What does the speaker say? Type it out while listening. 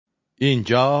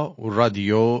اینجا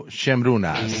رادیو شمرون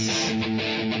است.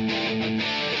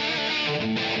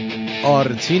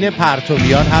 آرتین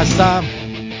پرتویان هستم،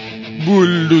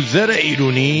 بولدوزر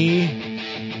ایرونی،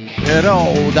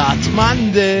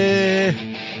 ارادتمنده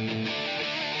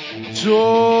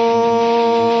تو.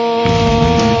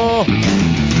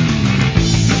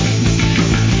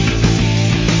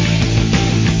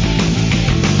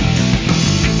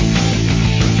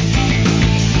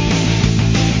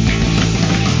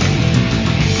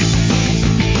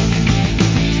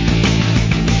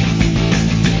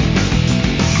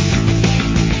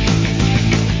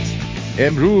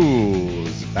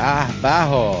 امروز به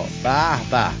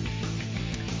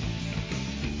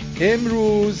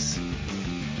امروز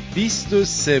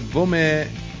 23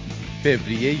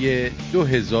 فوریه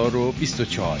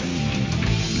 2024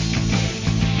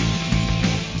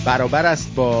 برابر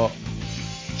است با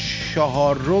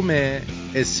 4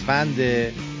 اسفند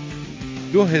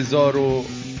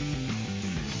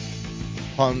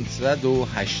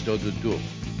 2582.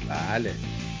 بله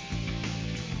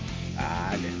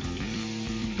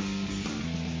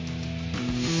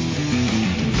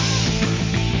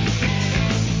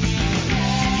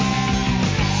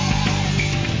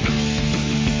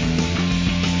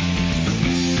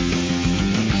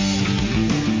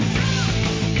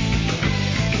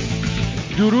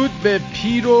درود به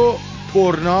پیر و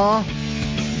برنا،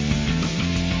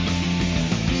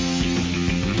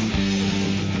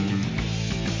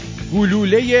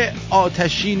 گلوله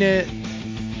آتشین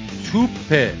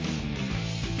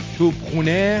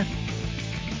توپخونه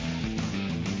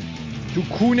تو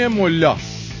کون ملا.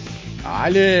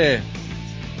 بله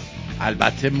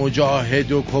البته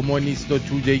مجاهد و کمونیست و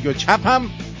توده و چپ هم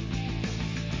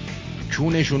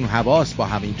کونشون حواس با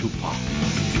همین توپا.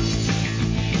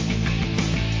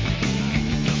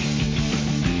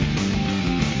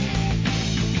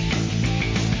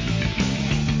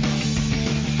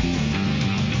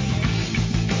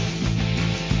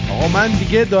 من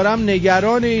دیگه دارم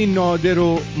نگران این نادر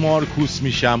و مارکوس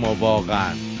میشم و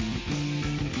واقعا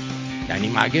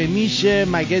یعنی مگه میشه؟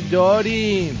 مگه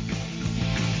داریم؟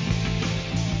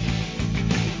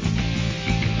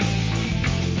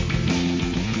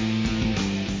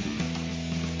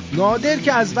 نادر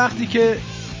که از وقتی که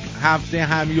هفته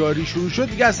همیاری شروع شد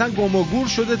دیگه اصلا گم و گور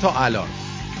شده تا الان.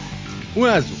 اون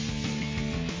از اون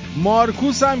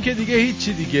مارکوس هم که دیگه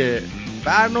هیچی دیگه.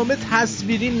 برنامه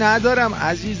تصویری ندارم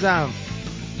عزیزم.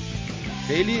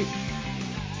 خیلی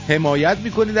حمایت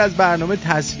میکنید از برنامه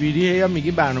تصویریه یا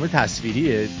میگی برنامه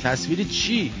تصویریه؟ تصویری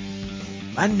چی؟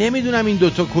 من نمیدونم این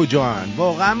دوتا کجا هن.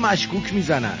 واقعا مشکوک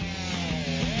میزنن،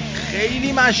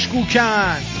 خیلی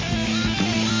مشکوکن.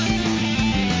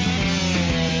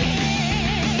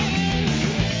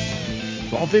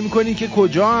 تو فکر میکنی که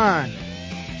کجا هن؟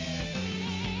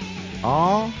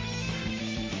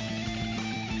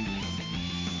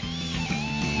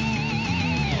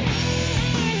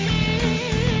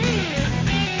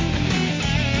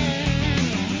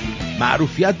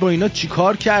 معروفیت با اینا چی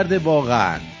کار کرده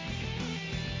واقعا؟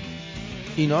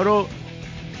 اینا رو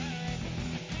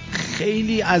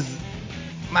خیلی از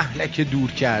مهلک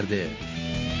دور کرده.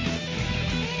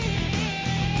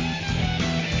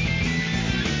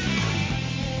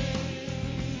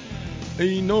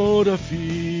 اینا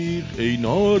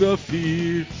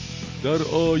رفیق در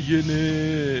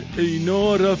آینه،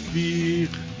 اینا رفیق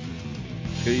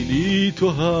خیلی تو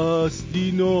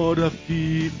هستی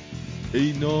نارفیق،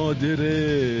 ای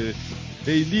نادره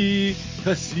خیلی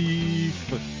کثیف.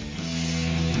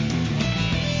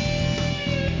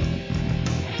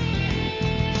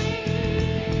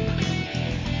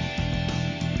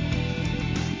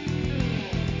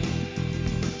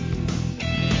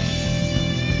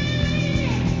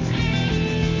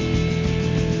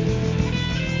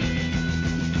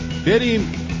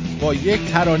 بریم با یک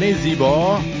ترانه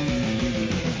زیبا.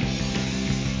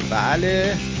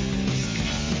 بله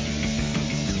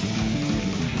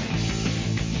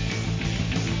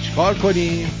چیکار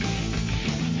کنیم؟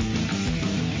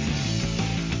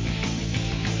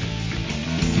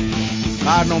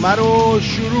 برنامه رو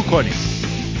شروع کنیم.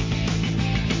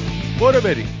 برو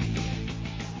بریم.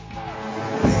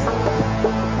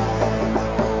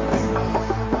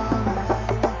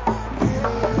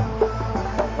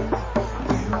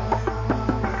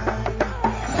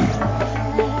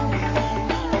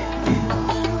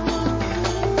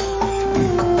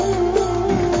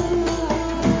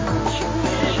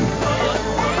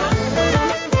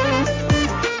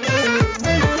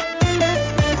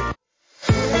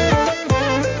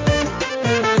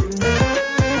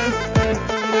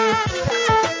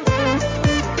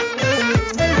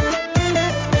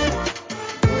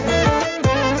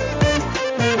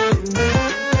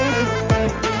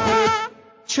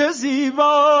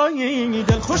 زیبایی،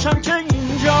 دل خوشم که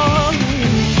اینجایی،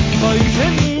 بایی که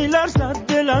میلرزد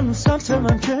دلم سمت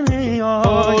من که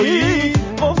میایی،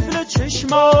 قفل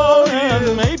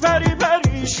چشمانم ای پری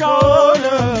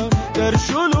پریشانم، در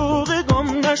شلوغ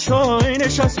گم نشای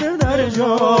نشسته در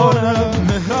جانم،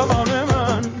 مهربان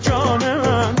من جان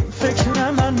من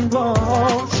فکر من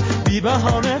باش، بی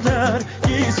بهانه در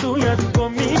گیسویت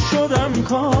گم می شدم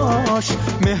کاش،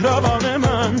 مهربان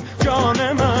من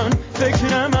جان من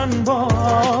فکر من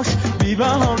باش، بی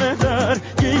بهانه در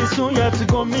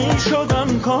گیسویت گم می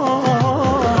شدم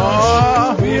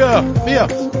کاش. بیا بیا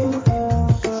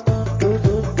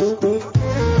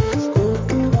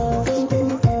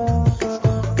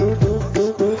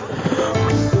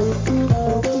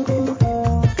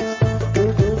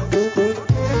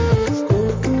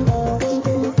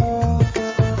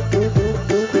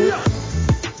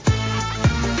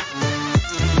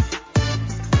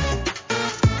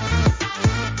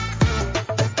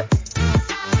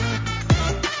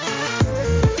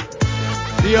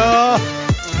بیا،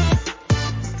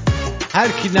 هر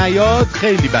کی نیاد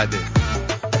خیلی بده.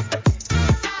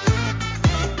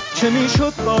 چه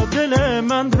میشد با دل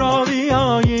من را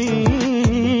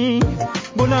بیایی،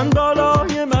 بلند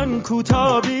بالای من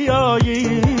کوتا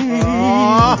بیایی،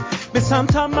 به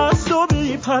سمتم از و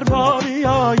بی پروا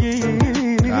بیایی،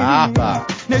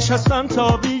 نشستم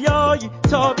تا بیایی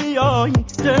تا بیایی،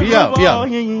 بیا بیا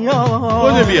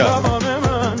بوده بیا،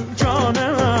 من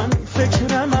جان من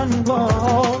فکر من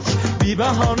باش، بی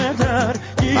بهانه در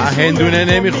من هندونه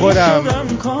نمیخورم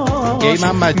ای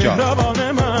محمد جان،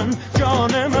 مهربان من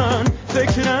جان من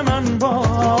فکر من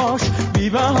باش، بی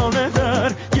بهانه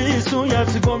در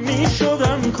گیسویت گم می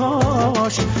شدم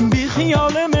کاش، بی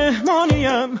خیال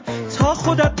مهمانیم تا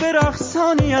خودت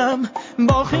برقصانیم،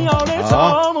 با خیال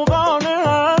تا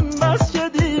مقانم بس که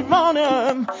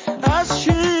دیوانم، از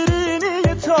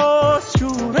شیرینی تا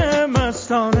شور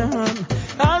مستانم،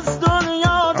 از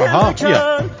دنیا دل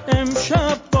کن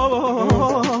امشب با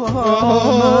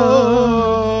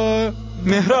من،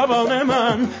 مهربان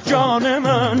من جان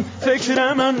من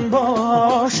فکر من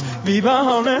باش، بی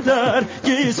بهانه در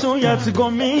گیسویت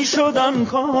گم می شدم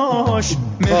کاش،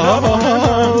 مهربان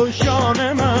من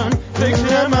جان من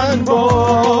فکر من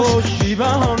باش، بی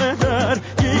بهانه در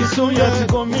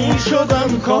گیسویت گم می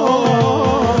شدم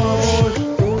کاش.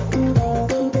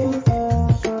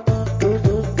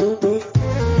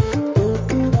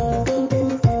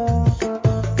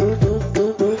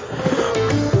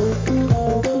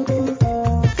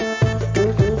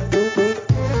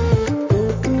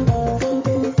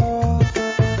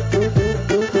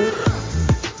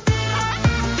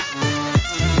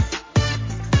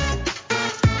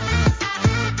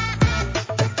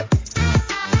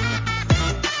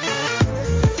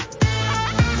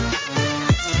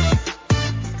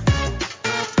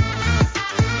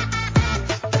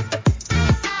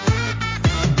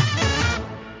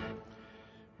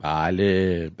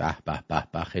 بله، به به به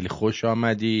به، خیلی خوش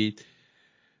آمدید،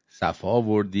 صفا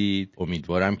آوردید.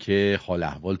 امیدوارم که حال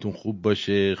احوالتون خوب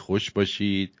باشه، خوش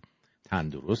باشید،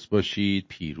 تندرست باشید،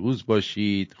 پیروز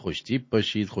باشید، خوشتیپ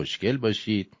باشید، خوشگل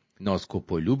باشید،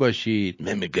 نازکوپولو باشید،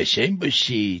 ممگشن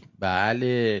باشید.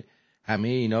 بله، همه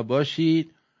اینا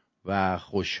باشید و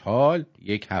خوشحال.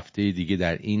 یک هفته دیگه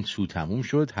در این سو تموم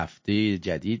شد، هفته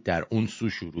جدید در اون سو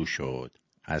شروع شد.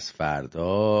 از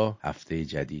فردا هفته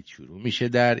جدید شروع میشه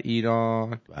در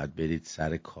ایران. باید برید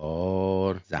سر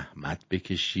کار، زحمت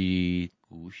بکشید،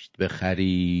 گوشت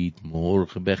بخرید،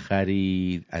 مرغ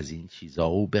بخرید، از این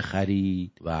چیزاو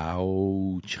بخرید.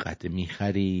 واو چقدر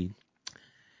میخرید،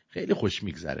 خیلی خوش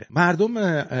میگذره.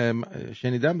 مردم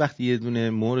شنیدم وقتی یه دونه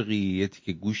مرغی، یه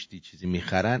تیکه گوشتی چیزی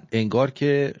میخرن، انگار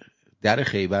که در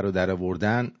خیبر رو در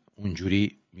آوردن،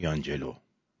 اونجوری میان جلو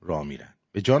راه میرن.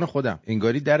 به جان خودم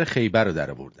انگاری در خیبر رو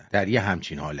در آوردن، در یه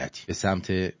همچین حالتی به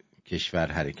سمت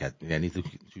کشور حرکت، یعنی تو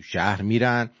شهر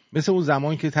میرن، مثل اون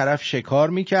زمان که طرف شکار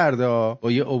میکرده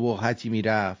با یه ابهتی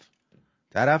میرفت،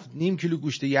 طرف نیم کیلو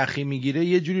گوشت یخی میگیره،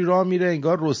 یه جوری راه میره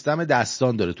انگار رستم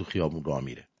دستان داره تو خیابون راه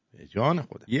میره. به جان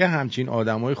خودم یه همچین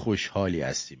آدمای خوشحالی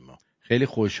هستیم ما، خیلی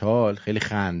خوشحال، خیلی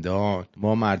خندان،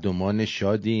 ما مردمان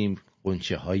شادیم،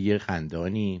 قنچه های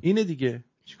خندانیم. اینه دیگه،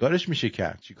 چیکارش میشه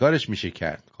کرد؟ چیکارش میشه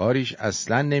کرد؟ کاریش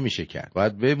اصلا نمیشه کرد.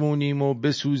 باید بمونیم و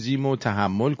بسوزیم و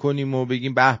تحمل کنیم و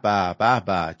بگیم به به به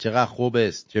به چقدر خوب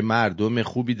است، چه مردم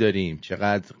خوبی داریم،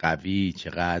 چقدر قوی،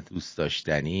 چقدر دوست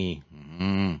داشتنی.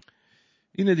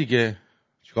 اینه دیگه،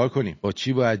 چیکار کنیم؟ با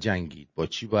چی باید جنگید؟ با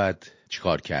چی باید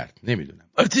چیکار کرد؟ نمیدونم.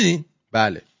 آرتین؟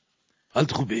 بله.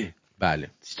 حالت خوبه؟ بله.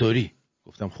 ستوری؟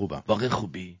 گفتم خوبم. واقعا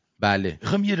خوبی؟ بله.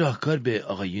 میخوام یه راهکار به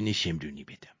آقایون شمرونی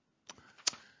بدم.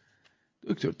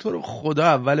 دکتر تو رو خدا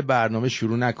اول برنامه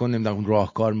شروع نکن، نمیدونم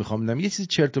راهکار میخوام بدم، یه چیزی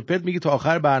چرت و پرت میگی تا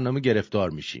آخر برنامه گرفتار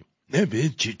میشیم. نه به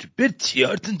چرت و پرت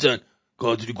آرتین جان،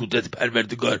 قادری قدرت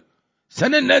پروردگار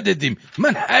سنه ندادیم.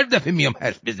 من هر دفعه میام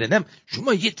حرف بزنم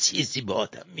شما یه چیزی به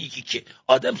آدم میگی که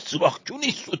آدم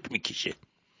سوراخ‌جونی سوت میکشه.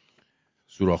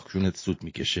 سوراخ‌جونت سوت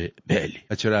میکشه؟ بله.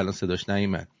 و چرا الان صداش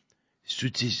نیومد؟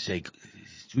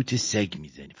 سوت سگ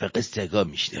میزنی، فقط سگا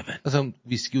میشنون. اصلا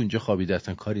ویسکی اونجا خوابیده،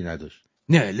 اصلا کاری نداشت.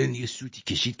 نه الان یه سوتی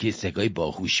کشید که سگای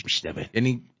باهوش میشنون.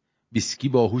 یعنی ویسکی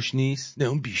باهوش نیست؟ نه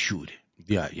اون بیشوره.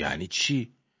 یعنی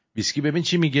چی؟ ویسکی ببین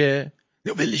چی میگه؟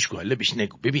 نه ولش کن، حالا بهش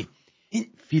نگو. ببین این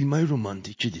فیلمای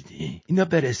رمانتیک دیدی؟ اینا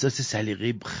بر اساس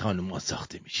سلیقه خانم‌ها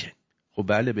ساخته میشن. خب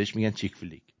بله، بهش میگن چیک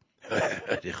فلیک.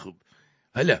 آره خوب.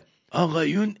 حالا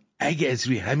آقایون اگه از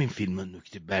روی همین فیلم‌ها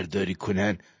نکته برداری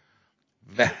کنن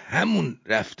و همون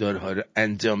رفتارها رو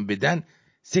انجام بدن،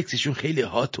 سکسشون خیلی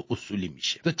هات و اصولی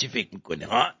میشه. تو چی فکر میکنه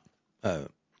ها؟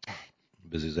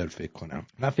 بذار فکر کنم.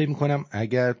 من فکر میکنم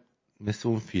اگر مثل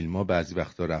اون فیلم ها بعضی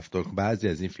وقتا رفتار، بعضی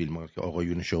از این فیلم ها که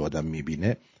آقایونشو آدم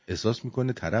میبینه احساس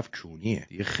میکنه طرف کونیه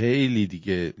دیگه، خیلی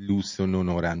دیگه لوس و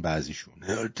نونورن بعضیشون.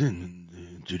 نه آرتین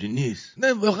جوری نیست.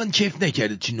 نه واقعا کیف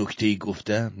نکرده چی نکته‌ای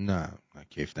گفتم؟ نه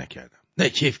کیف نکردم. نه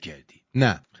کیف کردی؟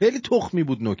 نه خیلی تخمی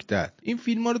بود نکتت. این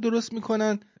فیلم ها رو درست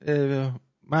میکنن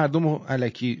مردم رو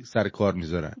الکی سر کار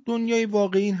میذارن. دنیای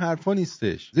واقعی این حرفا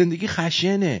نیستش. زندگی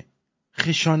خشنه،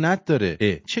 خشانت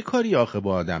داره. چه کاری آخه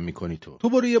با آدم میکنی تو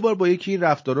برو یه بار با یکی این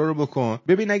رفتارا رو بکن،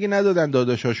 ببین اگه ندادن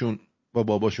داداشاشون با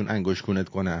باباشون انگوش کونت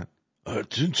کنن.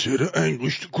 آرتین چرا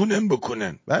انگشت کنن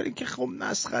بکنن؟ برای اینکه خب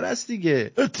مسخره است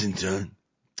دیگه. آرتین جان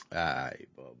ای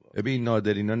بابا، ببین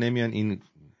نادرینا نمیان این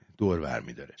دور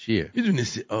برمیداره. چیه؟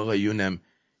 میدونستی آقایونم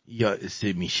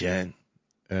یائسه میشن؟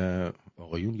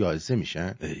 آقایون یائسه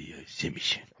میشن؟ یائسه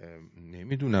میشن.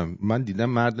 نمیدونم، من دیدم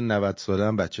مرد 90 ساله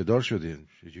هم بچه دار شده،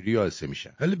 چجوری یائسه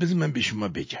میشن؟ حالا بذار من به شما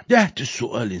بگم. 10 تا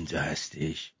سوال اینجا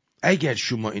هستش، اگر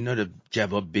شما اینا رو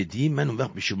جواب بدی من اون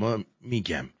وقت به شما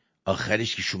میگم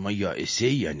آخرش که شما یائسه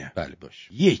یا نه. بله باش.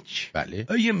 1. بله.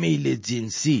 آیا میل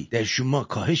جنسی در شما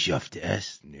کاهش یافته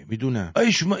است؟ نمیدونم.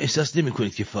 آیا شما احساس نمی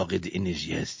کنید که فاقد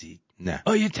انرژی هستید؟ نه.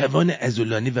 آیا توان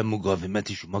عضلانی و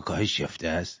مقاومت شما کاهش یافته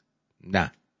است؟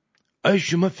 نه. آیا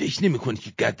شما فکر نمی کنید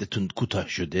که قدتون کوتاه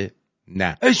شده؟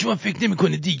 نه. آیا شما فکر نمی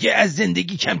کنید دیگه از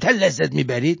زندگی کمتر لذت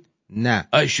میبرید؟ نه.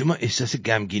 آیا شما احساس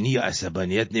غمگینی یا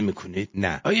عصبانیت نمی کنید؟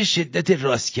 نه. آیا شدت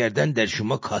راست کردن در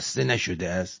شما کاسته نشده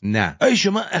است؟ نه. آیا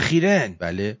شما اخیراً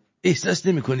بله احساس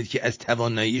نمی کنید که از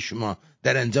توانایی شما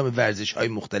در انجام ورزش های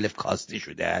مختلف کاسته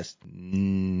شده است؟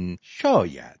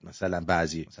 شاید مثلا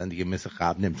بعضی، مثلا دیگه مثل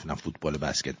قبل نمیتونم فوتبال و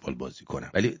بسکتبال بازی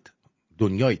کنم، ولی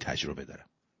دنیای تجربه دارم.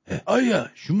 آیا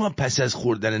شما پس از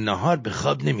خوردن نهار به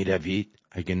خواب نمی روید؟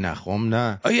 اگه نخوام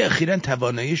نه. آیا اخیراً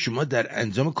توانایی شما در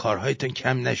انجام کارهایتان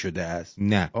کم نشده است؟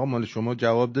 نه. آقا مال شما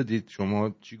جواب دادید،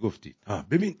 شما چی گفتید؟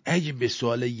 ببین اگه به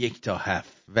سوال 1 تا 7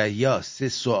 و یا 3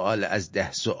 سوال از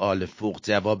 10 سوال فوق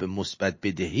جواب مثبت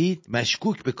بدهید،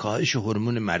 مشکوک به کاهش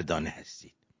هورمون مردانه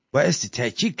هستید. بایستی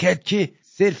تاکید کرد که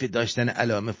صرف داشتن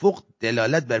علائم فوق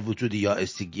دلالت بر وجود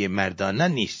یائسگی مردانه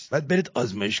نیست. باید برید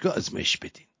آزمایشگاه آزمایش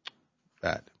بدین.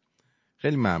 بله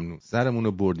خیلی ممنون،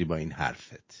 سرمونو بردی با این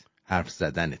حرف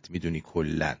زدنت. میدونی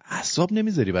کلن اعصاب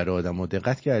نمیذاری برای آدمو،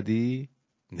 دقت کردی؟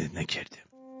 نه نکردم.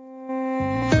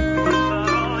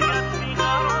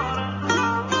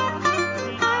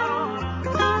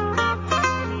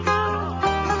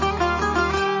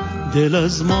 دل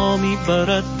از ما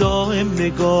میبرد دائم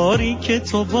نگاری که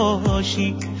تو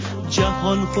باشی،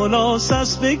 جهان خلاص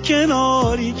است به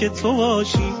کناری که تو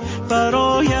باشی.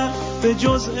 برایم به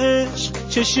جز عشق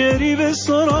چه شعری به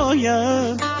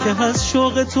سرایم، که از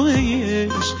شوق تو ای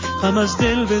عشق هم از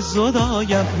دل به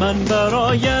زدایم. من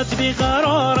برایت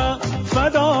بیقرارم،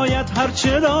 فدایت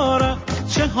هرچه دارم،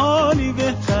 چه حالی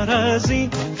بهتر از این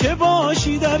که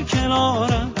باشی در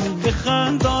کنارم.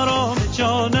 بخند آرام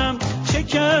جانم، چه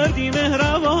کردی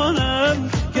مهربانم،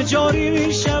 که جاری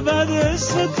می شود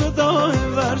اسم تو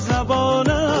دائم بر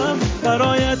زبانم.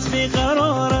 برایت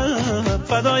بیقرارم،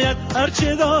 فدایت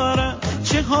هرچه دارم،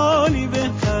 چه حالی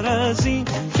بهتر از این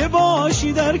که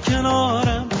باشی در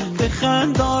کنارم.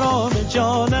 بخند آرام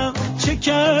جانم، چه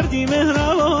کردی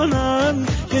مهربانم،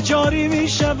 که جاری می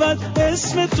شود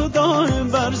اسم تو دائم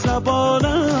بر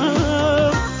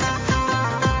زبانم.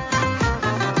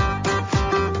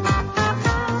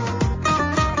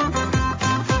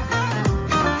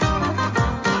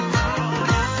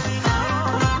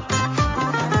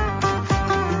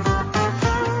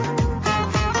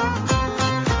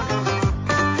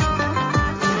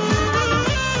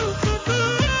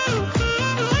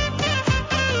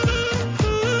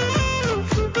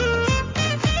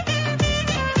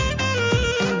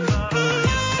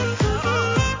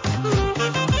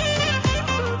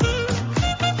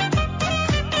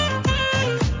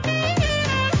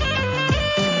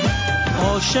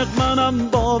 عاشق منم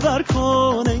باور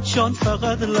کن ای جان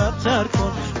فقط لبتر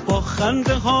کن با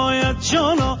خنده هایت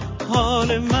جانا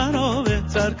حال مرا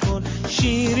بهتر کن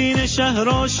شیرین شهر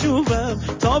آشوبم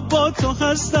تا با تو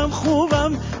هستم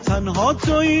خوبم تنها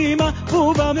تویی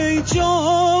محبوبم ای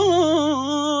جان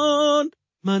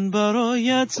من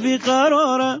برایت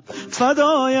بیقرارم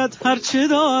فدایت هرچه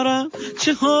دارم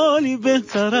چه حالی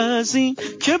بهتر از این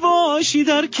که باشی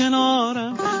در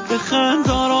کنارم بخند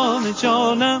آرام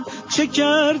جانم چه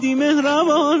کردی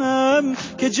مهربانم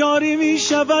که جاری می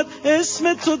شود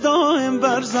اسم تو دائم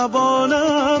بر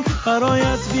زبانم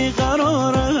برایت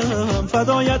بیقرارم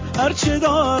فدایت هرچه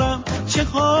دارم چه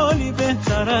حالی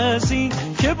بهتر از این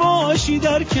که باشی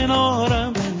در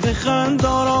کنارم بخند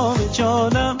آرام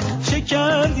جانم چه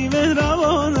کردی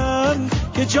مهربانم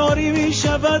که جاری می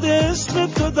شود اسم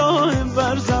تو دائم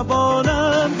بر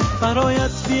زبانم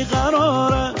برایت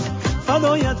بیقرارم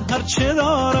فدایت هرچه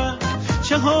دارم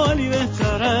چه حالی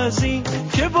بهتر از این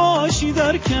که باشی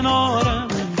در کنارم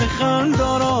بخند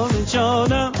آرام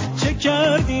جانم چه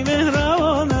کردی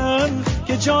مهربانم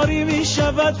که جاری می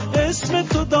شود اسم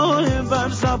تو دائم بر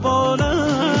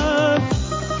زبانم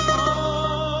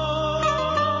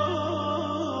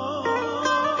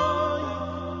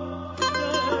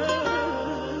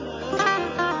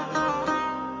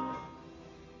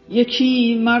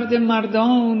یکی مرد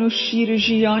مردان و شیر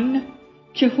ژیان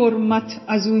که حرمت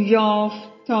از او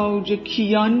یافت تاج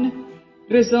کیان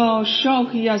رضا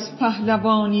شاهی از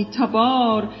پهلوانی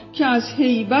تبار که از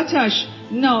هیبتش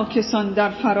ناکسان در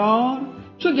فرار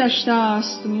چو گشته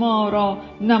است ما را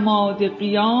نماد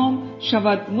قیام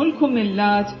شود ملک و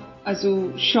ملت از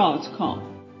او شادکام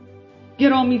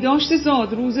گرامی داشت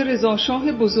زادروز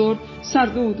رضاشاه بزرگ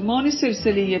سردودمان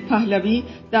سلسله پهلوی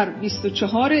در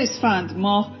 24 اسفند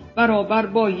ماه برابر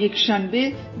با یک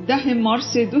شنبه 10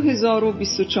 مارس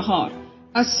 2024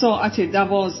 از ساعت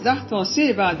 12 تا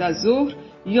 3 بعد از ظهر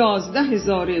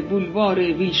 11000 بولوار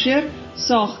ویلشر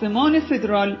ساختمان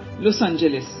فدرال لس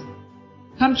آنجلس.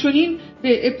 همچنین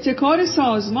به ابتکار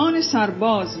سازمان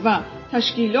سرباز و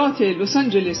تشکیلات لس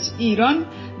آنجلس ایران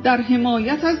در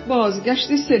حمایت از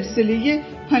بازگشت سلسله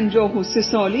 53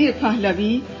 ساله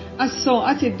پهلوی از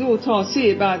ساعت 2 تا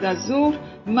 3 بعد از ظهر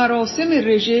مراسم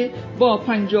رژه با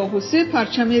 53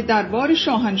 پرچم دربار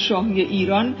شاهنشاهی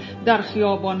ایران در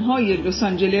خیابان‌های لس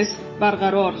آنجلس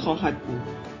برقرار خواهد بود.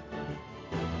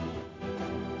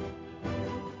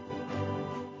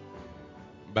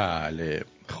 بله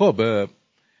خب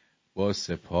با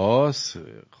سپاس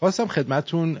خواستم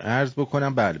خدمتون عرض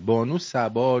بکنم بله بانو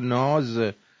صبا ناز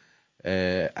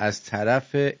از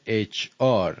طرف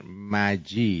HR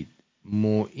مجید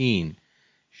معین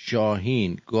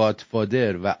شاهین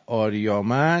گادفادر و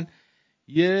آریامن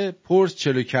یه پرس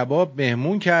چلو کباب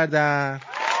مهمون کردن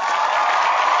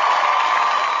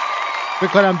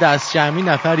بکنم دست جمعی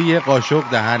نفری یه قاشق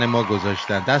دهن ما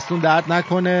گذاشتن دستون درد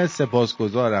نکنه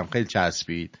سپاسگزارم خیلی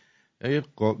چسبید یه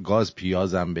گاز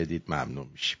پیازم بدید ممنون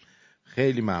میشیم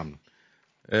خیلی ممنون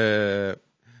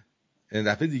این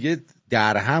دفعه دیگه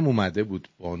درهم اومده بود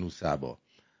بانو صبا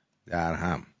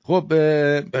درهم خب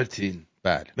آرتین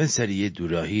بله من سری یه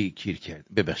دوراهی گیر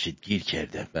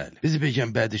کردم بله بذار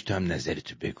بگم بعدش تو هم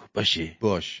نظرتو بگو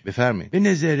باش بفرمایید به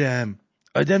نظرم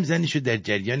آدم زنشو در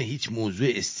جریان هیچ موضوع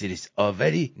استرس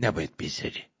آوری نباید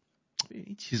بذاره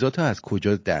این چیزاتو از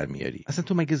کجا در میاری اصلا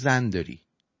تو مگه زن داری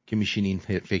که میشین این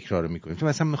فکرها رو میکنی تو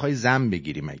مثلا میخوای زن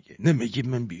بگیری مگه نه مگه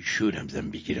من بیشورم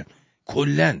زن بگیرم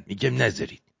کلن میگم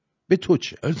نذارید به تو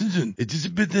چه آرتین اجازه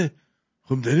بده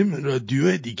خب داریم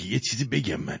رادیو دیگه یه چیزی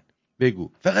بگم من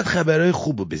بگو فقط خبرهای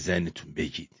خوبو به زنتون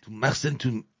بگید تو مخصوصا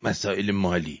تو مسائل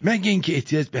مالی مگه اینکه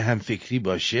احتیاج به هم فکری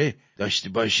باشه داشته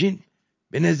باشین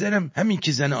به نظرم همین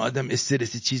که زن آدم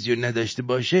استرس چیزی رو نداشته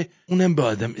باشه اونم به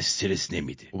آدم استرس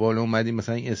نمیده خب حالا اومدی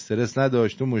مثلا این استرس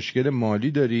نداشت تو مشکل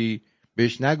مالی داری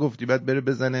بهش نگفتی بعد بره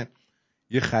بزنه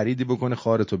یه خریدی بکنه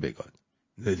خارتو بگاد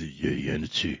نه دیگه یعنی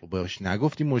چی خب باش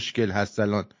نگفتی مشکل هست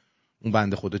الان اون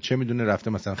بنده خدا چه میدونه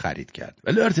رفته مثلا خرید کرد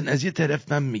ولی آرتین از یه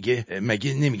طرف من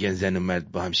مگه نمیگن زن و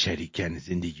مرد با هم شریکن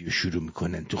زندگی رو شروع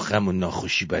میکنن تو غم و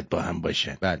ناخوشی باید با هم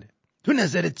باشن بله تو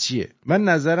نظرت چیه من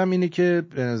نظرم اینه که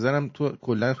به نظرم تو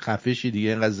کلا خفشی دیگه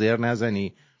اینقدر زر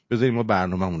نزنی بذاریم ما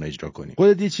برنامه‌مون اجرا کنیم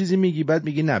خودت یه چیزی میگی بعد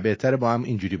میگی نه بهتره با هم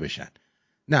اینجوری بشن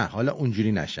نه حالا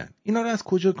اونجوری نشن اینا رو از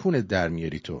کجا کونت در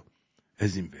میاری تو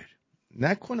از این بر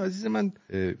نکن عزیز من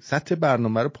سطح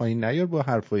برنامه رو پایین نیار با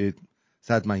حرفای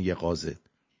 100 من یه قازه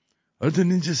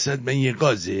آرتین اینجا 100 من یه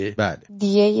قازه بله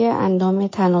دیه اندام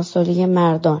تناسلی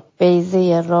مردان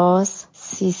بیضه راست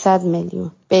 300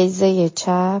 میلیون بیضه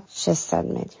چپ 600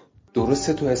 میلیون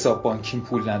درسته تو حساب بانکیم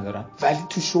پول ندارم، ولی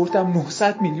تو شورتم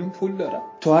 900 میلیون پول دارم.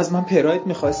 تو از من پراید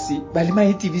میخواستی، ولی من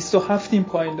یه 207 این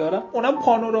پایین دارم، اونم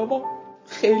پانوراما.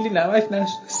 خیلی نمک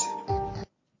نشناسی.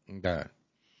 نه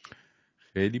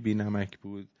خیلی بی نمک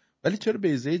بود. ولی چرا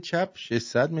بیضه چپ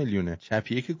 600 میلیونه؟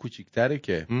 چپیه که کوچیک‌تره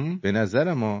که. به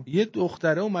نظر ما یه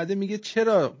دختره اومده میگه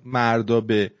چرا مردا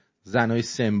به زنای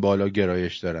سن بالا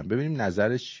گرایش دارن. ببینیم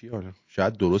نظرش چیه.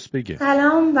 شاید درست بگه.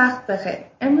 سلام، وقت بخیر.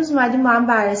 امروز اومدیم با هم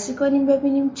بررسی کنیم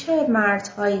ببینیم چه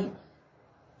مردهایی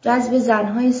جذب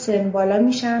زنهای سن بالا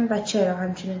میشن و چرا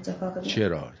همچین اتفاقی میفته.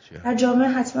 چرا؟ در جامعه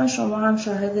حتما شما هم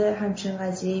شاهد همچین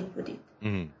قضیه‌ای بودید.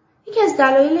 یکی از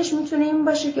دلایلش میتونه این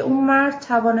باشه که اون مرد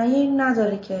توانایی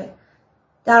نداره که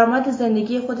درآمد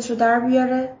زندگی خودش رو در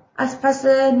بیاره، از پس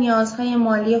نیازهای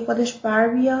مالی خودش بر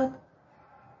بیاد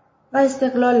و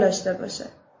استقلال داشته باشه.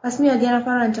 پس میاد یه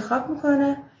نفر رو انتخاب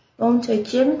میکنه و اون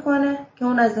تکیه میکنه که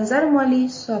اون از نظر مالی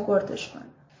ساپورتش کنه.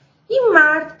 این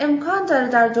مرد امکان داره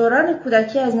در دوران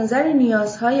کودکی از نظر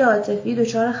نیازهای عاطفی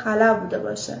دچار خلأ بوده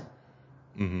باشه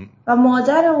و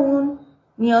مادر اون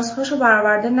نیازهاشو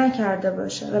برآورده نکرده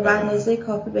باشه و به اندازه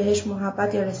کافی بهش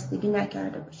محبت یا رسیدگی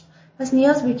نکرده باشه. پس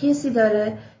نیاز به کسی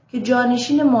داره که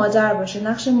جانشین مادر باشه،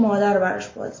 نقش مادر رو براش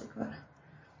بازی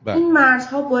کنه. این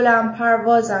مردها بلند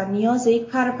پروازن، نیاز یک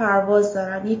پر پرواز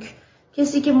دارن، یک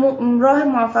کسی که راه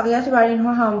موفقیت رو برای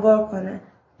اینها هموار کنه.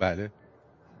 بله.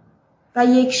 و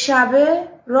یک شبه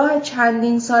راه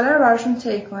چندین ساله رو براشون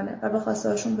طی کنه و به خواسته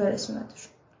هاشون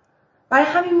برسونتشون. برای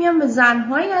همین میان به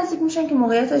زنهایی نزدیک میشن که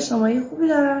موقعیت اجتماعی خوبی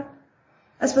دارن،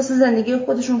 از پس زندگی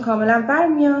خودشون کاملا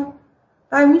برمیان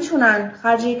و میتونن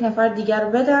خرج یک نفر دیگر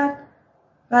رو بدن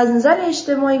و از نظر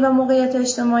اجتماعی و موقعیت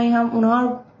اجتماعی هم اونها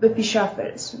رو به پیشرفت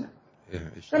برسونن.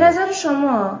 به نظر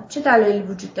شما چه دلایلی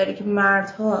وجود داره که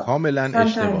مردها کاملا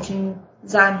همچین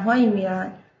زنهایی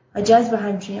میرن و جذب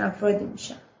همچین افرادی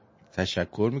میشن؟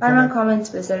 تشکر میکنم. من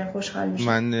کامنت بذارین، خوشحال میشم.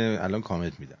 من الان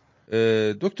کامنت میدم.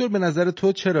 دکتر به نظر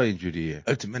تو چرا اینجوریه؟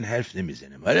 من حرف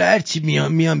نمیزنم. حالا هرچی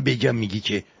میام بگم میگی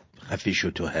که خفه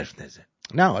شو تو حرف نزن.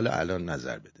 نه حالا الان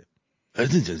نظر بده.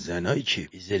 آرتین جان، زنایی که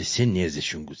بیزر سنی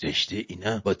ازشون گذشته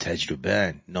اینا با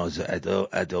تجربه ناز و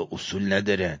ادا اصول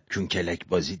ندارن، چون کلک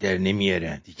بازی در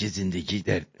نمیارن دیگه. زندگی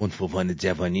در عنفوان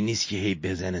جوانی نیست که هی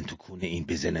بزنن تو کونه این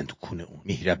بزنن تو کونه اون،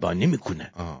 مهربانی میکنن.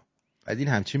 بعد این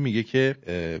همچین میگه که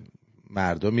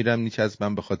مردا میرن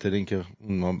میچسبن به خاطر اینکه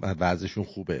اون وضعشون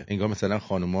خوبه. انگار مثلا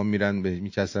خانوما میرن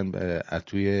میچسبن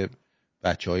توی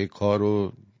بچهای کار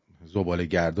و زباله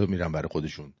گردا میرن برای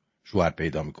خودشون شوهر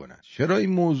پیدا میکنن. چرا این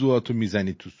موضوعاتو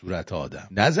میزنید تو صورت آدم؟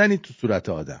 نزنید تو صورت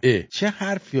آدم. چه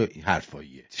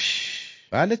حرفاییه؟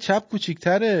 بله چپ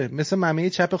کوچیک‌تره، مثل ممه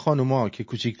چپ خانوما که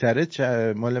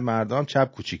کوچیک‌تره، مال مردام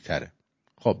چپ کوچیک‌تره.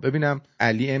 خب ببینم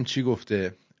علی ام چی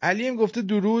گفته. علی ام گفته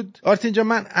درود آرتین جان،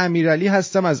 من امیرعلی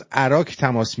هستم، از عراق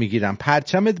تماس میگیرم.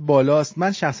 پرچمت بالاست.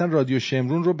 من شخصا رادیو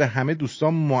شمرون رو به همه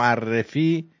دوستان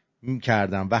معرفی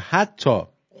کردم و حتی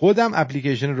خودم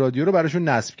اپلیکیشن رادیو رو براشون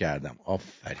نصب کردم.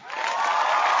 آفرین.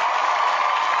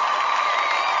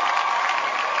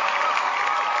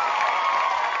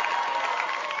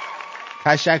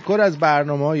 تشکر از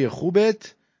برنامه‌های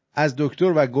خوبت. از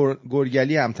دکتر و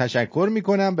گرگلی هم تشکر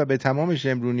میکنم و به تمام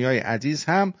شمرونی‌های عزیز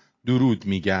هم درود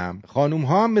میگم. خانوم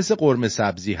ها هم مثل قرمه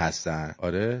سبزی هستن.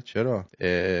 آره چرا؟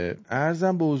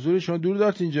 عرضم به حضور شما درود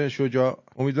آرتین شجاع.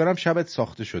 امیدوارم شبت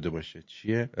ساخته شده باشه.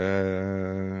 چیه؟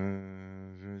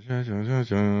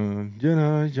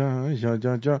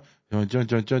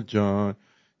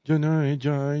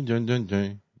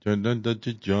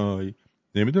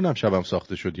 نمیدونم شبم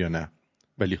ساخته شد یا نه،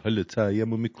 ولی حالا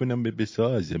تایمو میکنم به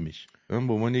بسازمش. من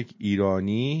به عنوان یک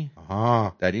ایرانی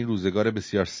در این روزگار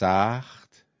بسیار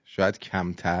سخت شاید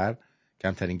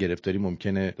کمترین گرفتاری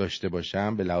ممکنه داشته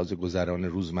باشم به لحاظ گذران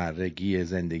روزمرگی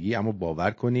زندگی، اما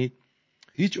باور کنید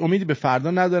هیچ امیدی به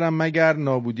فردا ندارم مگر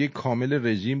نابودی کامل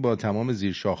رژیم با تمام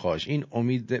زیرشاخه‌اش. این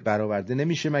امید برآورده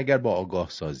نمیشه مگر با آگاه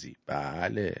سازی.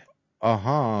 بله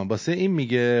واسه این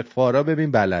میگه فارا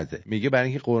ببین بلده، میگه برای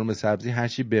اینکه قرمه سبزی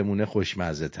هرچی بمونه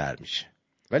خوشمزه تر میشه.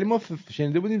 ولی ما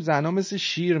شنیده بودیم زنها مثل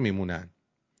شیر میمونن،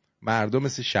 مردم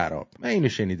مثل شراب. من اینو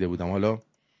شنیده بودم. حالا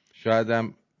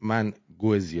شایدم من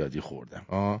گوه زیادی خوردم.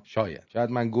 شاید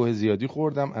من گوه زیادی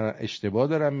خوردم، اشتباه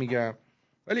دارم میگم،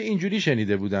 ولی اینجوری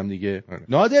شنیده بودم دیگه.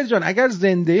 نادر جان اگر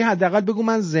زنده ای حداقل بگو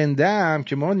من زنده ام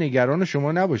که ما نگران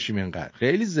شما نباشیم اینقدر.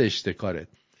 خیلی زشته کارت.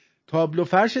 تابلو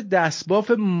فرش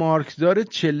دستباف مارکدار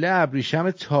چله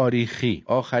ابریشم تاریخی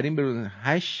آخرین به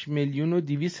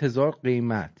 8,200,000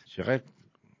 قیمت. چقدر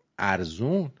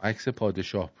ارزون. عکس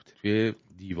پادشاه بود توی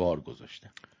دیوار گذاشتم.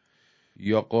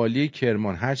 یا قالی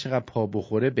کرمان، هر چقدر پا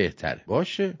بخوره بهتره.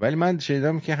 باشه، ولی من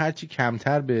شنیدم که هرچی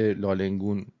کمتر به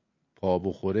لالنگون پا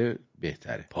بخوره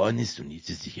بهتره. پا نیستون، یه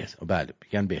چیز دیگه است. بله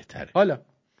بگن بهتره. حالا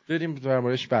بریم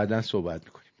دربارش بعداً صحبت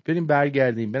میکنیم. بریم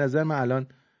برگردیم. به نظر من الان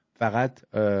فقط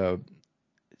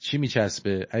چی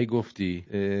میچسبه؟ ای گفتی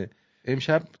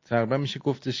امشب تقریبا میشه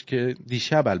گفتش که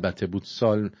دیشب البته بود،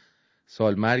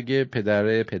 سال مرگ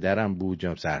پدرم بود،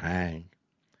 جناب سرهنگ.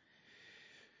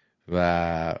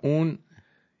 و اون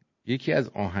یکی از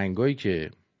آهنگایی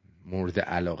که مورد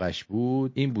علاقش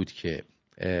بود این بود که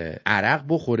عرق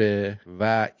بخوره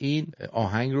و این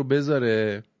آهنگ رو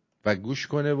بذاره و گوش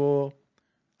کنه و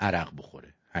عرق بخوره.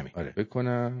 همین. آره فکر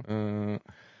کنم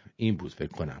این بود. فکر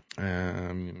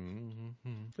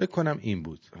کنم این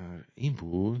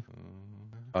بود.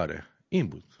 آره این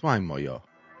بود. تو همین مایا.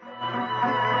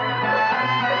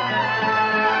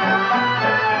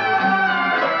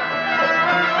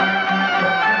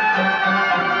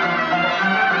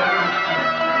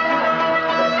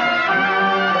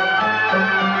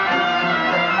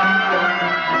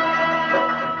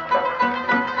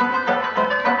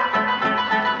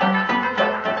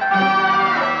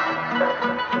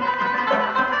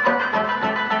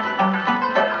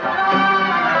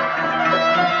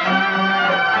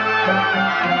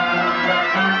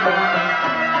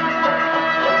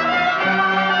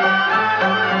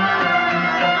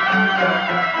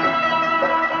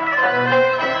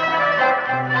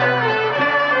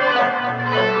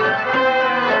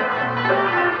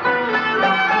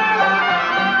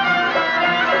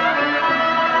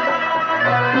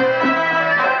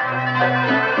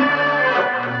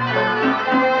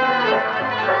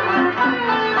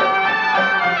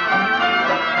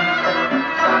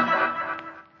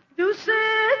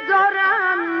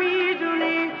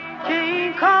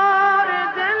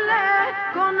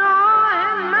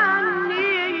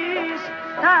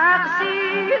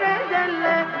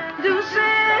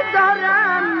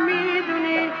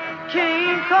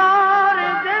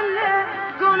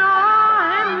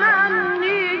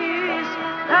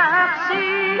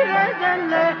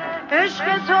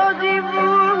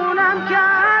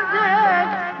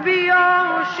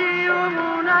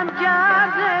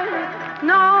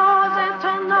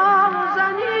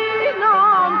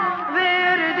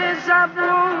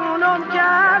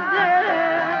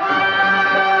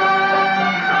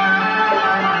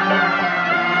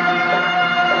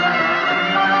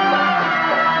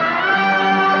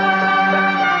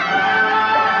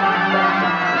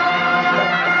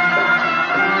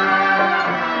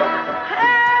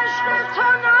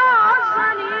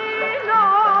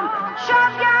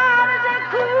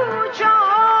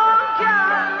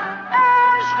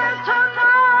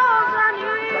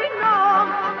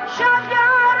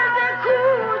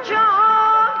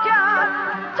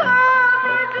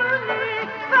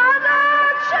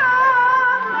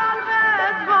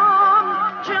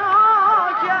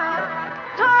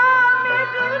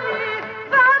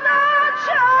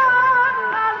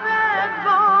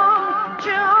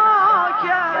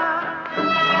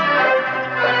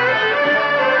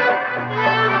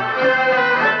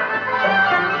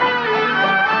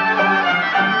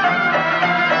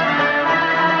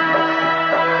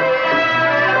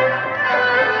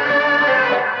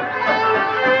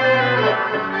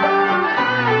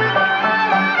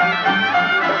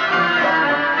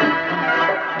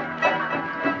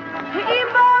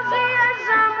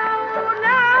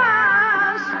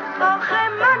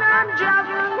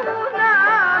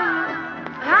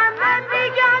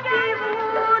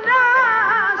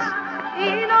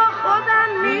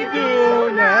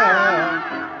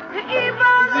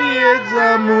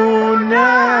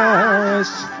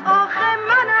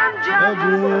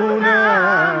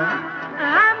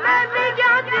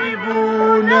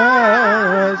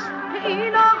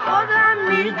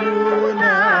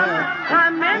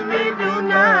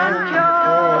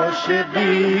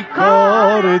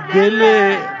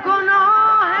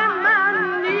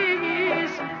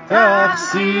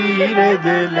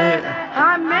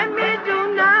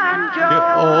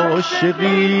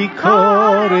 عاشقی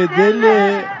کار دل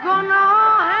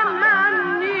گناه من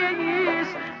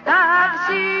نیست،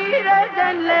 تقصیر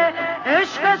دل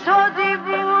عشق تو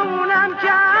دیوونم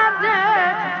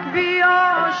کرده،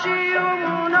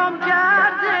 بیاشیونم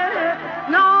کرده،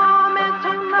 نام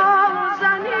تو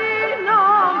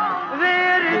نازنینم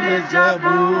ورد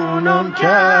زبونم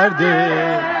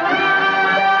کرده.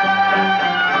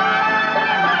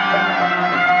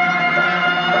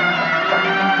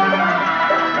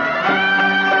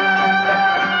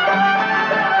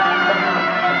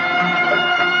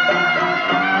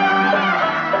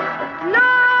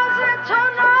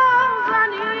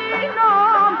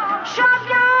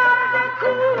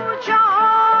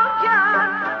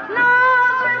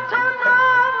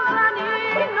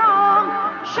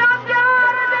 Shotgun!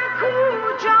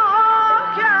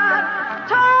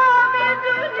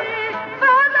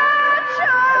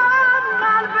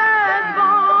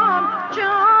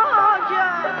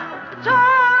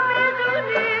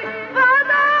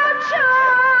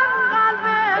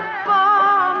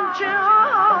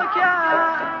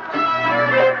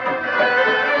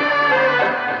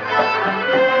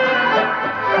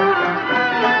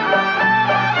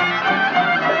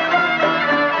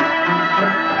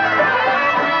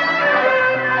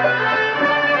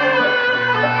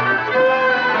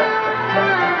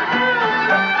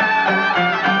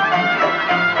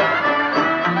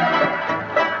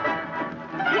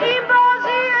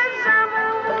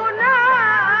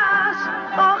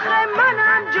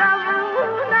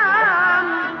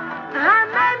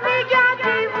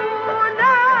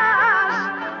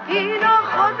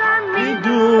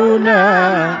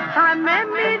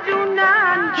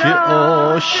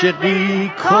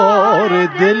 عاشقی کار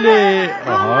دل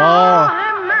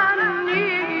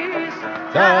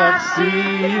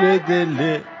تقصیر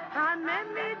دل.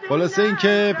 خلاصه این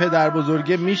که پدر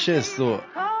بزرگه میشست و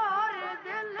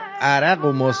عرق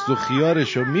و ماست و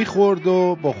خیارشو میخورد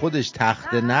و با خودش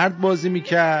تخت نرد بازی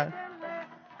میکرد.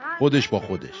 خودش با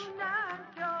خودش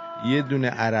یه دونه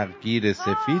عرقگیر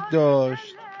سفید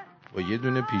داشت با یه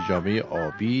دونه پیژامه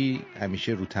آبی،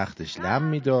 همیشه رو تختش لم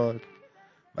میداد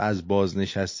و از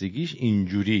بازنشستگیش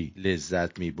اینجوری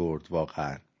لذت میبرد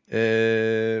واقعا.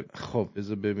 خب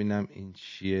بذار ببینم این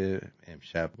چیه.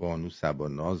 امشب بانو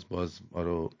سباناز باز ما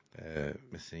رو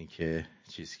مثل این که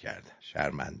چیز کردن،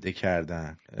 شرمنده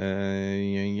کردن.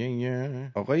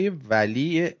 آقای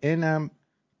ولی اینم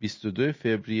 22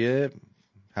 فوریه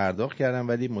پرداخت کردن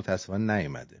ولی متاسفانه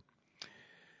نیومده.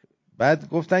 بعد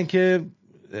گفتن که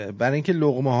برای اینکه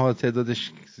لقمه ها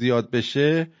تعدادش زیاد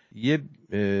بشه یه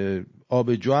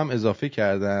آبجو هم اضافه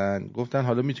کردن. گفتن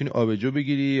حالا میتونی آبجو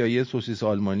بگیری یا یه سوسیس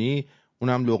آلمانی،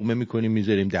 اونم لقمه میکنیم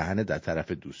میذاریم دهنه در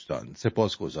طرف دوستان.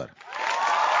 سپاسگزارم.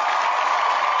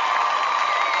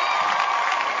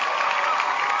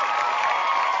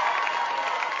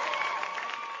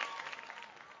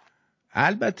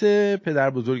 البته پدر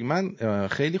بزرگ من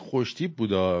خیلی خوشتیپ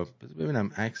بودا.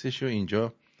 ببینم عکسشو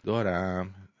اینجا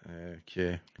دارم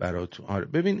که براتون. آره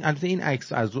ببین، البته این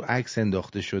عکس از رو عکس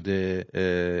انداخته شده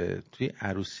توی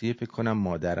عروسی فکر کنم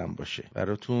مادرم باشه.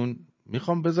 براتون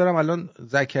میخوام بذارم. الان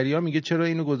زکریا میگه چرا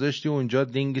اینو گذاشتی اونجا،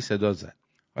 دینگی صدا زد.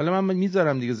 حالا من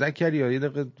میذارم دیگه. زکریا یه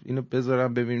دقیقه اینو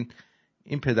بذارم ببین.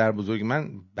 این پدر بزرگ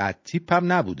من بد تیپ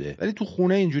هم نبوده ولی تو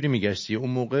خونه اینجوری میگشتی. اون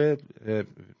موقع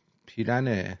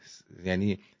پیرن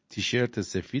یعنی تیشرت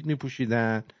سفید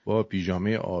میپوشیدن با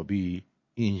پیژامه آبی،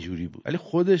 اینجوری بود ولی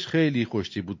خودش خیلی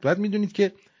خوشتی بود. بعد میدونید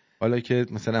که حالا که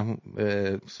مثلا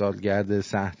سالگرد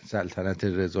سلطنت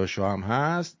رضا شاه هم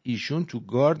هست، ایشون تو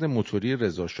گارد موتوری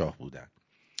رضا شاه بودن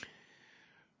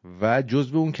و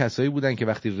جزو اون کسایی بودن که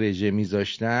وقتی رژه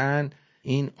میذاشتن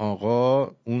این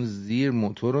آقا اون زیر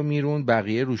موتور رو میرون،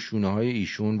 بقیه رو شونه های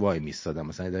ایشون وای میستادن،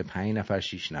 مثلا 5 نفر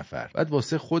 6 نفر. بعد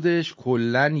واسه خودش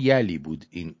کلن یلی بود.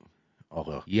 این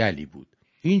آقا یلی بود.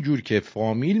 اینجور که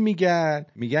فامیل میگن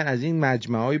از این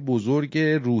مجمعهای بزرگ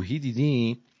روحی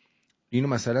دیدین اینو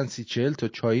مثلا 30-40 تا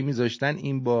چایی میذاشتن،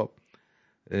 این با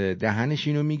دهنش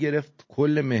اینو میگرفت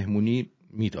کل مهمونی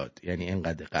میداد، یعنی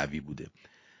انقدر قوی بوده.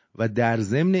 و در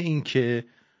ضمن این که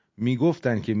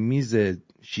میگفتن که میز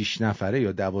 6 نفره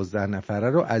یا 12 نفره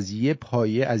رو از یه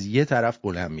پایه از یه طرف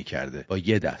بلند میکرده با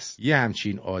یه دست. یه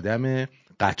همچین آدم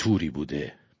قطوری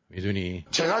بوده. میدونی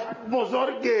چقدر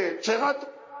بزرگه، چقدر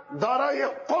دارای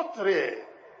قطره،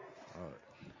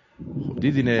 خب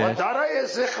دیدینش، و دارای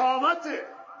زخامته.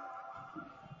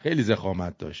 خیلی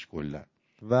زخامت داشت کلا.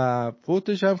 و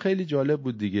فوتش هم خیلی جالب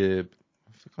بود دیگه.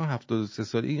 فکر کنم 73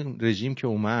 سال این رژیم که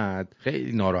اومد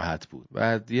خیلی ناراحت بود.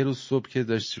 بعد یه روز صبح که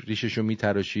داشت ریششو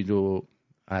میتراشید و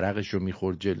عرقشو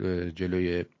میخورد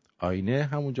جلوی آینه،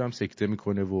 همونجا هم سکته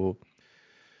میکنه و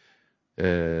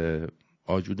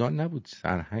آجودان نبود،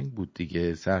 سرهنگ بود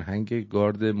دیگه. سرهنگ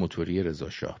گارد موتوری رضا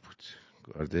شاه بود،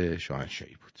 گارد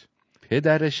شاهنشاهی بود.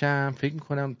 پدرش هم فکر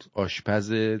میکنم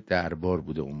آشپز دربار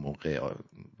بوده اون موقع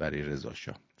برای رضا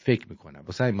شاه. فکر میکنم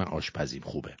واسه من آشپزیم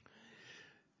خوبه،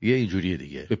 یه اینجوریه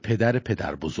دیگه. به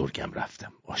پدر بزرگم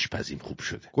رفتم، آشپزیم خوب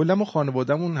شده. کلا ما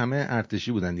خانوادهمون همه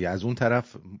ارتشی بودن دیگه. از اون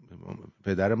طرف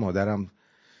پدر مادرم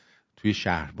توی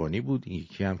شهربانی بود،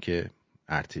 یکی هم که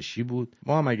ارتشی بود.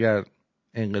 ما هم اگر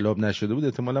انقلاب نشده بود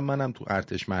احتمالا منم تو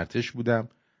ارتش مرتش بودم،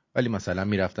 ولی مثلا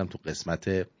میرفتم تو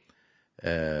قسمت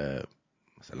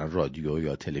مثلا رادیو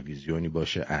یا تلویزیونی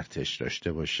باشه ارتش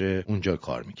داشته باشه، اونجا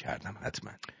کار میکردم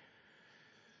حتما.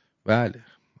 بله.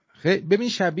 ببین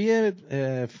شبیه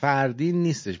فردین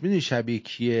نیستش. میدونی شبیه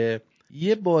کیه؟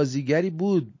 یه بازیگری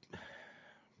بود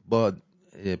با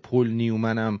پول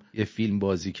نیومن هم یه فیلم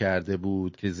بازی کرده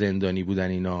بود که زندانی بودن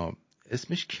اینا.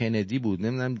 اسمش کندی بود،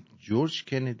 نمیدونم جورج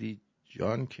کندی،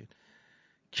 جان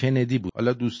کندی بود.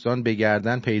 حالا دوستان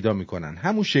بگردن پیدا میکنن.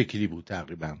 همون شکلی بود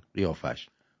تقریبا قیافش،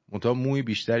 منتها موی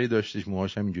بیشتری داشتش،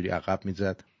 موهاش هم اینجوری عقب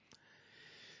میزد.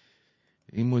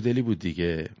 این مدلی بود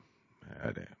دیگه.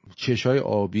 چشای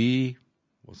آبی،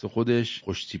 واسه خودش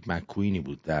خوش تیپ مکوینی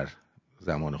بود در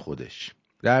زمان خودش.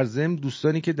 در ضمن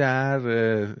دوستانی که در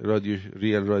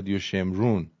رادیو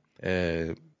شمرون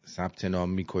ثبت نام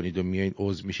میکنید و میایید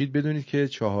عضو میشید، بدونید که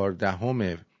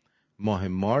 14 ماه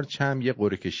مارچ هم یه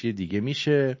قرعه کشی دیگه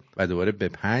میشه و دوباره به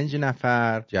 5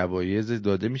 نفر جوایز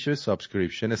داده میشه.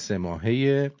 سابسکریپشن 3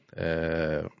 ماهه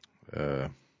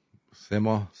 3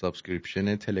 ماه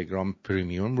سابسکریپشن تلگرام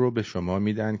پریمیوم رو به شما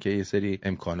میدن که یه سری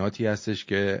امکاناتی هستش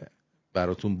که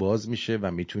براتون باز میشه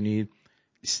و میتونید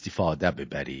استفاده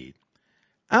ببرید.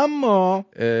 اما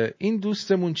این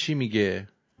دوستمون چی میگه؟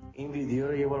 این ویدیو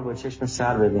رو یه بار با چشم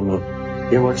سر ببینید،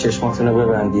 یه بار چشماتون رو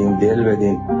ببندین، دل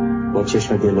بدین، با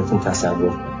چشم دلتون تصور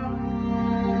کنید.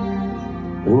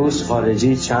 روز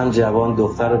خارجی چند جوان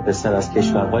دختر و پسر از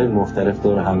کشورهای مختلف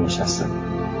دور هم نشستن.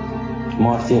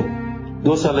 مارتین: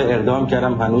 2 سال اعدام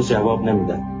کردم هنوز جواب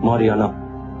نمیدن. ماریانا: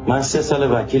 من 3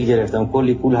 سال وکیل گرفتم،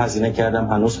 کلی پول هزینه کردم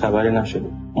هنوز خبری نشده.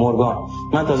 مورگان: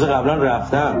 من تازه قبلا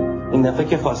رفتم، این دفعه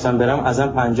که خواستم برم ازم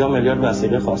 50 میلیارد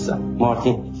وثیقه خواستم.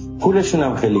 مارتین: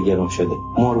 پولشونم خیلی گرون شده.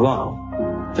 مورگان: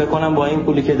 فکر کنم با این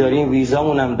پولی که داریم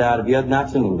ویزامونم در بیاد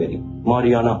نتونیم بریم.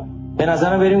 ماریانا: به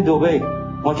نظرم بریم دبی،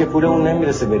 ما که پولمون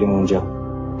نمیرسه بریم اونجا.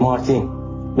 مارتین: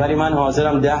 ولی من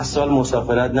حاضرم 10 سال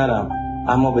مسافرت نرم،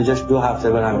 اما به جاش 2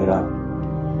 هفته برم ایران.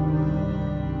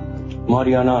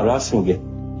 ماریانا: راست میگه،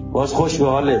 باز خوش به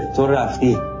حالت، تو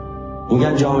رفتی،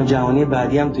 میگن جام جهانی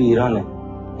بعدی هم تو ایرانه.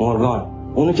 مورگان: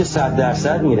 اونو که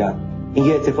 100% میرم، این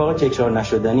یه اتفاق تکرار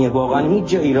نشدنیه، واقعا هیچ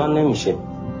جا ایران نمیشه.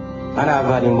 من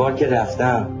اولین بار که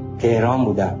رفتم تهران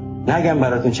بودم، نگم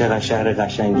براتون چقدر شهر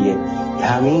قشنگیه،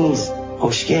 تمیز،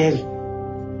 خوشگل،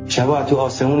 شبا تو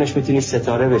آسمونش میتونی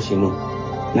ستاره بچینی.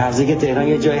 نزدیک تهران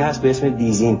یه جایی هست به اسم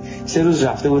دیزین، 3 روز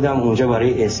رفته بودم اونجا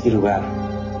برای اسکی رو برف.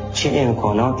 چه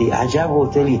امکاناتی، عجب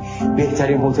هتلی،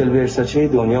 بهترین هتل ورساچه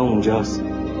دنیا اونجاست.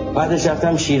 بعدش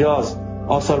رفتم شیراز،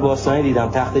 آثار باستانی دیدم،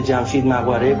 تخت جمشید،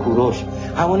 مقبره کوروش،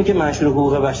 همونی که منشور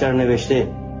حقوق بشر نوشته.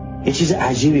 یه چیز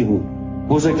عجیبی بود.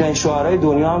 بزرگترین شاعرای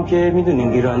دنیا هم که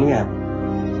میدونین ایرانی هم.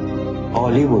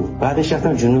 عالی بود. بعدش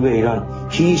رفتم جنوب ایران،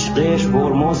 کیش، قشم،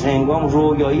 هرمز، هنگام،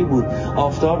 رویایی بود.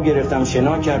 آفتاب گرفتم،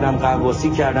 شنا کردم، غواصی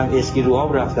کردم، اسکی رو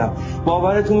آب رفتم.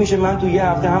 باورتون میشه من تو یه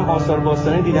هفته هم آثار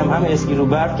باستانی دیدم، هم اسکی رو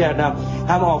برف کردم،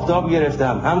 هم آفتاب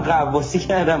گرفتم، هم غواصی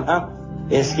کردم، هم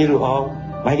اسکی رو آب؟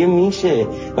 مگه میشه؟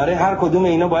 برای هر کدوم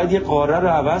اینا باید یه قاره رو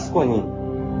عوض کنی.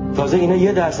 تازه اینا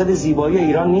 1% زیبایی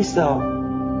ایران نیست ها.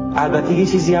 البته یه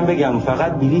چیزی هم بگم،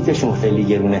 فقط بلیتشون خیلی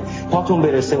گرونه، پاتون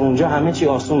برسه اونجا همه چی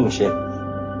آسون میشه.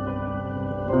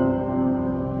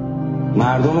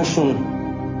 مردمشون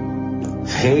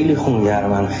خیلی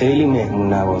خونگرمن، خیلی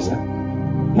مهمون نوازن.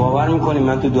 باور میکنیم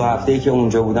من تو 2 هفته‌ای که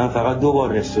اونجا بودم فقط 2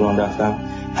 بار رستوران رفتم،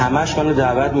 همش منو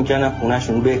دعوت میکردن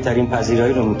خونهشون، بهترین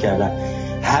پذیرایی رو میکردن،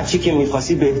 هر چی که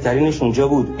میخواستی بهترینش اونجا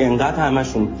بود. انقدر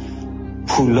همشون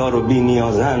پولدار و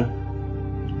بی‌نیازن،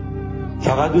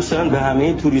 فقط دوست دارن به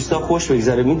همه توریستا خوش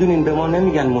بگذره. میدونین به ما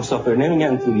نمیگن مسافر،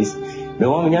 نمیگن توریست، به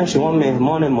ما میگن شما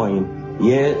مهمان مایین.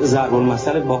 یه ضرب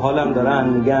المثل باحالم دارن،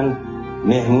 میگن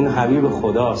مهمون حبیب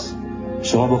خداست.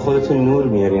 شما به خودتون نور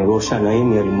میارین، روشنایی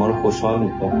میارین، ما رو خوشحال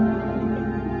میکنین.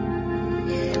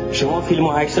 شما فیلم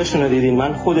و عکساشون رو دیدین،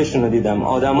 من خودشون رو دیدم.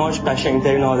 آدماش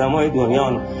قشنگترین آدمای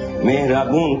دنیان،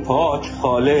 مهربون، پاک،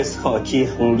 خالص، خاکی،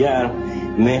 خونگرم،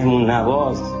 مهمون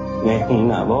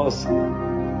نواز.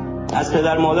 از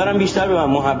پدر مادرم بیشتر به من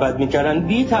محبت میکردن،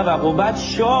 بی توقع. بعد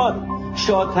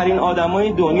شادترین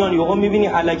آدمای دنیا. یهو میبینی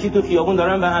الکی تو خیابون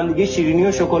دارن به هم دیگه شیرینی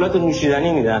و شکلات و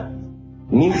نوشیدنی میدن،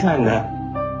 میخندن.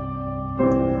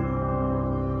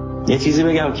 یه چیزی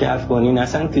بگم که افغانی،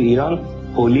 اصلا تو ایران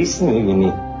پلیس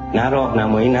نمیبینی، نه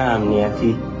راهنمایی، نه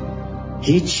امنیتی،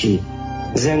 هیچی.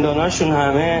 زنداناشون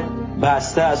همه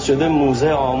بسته است، شده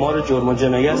موزه، آمار جرم و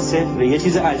جنایت 0. یه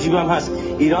چیز عجیب هم هست،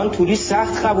 ایران توریست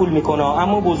سخت قبول میکنه،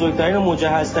 اما بزرگترین و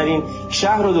مجهزترین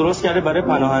شهر رو درست کرده برای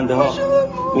پناهنده ها.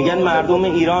 میگن مردم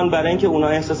ایران برای اینکه اونا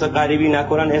احساس غریبی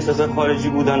نکنن، احساس خارجی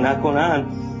بودن نکنن،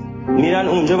 میرن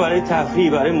اونجا برای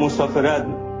تفریح، برای مسافرت،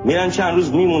 میرن چند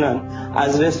روز میمونن،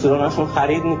 از رستوراناشون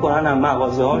خرید میکنن، هم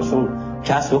مغازه هاشون،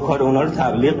 کسب و کار اونا رو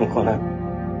تبلیغ میکنن.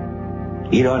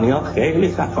 ایرانی‌ها خیلی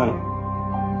خفن.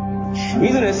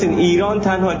 میدونستین ایران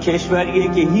تنها کشوریه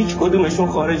که هیچ کدومشون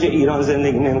خارج ایران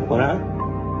زندگی نمیکنن؟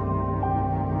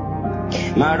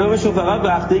 مردمشون فقط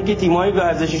وقتی که تیمای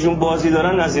ورزشیشون بازی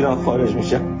دارن از ایران خارج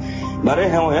میشن برای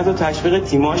حمایت و تشویق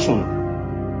تیماشون،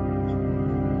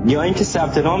 یا اینکه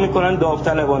ثبت نام میکنن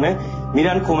داوطلبانه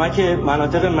میرن کمک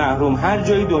مناطق محروم. هر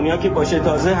جای دنیا که باشه،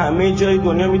 تازه همه جای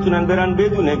دنیا میتونن برن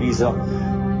بدون ویزا،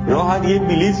 راحت یه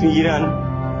بلیت میگیرن،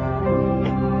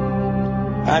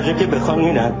 هر جا که بخوان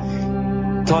میرن.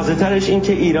 تازه ترش این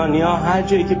که ایرانی‌ها هر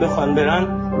جایی که بخوان برن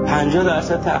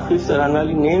 50% تخفیف دارن،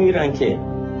 ولی نمیرن که.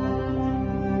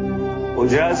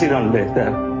 کجا از ایران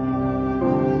بهتر؟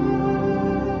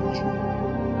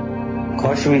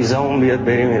 کاش ویزامون بیاد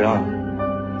بریم ایران،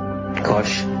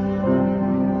 کاش.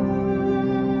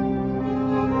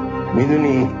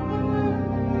 میدونی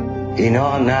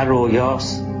اینا نه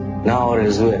رویاست نه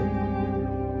آرزوه،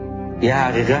 یه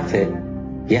حقیقته،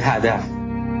 یه هدف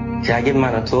که اگه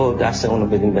من و تو دست اونو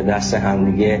بدیم به دست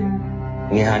هم دیگه،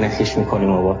 میهن خیش میکنیم.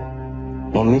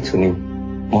 ما میتونیم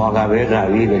مراقبه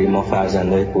قوی داریم ما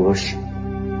فرزندای کوروش.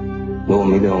 به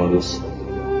امید اون روز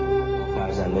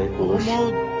فرزندای کوروش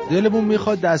دلمون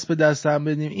میخواد دست به دست هم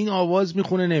بدیم. این آواز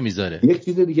میخونه نمیذاره. یک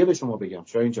چیز دیگه به شما بگم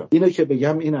شاهین جان، اینو که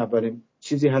بگم این اولین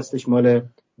چیزی هستش مال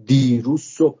دیروز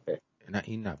صبحه. نه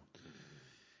این نبود،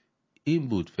 این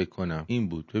بود فکر کنم، این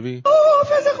بود. ببین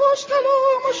حافظ خوش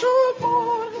کلام شد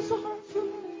مرغ سخن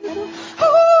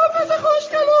حافظ خوش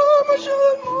کلام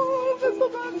شد مرغ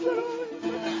سخن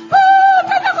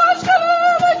حافظ خوش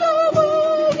کلام شد مرغ سخن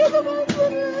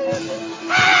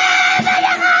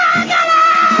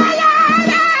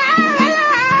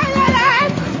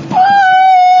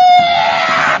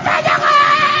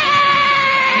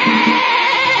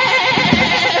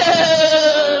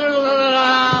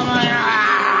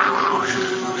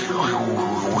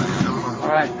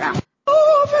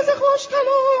حافظ خوش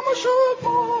کلام شد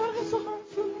مرغ سخن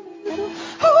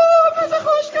حافظ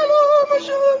خوش کلام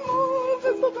شد مرغ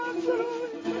سخن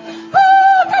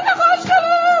حافظ خوش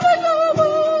کلام شد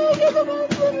مرغ سخن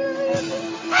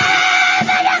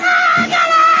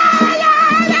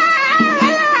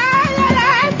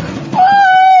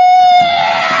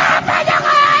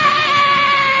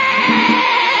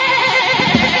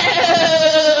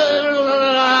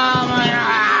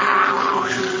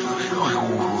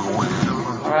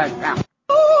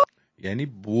یعنی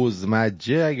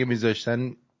بزمجه اگه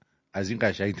میذاشتن از این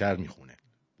قشنگتر میخونه.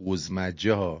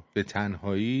 بزمجه ها به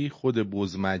تنهایی خود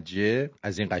بزمجه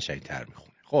از این قشنگتر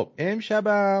میخونه. خب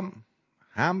امشبم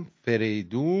هم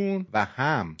فریدون و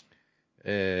هم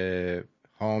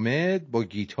حامد با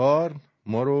گیتار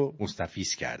ما رو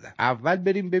مستفیض کردن. اول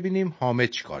بریم ببینیم حامد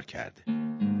چی کار کرده.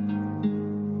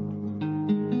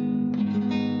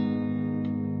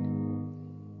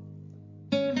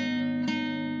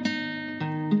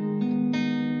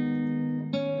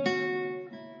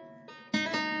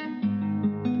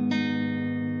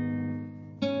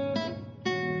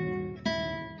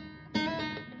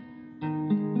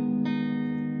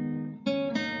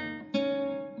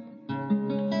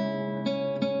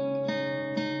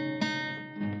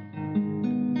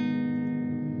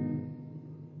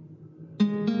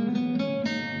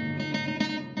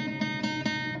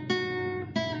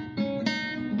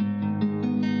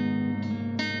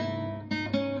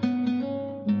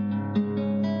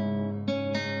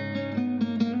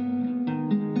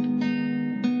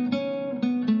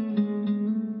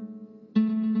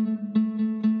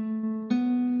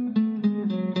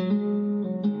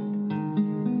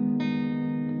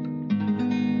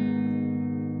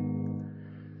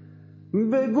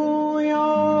 بگو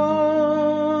یا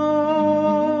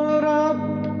رب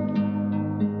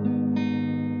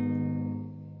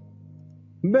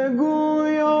بگو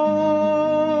یا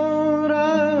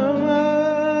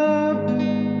رب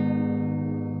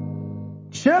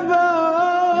چه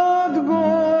بد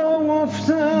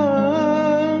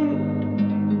گفتم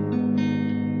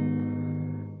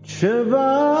چه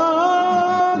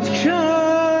بد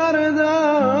کردم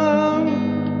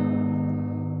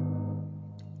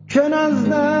که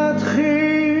نزدت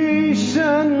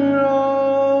خویشتن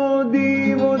را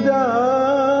دیو و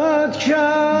دد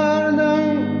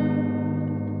کردم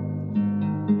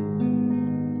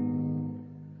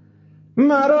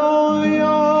مرا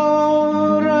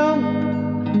یا رب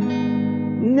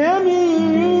نمیخواهی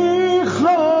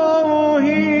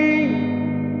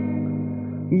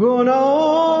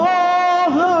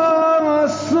گناهم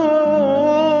از تو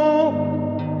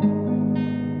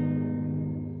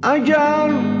اگر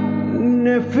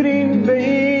نفرین به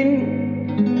این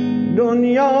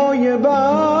دنیای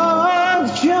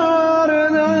بد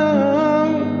کردم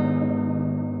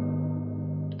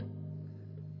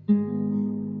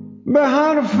به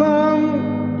حرفم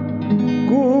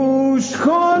گوش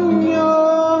کن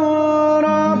یا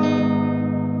رب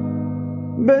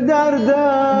به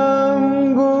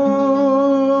دردم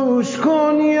گوش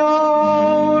کن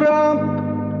یا رب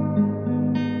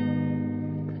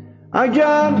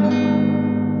اگر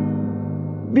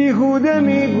بیهوده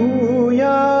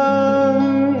میگویم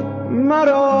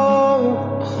مرا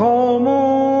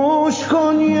خاموش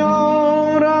کن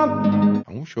یا رب.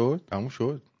 تموم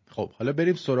شد. خب حالا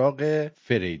بریم سراغ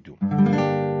فریدون.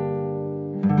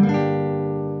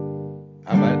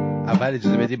 اول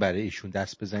اجازه بدی برای ایشون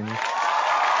دست بزنیم.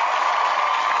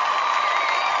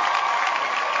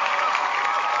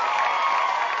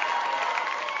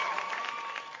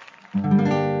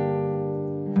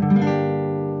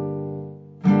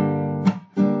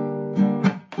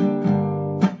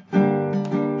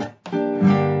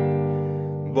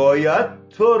 باید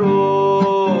تو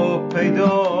رو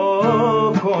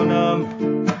پیدا کنم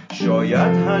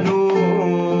شاید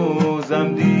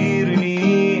هنوزم دیر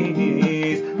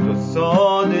نیست تو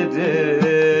ساده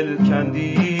دل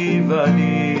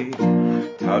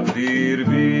تقدیر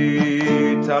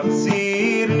بی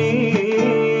تقصیر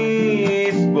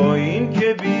نیست، با این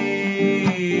که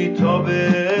بی تاب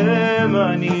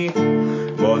منی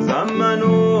بازم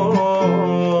منو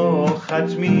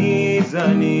خط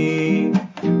میزنی.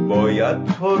 باید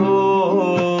تو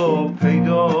رو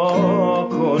پیدا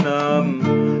کنم،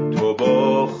 تو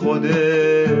با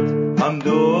خودت هم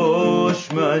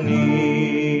دشمنی.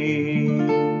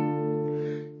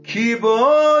 کی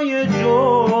با یه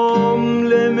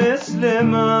جمله مثل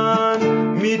من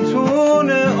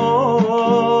میتونه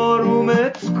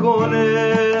آرومت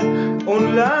کنه؟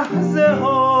 اون لحظه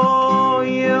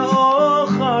های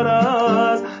آخر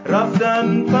از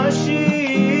رفتن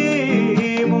پشیمونت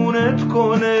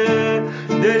کنه.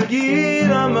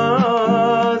 دلگیرم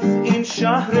از این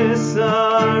شهر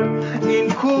سرد، این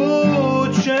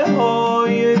کوچه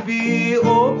های بی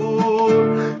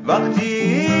عبور.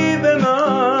 وقتی به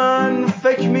من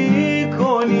فکر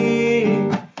میکنی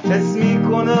حس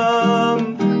میکنم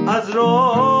از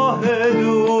راه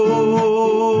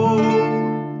دور.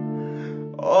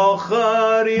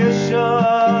 آخر یه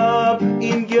شب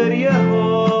این گریه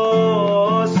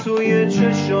ها سوی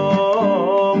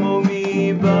چشامو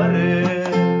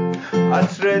میبره،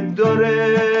 عطرت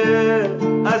داره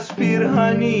از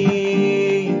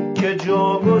پیرهنی که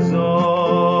جا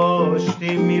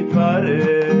گذاشتی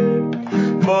میپره.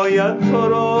 باید تو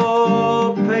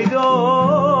رو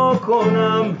پیدا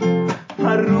کنم،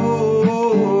 هر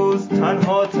روز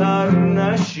تنها تر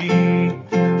نشی.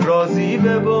 راضی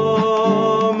به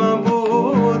با من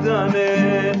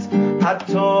بودنت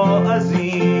حتی از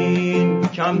این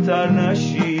کمتر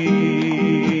نشی.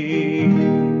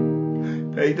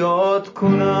 پیدات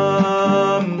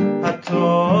کنم حتی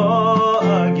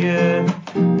اگه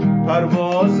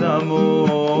پروازمو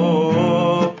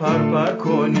پرپر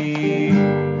کنی.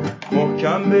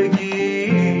 محکم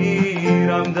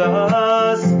بگیرم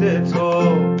دست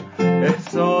تو،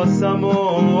 احساسمو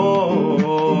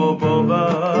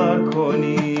باور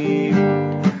کنی.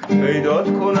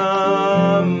 پیدات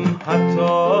کنم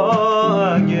حتی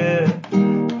اگه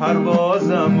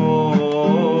پروازمو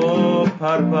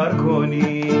پرپر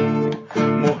کنی.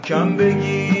 محکم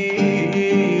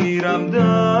بگیرم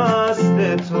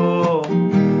دست تو،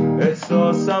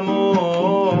 احساسمو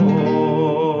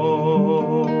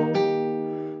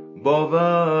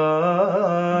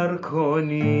باور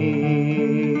کنی.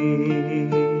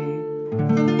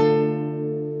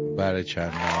 برای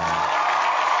چند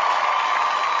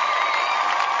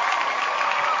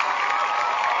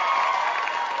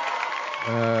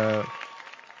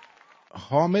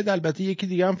حامد البته یکی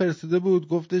دیگه هم فرستاده بود،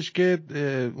 گفتش که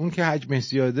اون که حجمش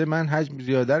زیاده من حجم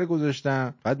زیاده رو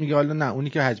گذاشتم. بعد میگه حالا نه اونی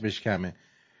که حجمش کمه.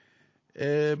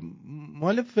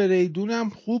 مال فریدون هم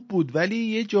خوب بود ولی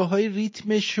یه جاهای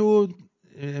ریتمشو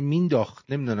مینداخت،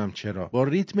 نمیدونم چرا با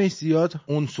ریتمش زیاد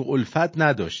انس و الفت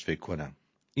نداشت. فکر کنم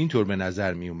اینطور به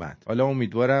نظر می اومد. حالا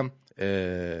امیدوارم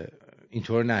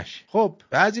اینطور نشه. خب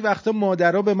بعضی وقتا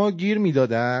مادرها به ما گیر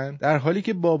میدادن در حالی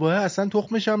که باباها اصلا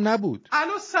تخمش هم نبود.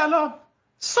 الو سلام،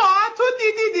 ساعتو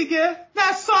دیدی دیگه؟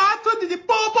 نه ساعتو دیدی؟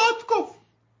 بابات گفت،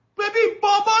 ببین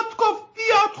بابات گفت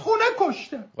بیاد خونه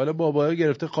کشته. حالا باباها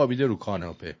گرفته خوابیده رو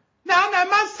کاناپه. نه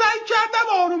من سعی کردم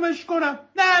آرومش کنم.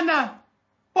 نه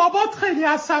بابات خیلی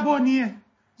عصبانیه.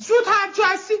 زود هر جا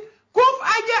هستی گفت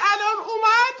اگه الان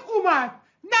اومد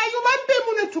نیومد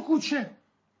بمونه تو کوچه.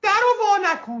 درو وا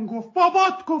نکن گفت.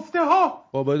 بابات گفته ها.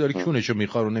 بابا داره کونشو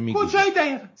میخارونه میگه. کجای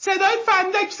دقیقه؟ صدای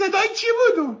فندک صدای چی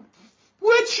بودون؟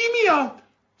 بوی چی میاد؟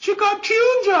 چیکار کی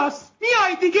اونجاست؟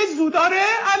 میای دیگه زود. آره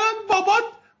الان بابات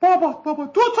 2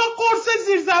 تا قرص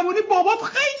زیرزمینی. بابات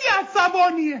خیلی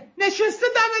عصبانیه، نشسته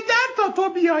دم در تا تو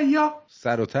بیای. یا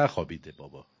سر و ته خوابیده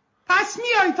بابا. پس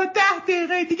میای تا 10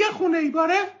 دقیقه دیگه خونه ای.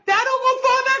 باره درو گفت وا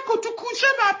نکن، تو کوچه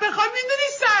من بخوای میدونی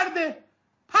سرده.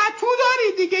 پتو داری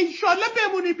دیگه، ایشالله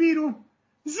بمونی بیرون.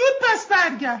 زود پس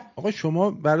برگرد. آقا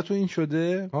شما براتون این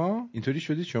شده؟ ها اینطوری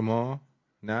شدید شما؟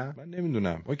 نه من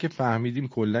نمیدونم، ما که فهمیدیم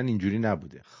کلن اینجوری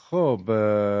نبوده. خب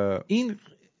این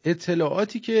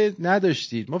اطلاعاتی که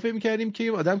نداشتید، ما فکر می‌کردیم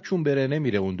که آدم چون بره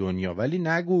نمیره اون دنیا، ولی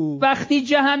نگو. وقتی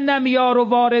جهنمی‌ها رو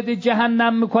وارد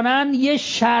جهنم میکنن یه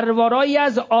شروارایی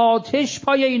از آتش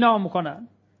پای اینا میکنن.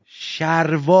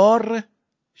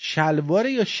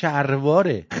 شلواره یا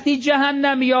شرواره؟ وقتی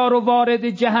جهنمی‌ها رو وارد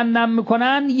جهنم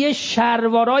میکنن یه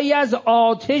شروارایی از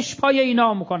آتش پای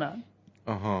اینا میکنن.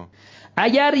 آها.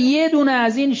 اگر یه دونه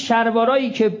از این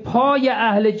شروارایی که پای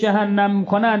اهل جهنم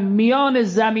میکنن میان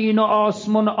زمین و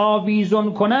آسمون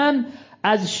آویزون کنن،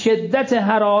 از شدت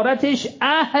حرارتش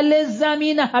اهل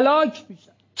زمین هلاک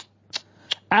میشن.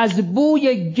 از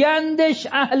بوی گندش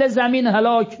اهل زمین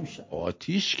هلاک میشن.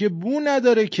 آتیش که بو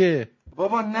نداره که.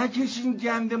 بابا نکشین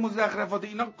گنده مزخرفات،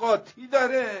 اینا قاطی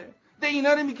داره. ده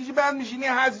اینا رو میکشی بعد میشینی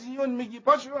هزیون میگی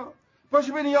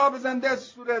پاشو بنی یا بزن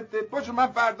دست صورتت، پاشو من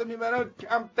فردا میبرم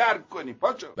کم درک کنی،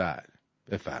 پاشو. بله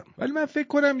بفرم. ولی من فکر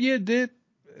کنم یه عده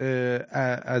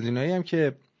از اینایی هم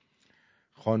که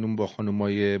خانم با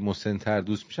خانمای مسن‌تر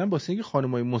دوست میشن، واسه اینکه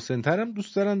خانمای مسن‌تر هم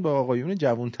دوست دارن با آقایون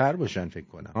جوان‌تر باشن فکر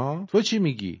کنم. تو چی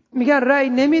میگی؟ میگن رأی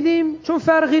نمیدیم چون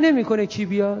فرقی نمیکنه کی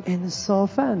بیاد.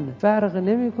 انصافاً فرق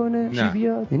نمیکنه کی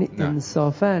بیاد. یعنی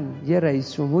انصافاً یه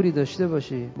رئیس جمهوری داشته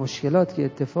باشی مشکلات که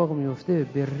اتفاق میفته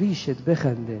به ریشت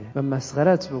بخنده و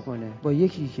مسخرت بکنه با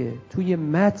یکی که توی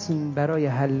متن برای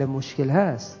حل مشکل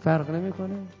هست، فرق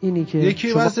نمیکنه. اینی که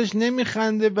یکی واسش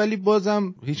نمیخنده ولی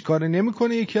بازم هیچ کاری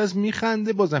نمیکنه، یکی از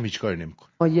میخنده بازم هیچ کاری نمیکنه.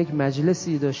 ما یک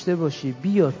مجلسی داشته باشی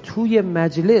بیا توی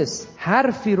مجلس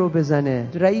حرفی رو بزنه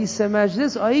رئیس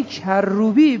مجلس آیه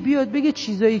کروبی بیاد بگه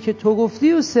چیزایی که تو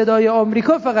گفتی و صدای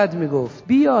آمریکا فقط میگفت،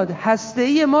 بیاد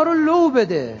هسته‌ای ما رو لو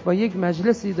بده. با یک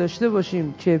مجلسی داشته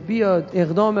باشیم که بیاد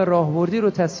اقدام راهبردی رو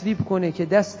تصویب کنه که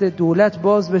دست دولت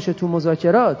باز بشه تو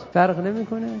مذاکرات،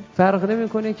 فرق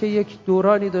نمیکنه که یک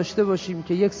دورانی داشته باشیم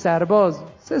که یک سرباز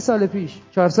 3 سال پیش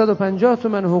 450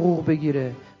 تومن حقوق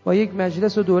بگیره، با یک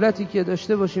مجلس و دولتی که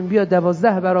داشته باشیم بیا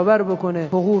 12 برابر بکنه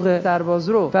حقوق سرباز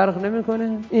رو، فرق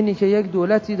نمیکنه. اینی که یک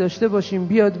دولتی داشته باشیم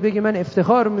بیاد بگه من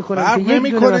افتخار میکنم که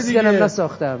یک دونه مسکنم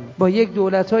نساختم، با یک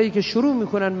دولتایی که شروع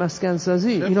میکنن مسکن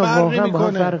سازی، اینا واقعا با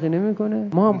هم فرقی نمیکنه.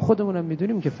 ما هم خودمونم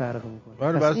میدونیم که فرق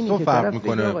میکنه. پس اینی که فرق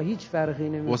میکنه آقا هیچ فرقی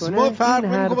نمیکنه، واسه ما فرق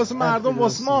نمیکنه، واسه مردم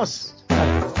واسه ماست.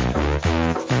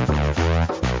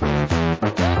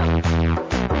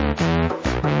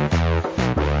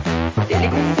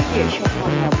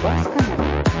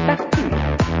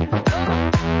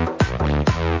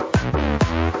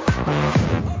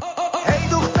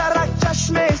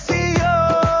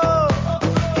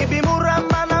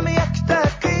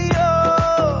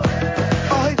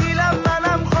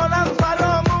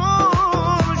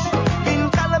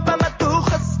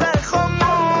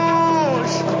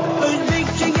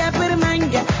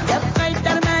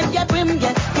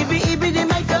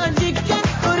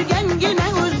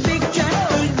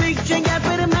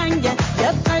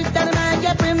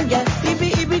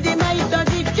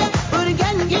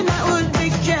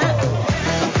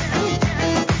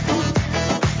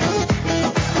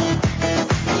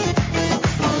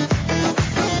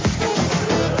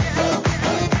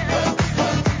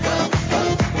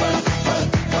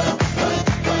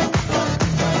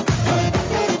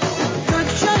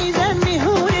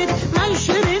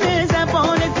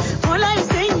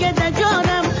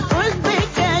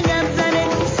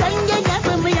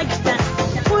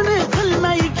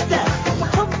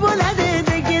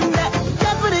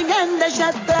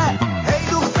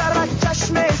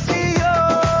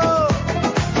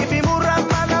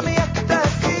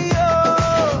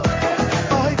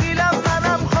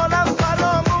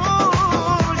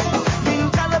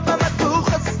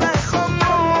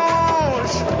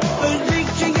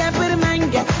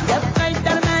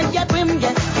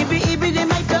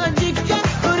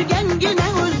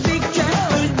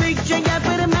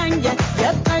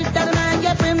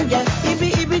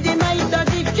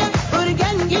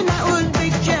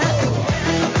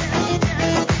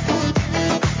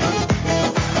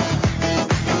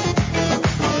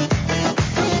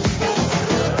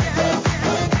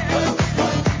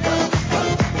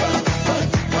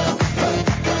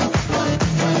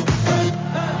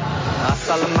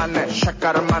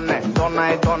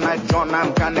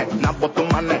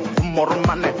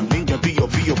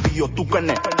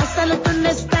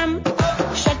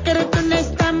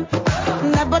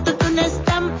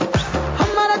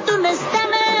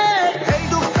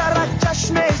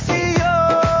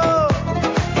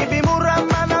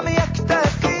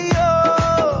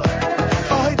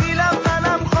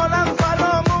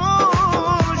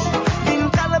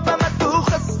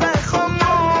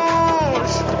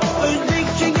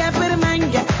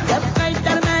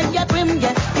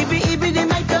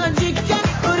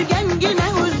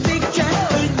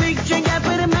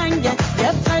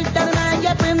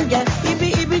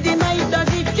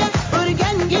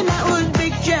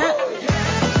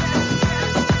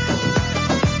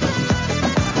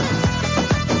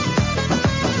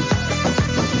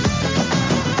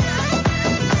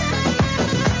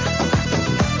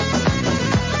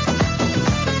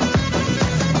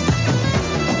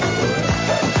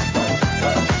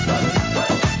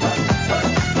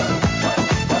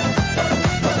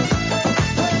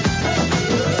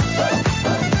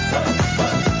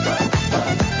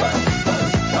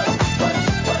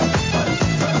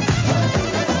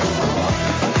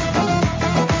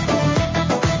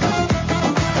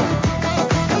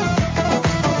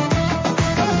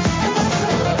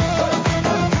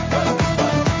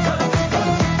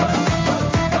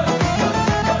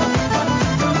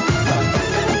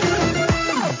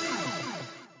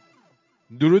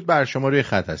 درود بر شما، روی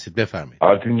خط هستید، بفرمایید.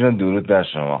 آرتین جان درود بر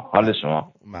شما، حال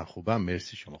شما؟ من خوبم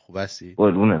مرسی، شما خوب هستی؟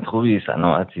 قربونت، خوبی؟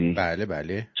 سلامتی؟ بله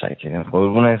بله شکریم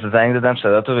قربونت. زنگ دادم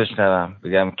صداتو بشنوم،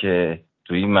 بگم که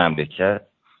توی این مملکت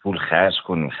پول خرج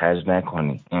کنی خرج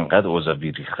نکنی اینقدر اوضاع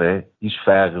بیریخته، هیچ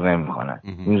فرقی نمیکنه.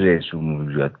 این رئیس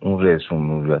جمهوریت اون رئیس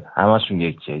جمهوریت همشون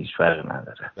یکیه، هیچ فرقی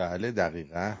نداره. بله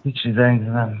دقیقاً. هیچ زنگ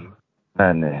دادم.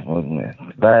 بله قربونت.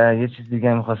 و یه چیز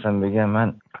دیگه میخواستم بگم،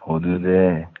 من حدود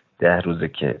 10 روزه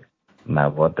که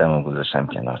موادمو گذاشتم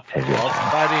کنار، تریاک.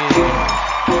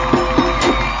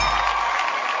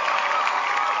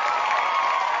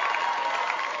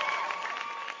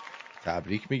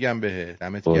 تبریک میگم بهت،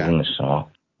 دمت گرم. گرم.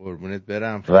 شما قربونت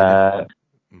برم.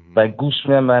 و گوش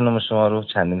میدم برنامه شما رو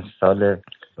چندین ساله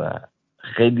و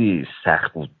خیلی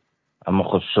سخت بود اما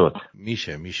خب شد.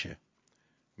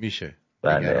 میشه.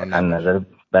 بله از نظر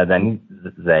بدنی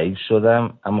ضعیف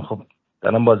شدم اما خب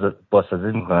دارم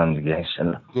بازسازی میکنم دیگه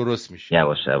انشالله. درست میشی.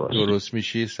 یواش. درست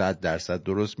میشی، 100%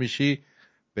 درست میشی.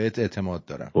 بهت اعتماد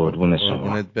دارم.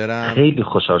 قربونت برم. خیلی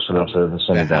خوشحال شدم صداتو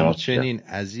شنیدم. همچنین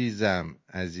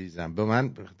عزیزم. به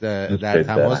من در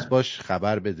تماس باش،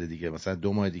 خبر بده دیگه، مثلا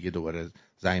 2 ماه دیگه دوباره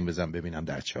زنگ بزن ببینم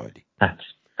در چه حالی.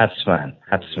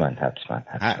 حتما.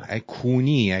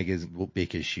 کونی اگه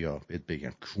بکشی ها بهت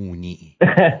بگم کونی.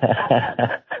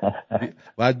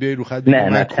 باید بیای رو خط بگی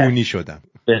من کونی شدم.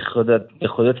 به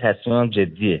خدا تصمیمم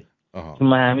جدیه.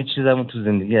 من همه چیزمو تو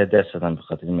زندگی از دست دادم به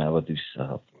خاطر این مواد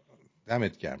بیشتر.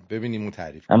 دمت گرم. ببینیم اون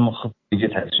تعریف. اما خب دیگه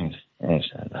تصمیم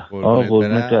انشالله.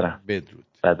 قربونت برم. بدرود.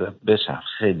 بعد بشم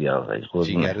خیلی آقای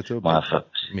قربونت. موفق.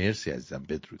 مرسی عزیزم،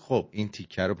 بدرود. خب این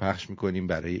تیکه رو پخش میکنیم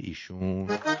برای ایشون.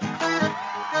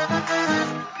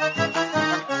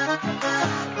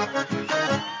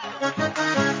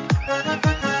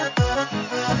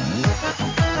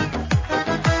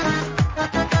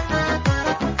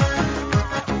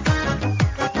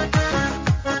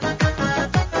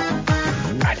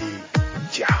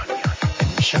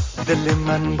 دل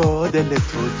من با دل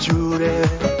تو جوره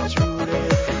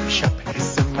شب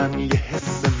حس من یه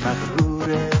حس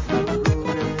مغروره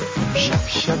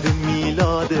شب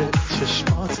میلاد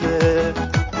چشماته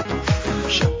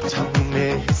شب تموم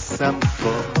حسم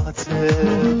باهاته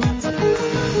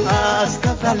از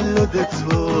تولد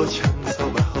تو چند تا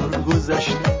بهار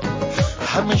گذشته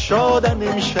همه شادن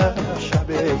امشب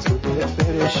شب تو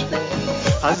فرشته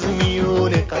از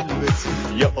میون قلبت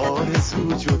یه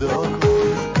آرزو جدا کن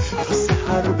تا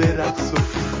سحر به رقص و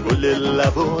گل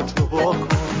لباتو واکن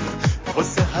تا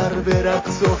سحر به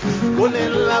رقص و گل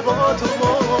لباتو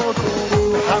واکن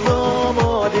همه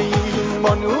آماده ایم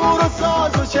با نور و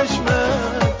ساز و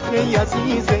چشمت ای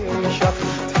عزیز امشب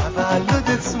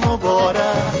تولدت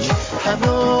مبارک همه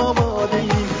آماده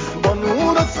ایم با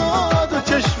نور و ساز و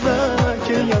چشمت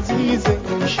ای عزیز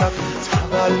امشب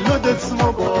تولدت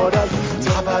مبارک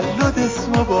تولدت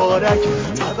مبارک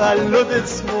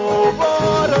تولدت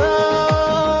مبارک.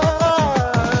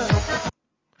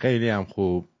 خیلی هم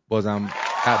خوب. بازم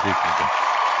تبریک میگم.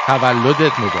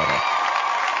 تولدت مبارک.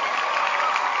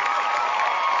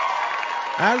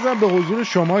 عرضم به حضور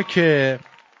شما که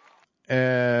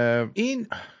این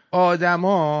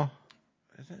آدما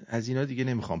از اینا دیگه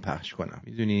نمیخوام پخش کنم،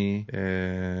 میدونی،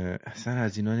 اصلا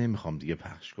از اینا نمیخوام دیگه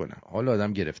پخش کنم، حال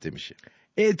آدم گرفته میشه.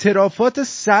 اعترافات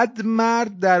 100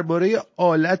 مرد درباره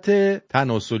آلت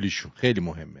تناسلیشون خیلی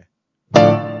مهمه.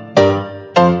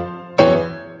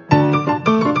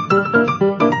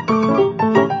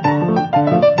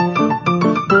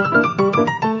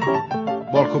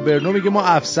 مارکو برنو میگه ما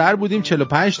افسر بودیم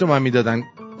 45 تومن میدادن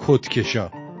کتکشا.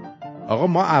 آقا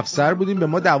ما افسر بودیم به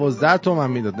ما 12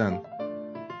 تومن میدادن.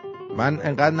 من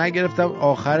انقدر نگرفتم،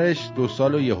 آخرش 2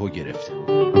 سال و یهو گرفتم.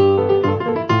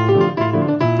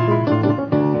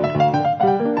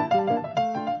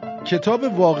 کتاب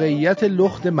واقعیت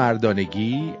لخت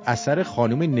مردانگی اثر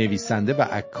خانم نویسنده و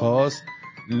عکاس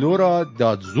لورا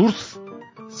دادزورف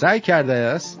سعی کرده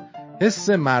است حس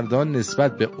مردان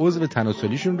نسبت به عضو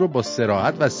تناسلیشون رو با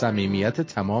صراحت و صمیمیت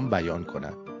تمام بیان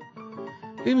کند.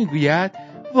 او میگوید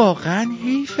واقعا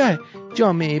حیفه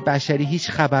جامعه بشری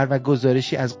هیچ خبر و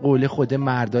گزارشی از قول خود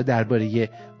مردا درباره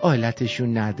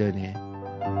آلتشون نداره.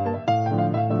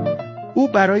 او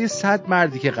برای 100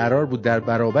 مردی که قرار بود در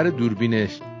برابر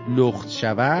دوربینش لخت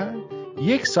شوند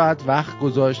 1 ساعت وقت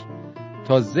گذاشت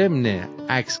تا ضمن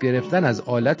عکس گرفتن از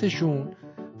آلتشون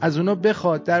از اونا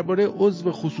بخواد درباره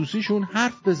عضو خصوصیشون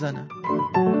حرف بزنن.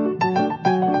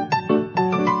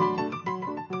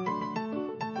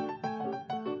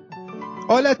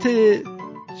 آلت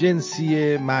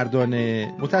جنسی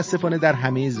مردانه متاسفانه در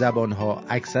همه زبانها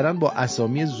اکثرا با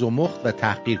اسامی زمخت و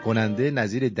تحقیر کننده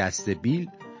نظیر دستبیل،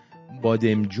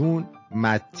 بادمجون،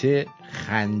 مته،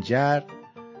 خنجر،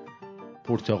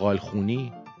 پرتقال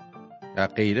خونی و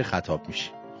غیره خطاب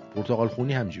میشه. پرتقال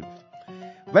خونی همجور.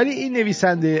 ولی این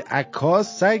نویسنده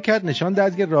عکاس سعی کرد نشان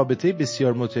دهد که رابطه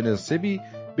بسیار متناسبی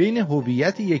بین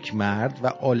هویت یک مرد و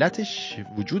آلتش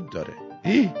وجود داره.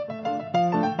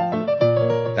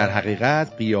 در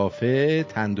حقیقت قیافه،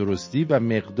 تندرستی و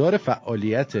مقدار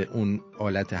فعالیت اون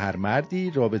آلت هر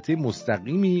مردی رابطه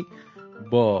مستقیمی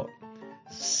با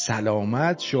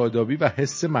سلامت، شادابی و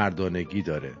حس مردانگی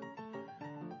داره.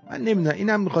 من نمیدونم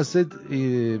اینم میخواسته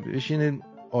بشینه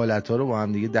آلت‌ها رو با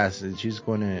هم دیگه دست چیز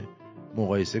کنه،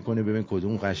 مقایسه کنه ببین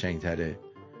کدوم قشنگ‌تره.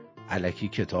 الکی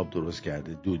کتاب درست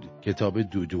کرده. کتاب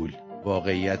دودول،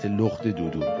 واقعیت لخت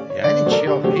دودول. یعنی چی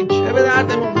آخه؟ این چه به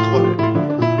دردمون میخوره؟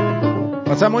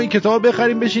 مثلا ما این کتاب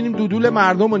بخریم بشینیم دودول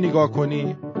مردم رو نگاه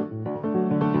کنیم؟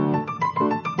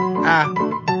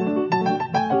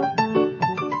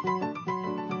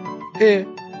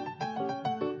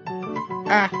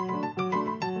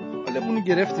 حالمونو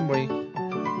گرفتیم با این.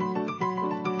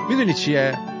 میدونی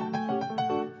چیه؟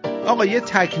 آقا یه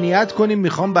تکنیت کنیم،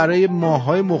 میخوام برای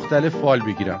ماه‌های مختلف فال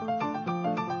بگیرم.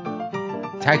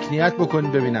 تکنیت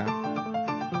بکنیم ببینم.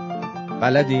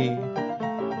 بلدی؟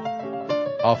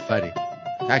 آفرین.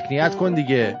 تکنیت کن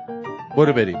دیگه.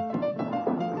 برو بریم.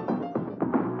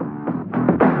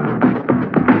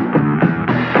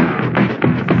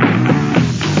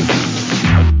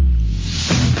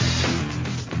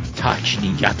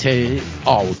 تکنیت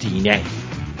آدینه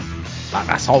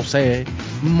بر اساس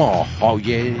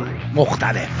ماه‌های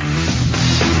مختلف.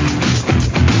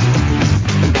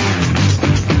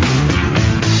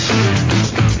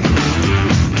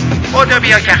 خدا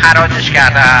بیا که خراجش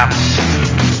کردم،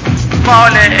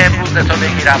 مال امروزتو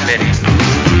بگیرم بریم.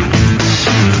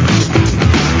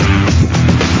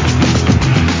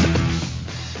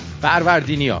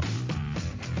 فروردینیا،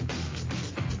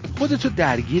 خودتو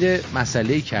درگیر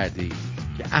مسئله کردی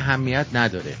که اهمیت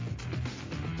نداره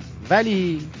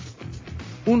ولی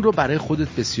اون رو برای خودت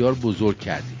بسیار بزرگ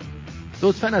کردی.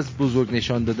 لطفاً از بزرگ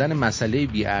نشان دادن مسئله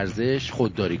بی ارزش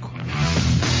خودداری کن.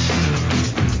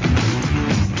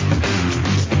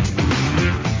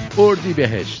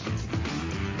 اردیبهشت،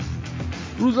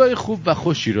 روزای خوب و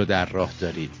خوشی رو در راه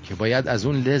دارید که باید از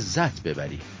اون لذت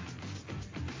ببرید.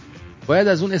 باید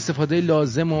از اون استفاده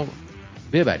لازم رو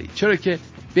ببرید، چرا که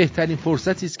بهترین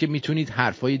فرصتی است که میتونید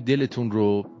حرفای دلتون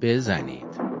رو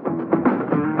بزنید.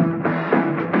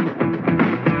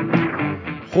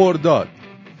 خرداد،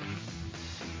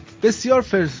 بسیار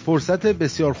فرصت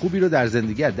بسیار خوبی رو در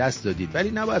زندگی از دست دادید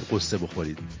ولی نباید قصه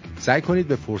بخورید. سعی کنید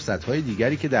به فرصت‌های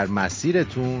دیگری که در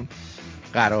مسیرتون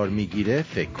قرار میگیره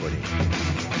فکر کنید.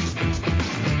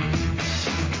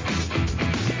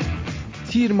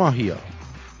 تیر ماهیا،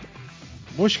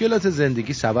 مشکلات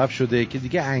زندگی سبب شده که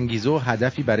دیگه انگیزه و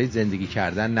هدفی برای زندگی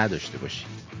کردن نداشته باشید.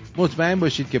 مطمئن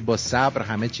باشید که با صبر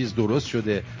همه چیز درست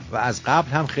شده و از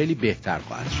قبل هم خیلی بهتر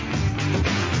خواهد شد.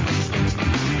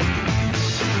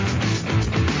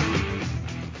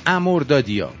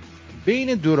 امردادیا،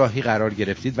 بین دو راهی قرار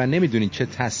گرفتید و نمیدونید چه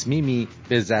تصمیمی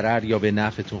به ضرر یا به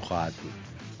نفعتون خواهد بود.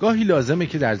 گاهی لازمه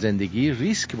که در زندگی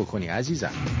ریسک بکنی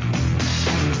عزیزم.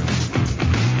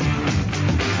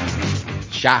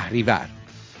 شهریور،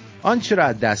 آنچه را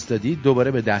از دست دادید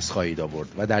دوباره به دست خواهید آورد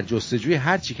و در جستجوی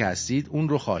هر چی که هستید اون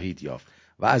رو خواهید یافت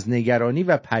و از نگرانی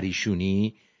و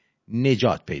پریشونی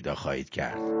نجات پیدا خواهید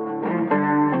کرد.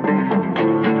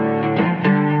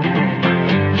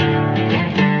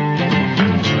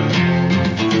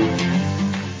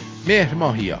 مهر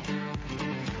ماهیا،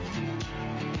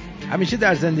 همیشه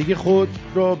در زندگی خود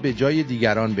را به جای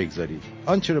دیگران بگذارید.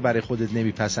 آنچه را برای خودت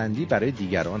نمیپسندی برای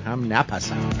دیگران هم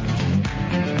نپسند.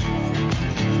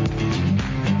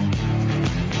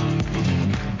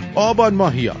 آبان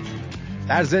ماهیا،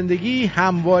 در زندگی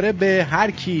همواره به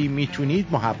هر کی میتونید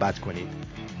محبت کنید،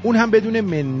 اون هم بدون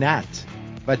منت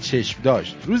و چشم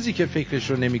داشت. روزی که فکرش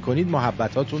رو نمی کنید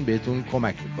محبتاتون بهتون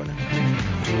کمک میکنه.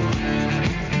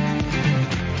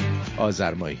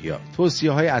 آذر ماهیا،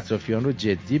 توصیه های اطرافیان رو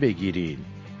جدی بگیرید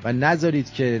و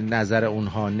نذارید که نظر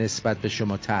اونها نسبت به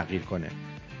شما تغییر کنه.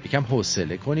 یکم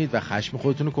حوصله کنید و خشم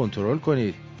خودتون رو کنترل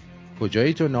کنید.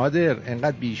 کجایی تو نادر؟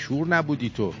 انقدر بیشور نبودی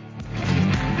تو.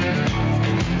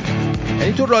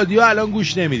 یعنی تو رادیو الان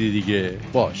گوش نمیدی دیگه.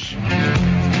 باش.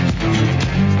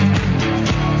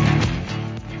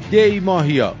 دی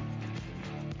ماهیا،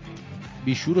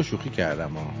 بیشور رو شوخی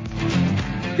کردم ها.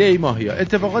 دی ماهیا،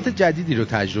 اتفاقات جدیدی رو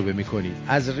تجربه میکنید.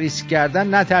 از ریسک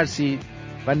کردن نترسید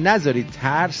و نذارید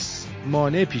ترس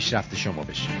مانع پیشرفت شما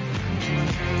بشه.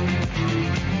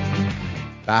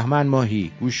 بهمن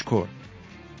ماهی، گوش کن.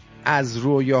 از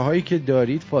رویاهایی که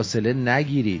دارید فاصله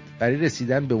نگیرید، برای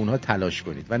رسیدن به اونها تلاش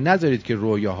کنید و نذارید که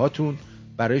رویاهاتون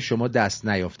برای شما دست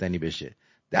نیافتنی بشه.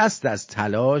 دست از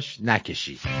تلاش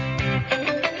نکشید.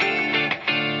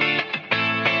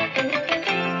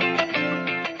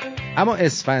 اما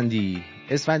اسفندی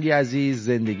عزیز،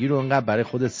 زندگی رو انقدر برای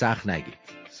خودت سخت نگیر.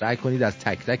 سعی کنید از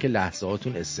تک تک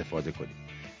لحظاتون استفاده کنید،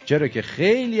 چرا که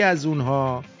خیلی از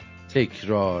اونها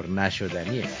تکرار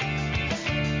نشدنیه.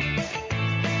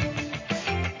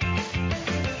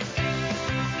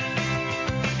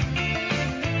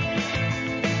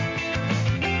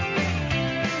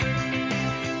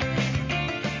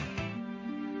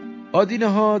 آدینه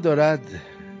ها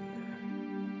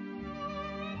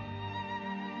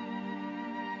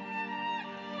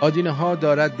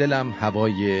دارد دلم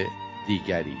هوای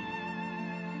دیگری،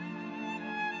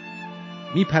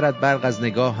 میپرد برق از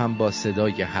نگاه هم با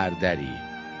صدای هر دری.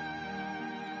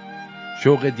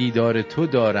 شوق دیدار تو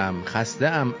دارم، خسته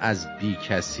ام از بی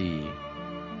کسی،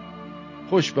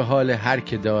 خوش به حال هر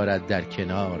که دارد در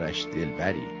کنارش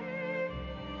دلبری.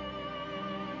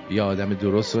 بیا آدم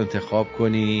درست رو انتخاب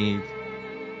کنید،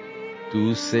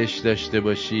 دوستش داشته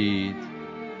باشید،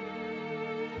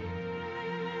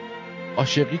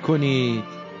 عاشقی کنید،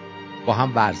 با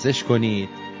هم ورزش کنید،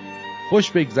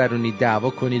 خوش بگذرونید، دعوا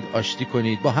کنید، آشتی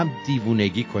کنید، با هم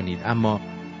دیوونگی کنید، اما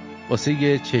واسه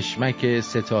یه چشمک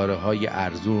ستاره های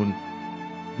ارزون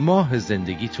ماه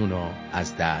زندگیتون رو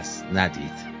از دست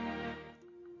ندید.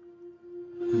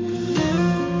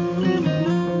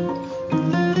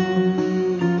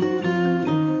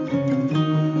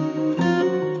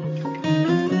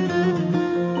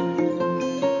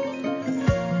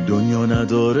 دنیا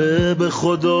نداره به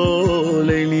خدا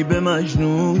لیلی به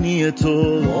مجنونی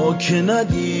تو، ما که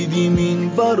ندیدیم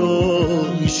این ورا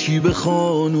هیچی به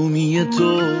خانومی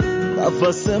تو.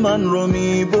 نفس من رو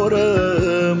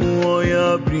میبره موهای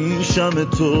ابریشم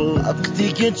تو،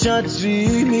 وقتی که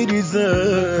چتری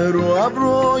میریزه رو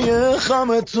ابروی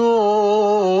خم تو.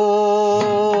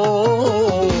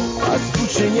 از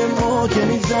کوچه ما که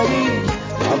میگذری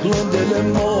عقل و دل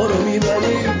ما رو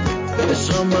میبری،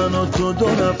 عشق من و تو دو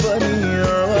نفری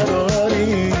همه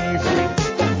حریفی.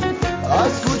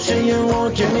 از کوچه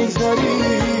ما که میگذری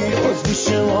باز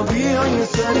پیش ما بیای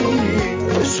سری،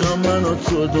 عشق من و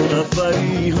تو دو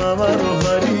نفری همه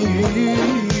حریفی.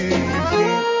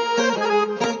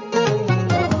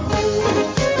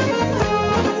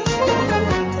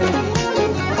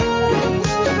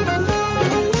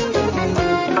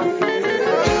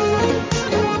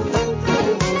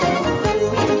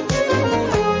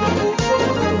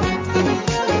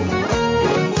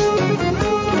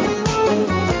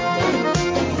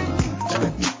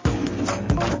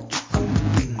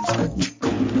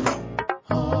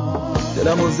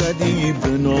 دلمو زدی به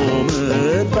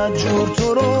نامت بدجور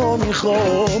تو رو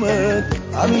میخوامت،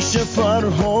 همیشه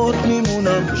فرهاد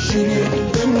میمونم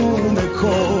شیرین به نون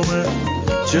کامت.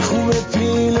 چه خوبه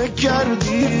پیله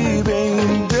کردی به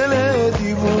این دل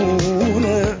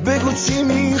دیوونه، بگو چی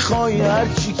میخوای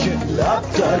هرچی که لب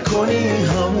تر کنی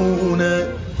همونه.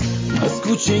 از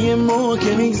کوچه ما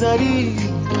که میگذری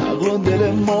عقل و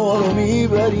دل ما رو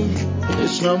میبری،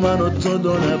 عشق من و تو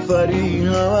دو نفری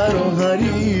همه رو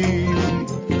حریف.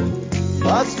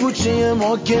 از کوچه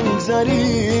ما که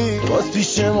میگذری باز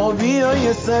پیش ما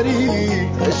بیای سری،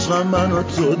 عشق من و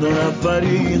تو دو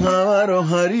نفری همه رو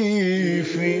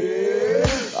حریفی.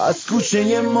 از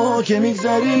کوچه ما که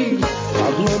میگذری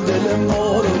عقل و دل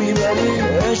ما رو میبری،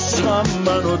 عشق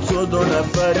من و تو دو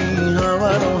نفری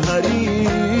همه رو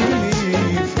حریف.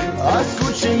 از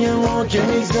کوچه ما که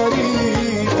میگذری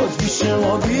باز پیش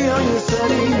ما بیای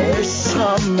سری،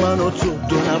 عشق من و تو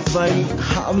دو نفری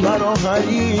همه رو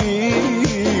حریفی.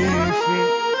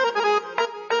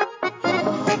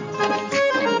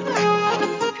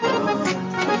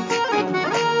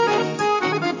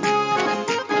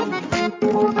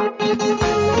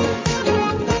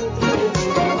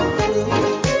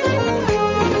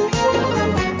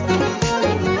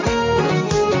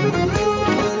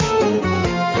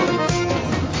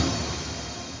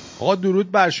 آقا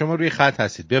درود بر شما، روی خط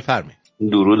هستید، بفرمایید.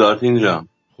 درود آرتین جان.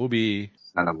 خوبی؟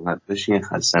 سلامت باشین،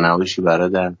 خسته نباشی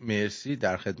برادر. مرسی،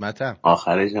 در خدمتم.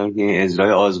 آخرش هم که این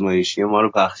اجرای آزمایشی ما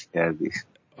رو پخش کردی.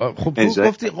 خب تو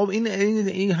گفتی خب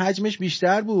این حجمش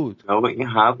بیشتر بود. آقا این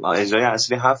اجرای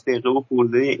اصلی 7 دقیقه و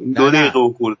خورده، این 2 دقیقه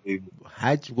و خورده.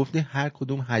 گفتی هر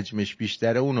کدوم حجمش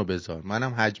بیشتره اونو بذار.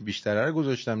 منم حجم بیشتره رو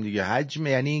گذاشتم دیگه. حجم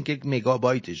یعنی اینکه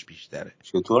مگابایتش بیشتره.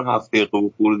 چطور 7 دقیقه و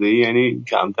خورده یعنی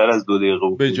کمتر از 2 دقیقه و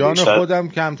خورده؟ به جان خودم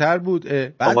کمتر بود.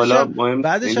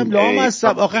 بعدش هم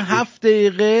لامصب آخه 7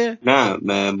 دقیقه.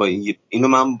 نه با اینو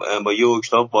من با یه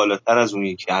اکتاب بالاتر از اون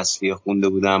یکی اصلی خونده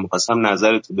بودم، می‌خواستم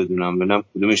نظرتو بدونم ببینم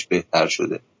کدومش بهتر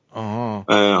شده.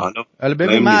 حالا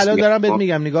ببین من الان دارم بهت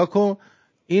میگم نگاه کن،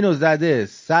 اینو زده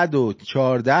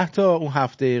 114 تا اون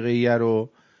 7 دقیقه‌ای رو،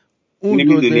 اون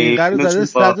 2 دقیقه رو زده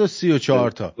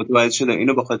 134 تا. متوجه شدم.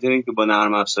 اینو به خاطر اینکه با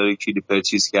نرم افزار کلیپر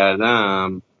چیز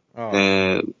کردم،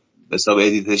 حساب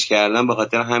ادیتش کردم، به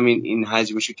خاطر همین این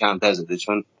حجمشو کمتر زده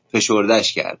چون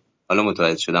فشردهش کرد. حالا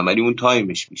متوجه شدم ولی اون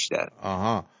تایمش بیشتره.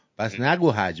 پس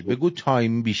نگو حجم، بگو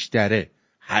تایم بیشتره.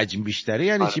 حجم بیشتره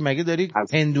یعنی چی؟ مگه داری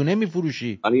هندونه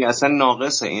میفروشی؟ آره اصلا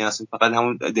ناقصه، این اصلا فقط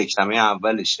همون دکلمه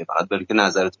اولشه، فقط برای که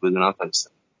نظرت بدونم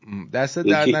فرستم. دست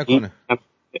درد نکنه.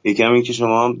 یکم این که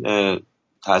شما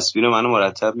تصویر منو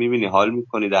مرتب میبینی، حال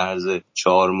میکنی در عرض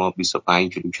 4 ماه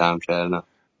 25 کیلو کم کردم.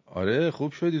 آره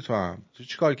خوب شدی. تو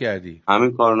چی کار کردی؟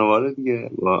 همین کارنواره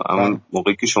دیگه، با همون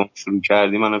موقعی که شما شروع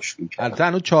کردی منم شروع کردم. البته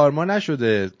هنوز 4 ماه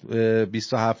نشده،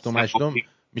 27/8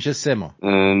 میشه 3 ماه.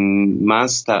 من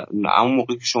همون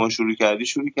موقعی که شما شروع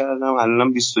کردم،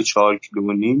 الانم 24 کیلو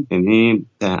و نیم، یعنی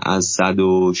از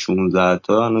 116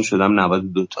 تا الان شدم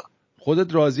 92 تا.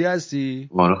 خودت راضی هستی؟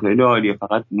 آره خیلی عالیه،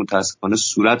 فقط متاسفانه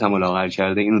صورتمو لاغر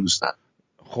کرده، اینو دوست ندارم.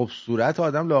 خب صورت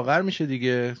آدم لاغر میشه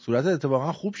دیگه، صورت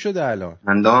اتفاقا خوب شده الان.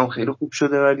 اندامم خیلی خوب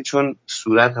شده ولی چون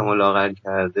صورتمو لاغر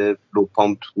کرده،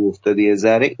 لپام تو افتاده یه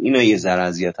ذره، اینا یه ذره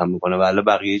اذیتم میکنه، ولی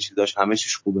بقیه چیزاش همه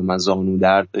چیش خوبه. من زانو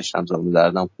درد داشتم، زانو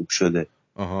دردم خوب شده.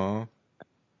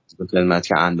 به خدمت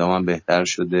که اندامم بهتر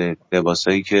شده.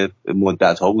 لباسایی که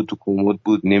مدت‌ها بود تو کمد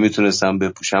بود نمیتونستم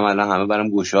بپوشم، الان همه برام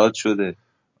گشاد شده.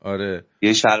 آره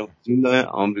یه شلوار جین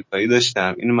آمریکایی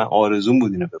داشتم، اینو من آرزوم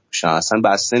بود اینو بپوشم، اصلا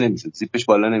بسته نمیشد، زیپش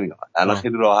بالا نمیاد. الان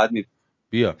خیلی راحت میره.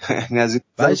 بیا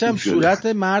بعدش هم صورت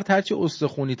مرد هرچی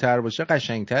استخونی تر باشه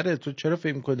قشنگتره. تو چرا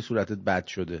فکر می‌کنی صورتت بد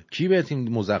شده؟ کی بهت این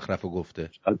مزخرفو گفته؟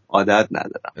 عادت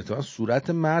ندارم. اتفاقا صورت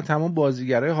مرد همون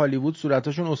بازیگرای هالیوود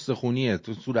صورتاشون استخونیه،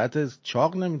 تو صورت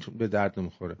چاق نمیتونه به درد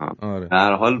نمیخوره. آره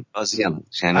در حال بازیام.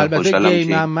 البته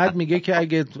گی محمد میگه که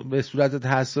اگه به صورتت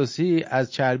حساسی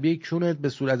از چربی کونت به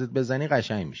صورتت بزنی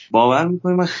قشنگ میشه. باور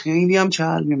می‌کنی من خیلی هم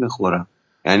چربی میخورم،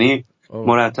 یعنی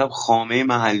مرتب خامه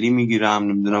محلی میگیرم،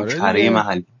 نمیدونم کره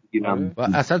محلی میگیرم.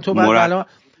 اصلا تو بعد الان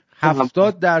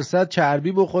 70%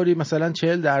 چربی بخوری، مثلا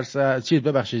 40% چیز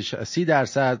ببخشید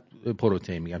 30%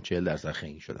 پروتئین، میگم 40%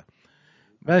 خنگ شدم.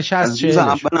 من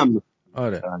 60-40.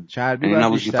 آره چربی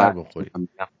باید بیشتر بخوری.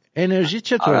 انرژی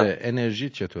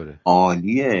چطوره؟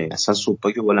 عالیه. اصلا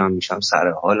صبح که بلند میشم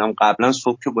سر حالم. قبلا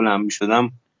صبح که بلند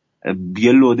میشدم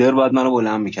یه لودر باید منو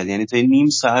بلند میکرد، یعنی تا نیم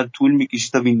ساعت طول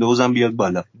میکشید تا ویندوزم بیاد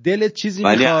بالا. دلت چیزی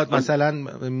میخواد؟ مثلا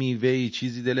میوه‌ای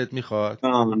چیزی دلت میخواد؟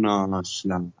 نه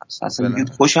اصلا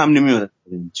دیگه خوشم نمیاد.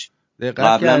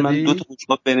 قبلا من 2 تا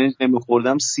بشقاب برنج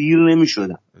نمیخوردم، سیر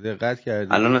نمیشدم. دقت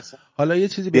کردی؟ الان حالا یه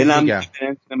چیزی بهت میگم،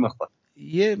 نمیخواد.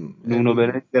 یه نونو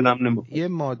برنج دلم نمیخواد. یه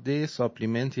ماده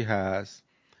ساپلیمنتی هست،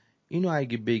 اینو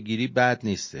اگه بگیری بد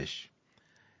نیستش،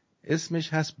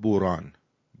 اسمش هست بوران،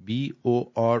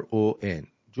 BORON،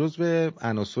 جزو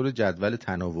عناصر جدول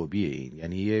تناوبیه این،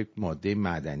 یعنی یک ماده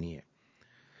معدنیه.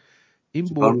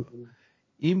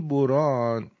 این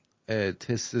بوران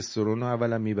تستوسترون رو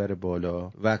اولا میبره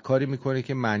بالا و کاری میکنه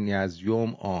که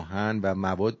منیزیم، آهن و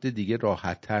مواد دیگه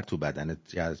راحت تر تو بدنت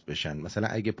جذب بشن. مثلا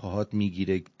اگه پاهات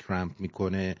میگیره، کرامپ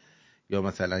میکنه، یا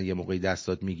مثلا یه موقعی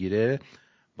دستات میگیره،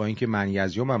 با اینکه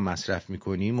منیزیم هم مصرف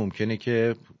میکنی ممکنه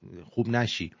که خوب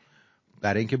نشی،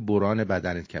 برای اینکه بوران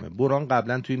بدنت کمه. بوران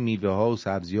قبلا توی میوه ها و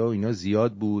سبزی ها و اینا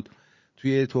زیاد بود،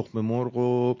 توی تخم مرغ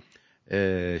و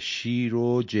شیر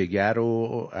و جگر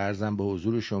و عرضم به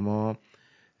حضور شما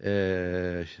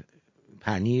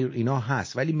پنیر اینا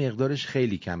هست، ولی مقدارش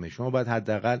خیلی کمه. شما باید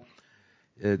حداقل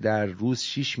در روز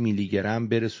 6 میلی گرم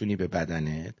برسونی به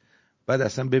بدنت، بعد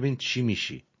اصلا ببین چی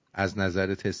میشی از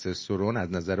نظر تستوسترون،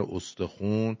 از نظر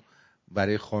استخون.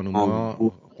 برای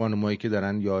خانمایی که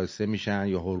دارن یائسه میشن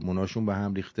یا هورموناشون به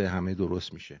هم ریخته، همه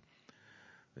درست میشه.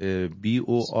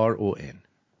 BORON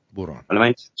بوران. حالا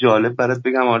من جالب برات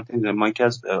بگم آرتین، ما که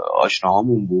از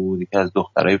آشناهامون بود، یکی از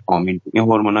دخترای فامیل بود، این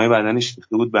هورمونای بدنش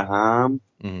ریخته بود به هم.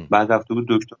 بعد رفته بود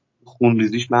دکتر،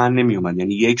 خونریزیش بند نمی اومد،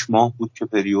 یعنی 1 ماه بود که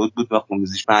پریود بود و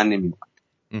خونریزیش بند نمی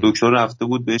اومد. دکتر رفته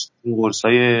بود بهش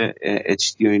قرصای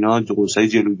HD و اینا، قرصای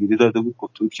جلوگیری داده بود،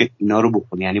 گفت بود که اینا رو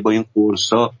بخور، یعنی با این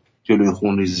قرصا جلوی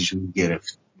خونریزیشون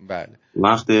گرفت. بله.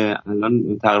 وقت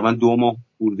الان تقریبا 2 ماه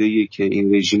خورده‌ایه که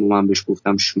این رژیم رو من بهش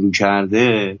گفتم شروع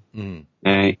کرده.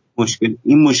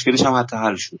 این مشکلش هم حتی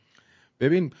حل شد.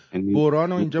 ببین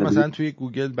بوران و اینجا مثلا توی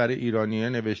گوگل برای ایرانیه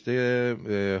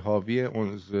نوشته حاوی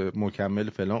مکمل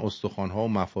فلان استخوان‌ها و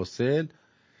مفاصل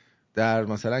در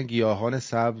مثلا گیاهان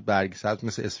سبز برگ سبز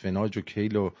مثل اسفناج و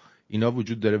کیل و اینا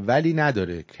وجود داره ولی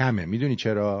نداره، کمه. میدونی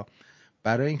چرا؟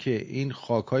 برای اینکه این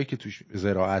خاکایی که توش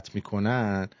زراعت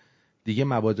میکنن دیگه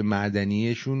مواد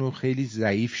معدنیشون رو خیلی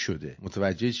ضعیف شده.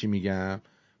 متوجه چی میگم؟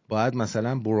 باید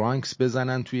مثلا بورانکس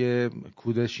بزنن توی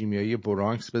کود شیمیایی،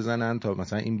 بورانکس بزنن تا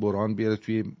مثلا این بوران بیاره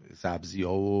توی سبزی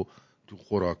ها و تو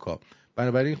خوراک ها.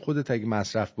 بنابراین خودت اگه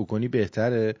مصرف بکنی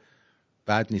بهتره،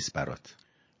 بد نیست برات.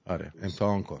 آره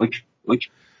امتحان کن.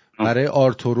 برای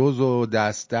آرتروز و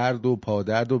دست درد و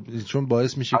پادرد و چون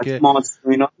باعث میشه که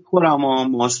ماسترینا میخورم،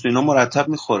 ماسترینا مرتب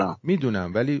میخورم.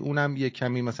 میدونم ولی اونم یه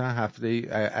کمی مثلا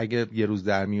هفته اگه یه روز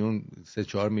در میون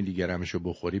 3-4 میلی گرمشو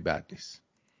بخوری بد نیست.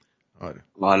 آره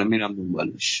حالا میرم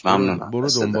دنبالش. ممنونم. برو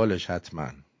دنبالش حتما.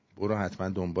 برو حتما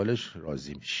دنبالش،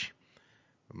 راضی میشی.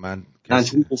 من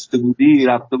چون گفته بودی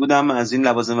رفته بودم از این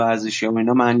لوازم ورزشی و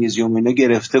اینا منیزیم اینا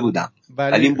گرفته بودم.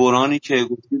 ولی این بورانی که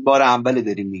گفتی بار اول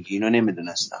داری میگی اینا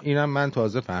نمیدونستم. اینم من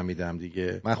تازه فهمیدم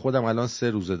دیگه. من خودم الان 3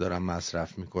 روزه دارم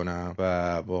مصرف میکنم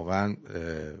و واقعا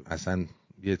اصلا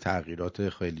یه تغییرات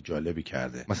خیلی جالبی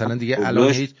کرده. مثلا دیگه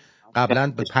الان هیچ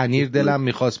قبلا پنیر دلم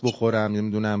میخواست بخورم،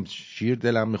 نمیدونم شیر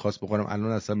دلم میخواست بخورم،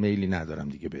 الان اصلا میلی ندارم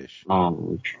دیگه بهش.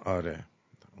 آره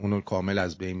اونو کامل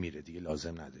از بین میره دیگه،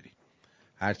 لازم نداری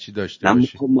هر چی داشته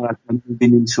باشی. مرتب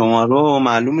ببینیم شما رو،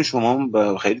 معلومه شما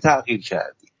خیلی تغییر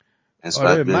کردی.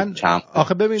 آره من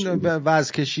آخه ببین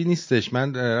وزنکشی نیستش.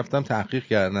 من رفتم تحقیق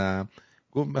کردم،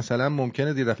 گفت مثلا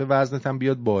ممکنه دی دفعه وزنت هم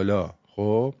بیاد بالا.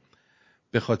 خب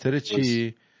به خاطر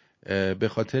چی؟ به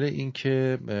خاطر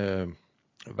اینکه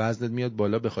وزنت میاد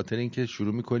بالا به خاطر اینکه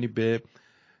شروع میکنی به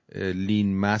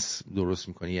لین مس درست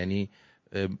میکنی، یعنی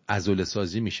عضله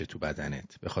سازی میشه تو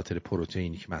بدنت به خاطر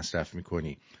پروتئینی که مصرف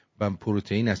میکنی و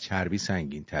پروتئین از چربی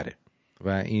سنگین تره و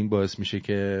این باعث میشه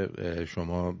که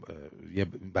شما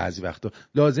بعضی وقتا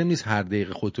لازم نیست هر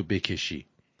دقیقه خودتو بکشی.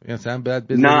 مثلا باید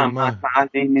بذاری نه من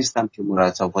این نیستم که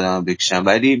مرتب خودم بکشم،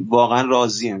 ولی واقعا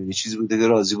راضیم. یه چیزی بوده که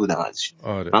راضی بودم ازش.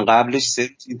 آره. من قبلش 3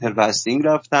 روز اینترفاستینگ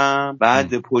رفتم،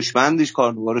 بعد پشت بندش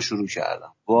کارنیوا رو شروع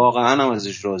کردم. واقعا هم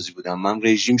ازش راضی بودم. من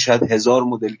رژیم شاید 1000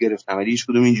 مدل گرفتم ولی هیچ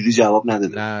کدوم اینجوری جواب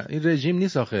نداده. نه این رژیم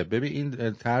نیست آخه. ببین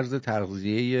این طرز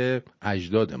تغذیه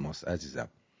اجداد ماست عزیزم.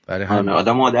 برای همین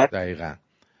آدم عادت دقیقاً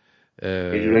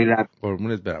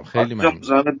قربونت برم. خیلی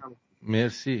ممنون.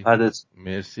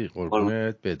 مرسی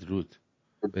قربونت. بدرود.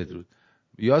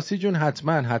 یاسی جون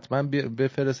حتما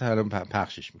بفرست، هرم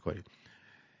پخشش میکنیم.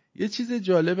 یه چیز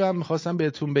جالب هم میخواستم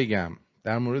بهتون بگم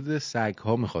در مورد سگ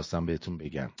ها. میخواستم بهتون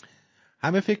بگم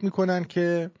همه فکر میکنن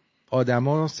که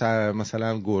آدما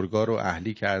مثلا گرگا رو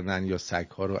اهلی کردن یا سگ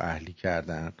ها رو اهلی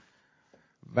کردن،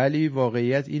 ولی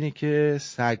واقعیت اینه که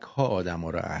سگ ها آدما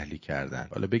رو اهلی کردن.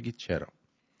 حالا بگید چرا؟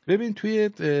 ببین توی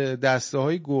دسته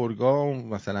های گرگا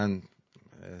مثلا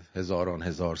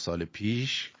هزار سال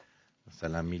پیش،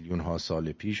 مثلا میلیون ها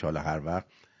سال پیش، حالا هر وقت،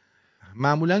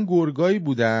 معمولا گرگایی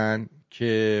بودن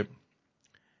که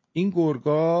این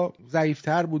گرگا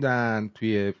ضعیفتر بودن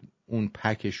توی اون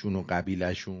پکشون و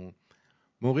قبیلهشون.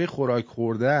 موقع خوراک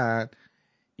خوردن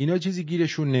اینا چیزی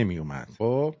گیرشون نمی اومد.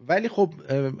 خب ولی خب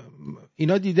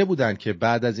اینا دیده بودن که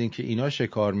بعد از اینکه اینا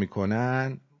شکار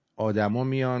میکنن آدما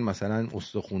میان مثلا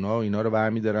استخونا و اینا رو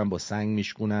برمیدارن با سنگ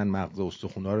میشکنن، مغز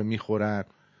استخونا رو میخورن،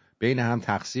 بین هم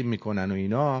تقسیم میکنن و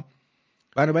اینا.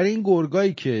 بنابراین این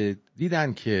گرگایی که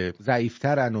دیدن که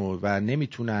ضعیفترن و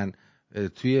نمیتونن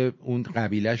توی اون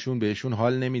قبیلهشون بهشون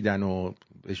حال نمیدن و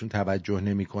بهشون توجه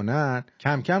نمیکنن،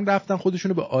 کم کم رفتن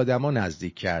خودشونو به آدما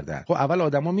نزدیک کردن. خب اول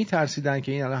آدما میترسیدن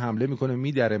که این الان حمله میکنه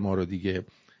میدره ما رو دیگه،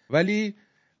 ولی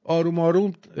آروم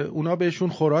آروم اونا بهشون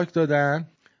خوراک دادن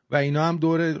و اینا هم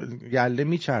دور گله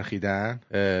میچرخیدن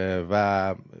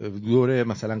و دور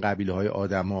مثلا قبیله های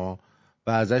آدما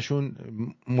و ازشون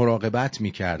مراقبت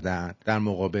میکردن در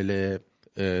مقابل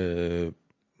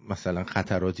مثلا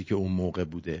خطراتی که اون موقع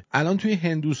بوده. الان توی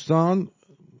هندوستان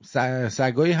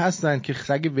سگایی هستن که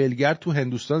سگ ولگرد تو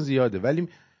هندوستان زیاده، ولی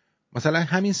مثلا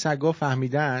همین سگا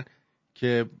فهمیدن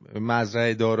که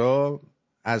مزرعه دارا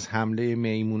از حمله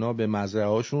میمونا به مزرعه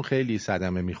هاشون خیلی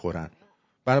صدمه میخورن.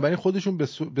 بنابراین خودشون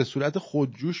به صورت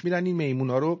خودجوش میرن این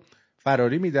میمونا رو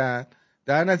فراری میدن.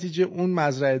 در نتیجه اون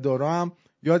مزرعه دارا هم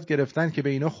یاد گرفتن که به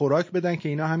اینا خوراک بدن که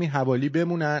اینا همین حوالی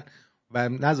بمونن و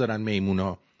نذارن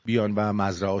میمونا بیان و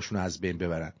مزرعه‌هاشون از بین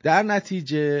ببرن. در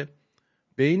نتیجه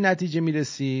به این نتیجه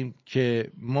میرسیم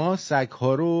که ما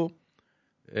سگ‌ها رو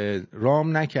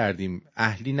رام نکردیم،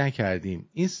 اهلی نکردیم،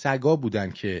 این سگا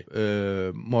بودن که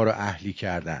ما رو اهلی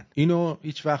کردن. اینو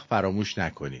هیچ وقت فراموش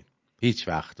نکنید، هیچ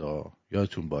وقت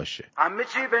یادتون باشه. همه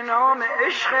چی به نام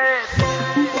عشق.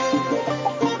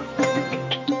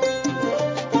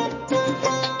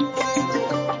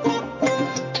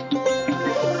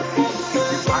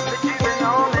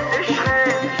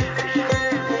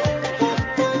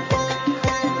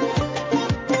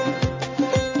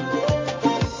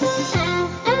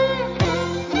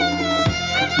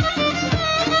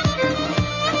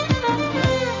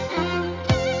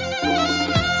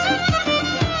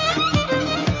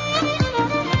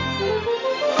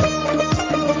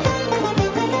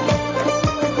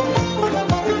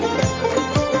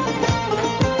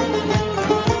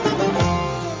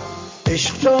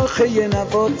 شاخه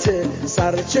نباته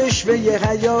سرچشمه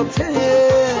حیاته،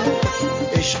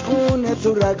 عشقونه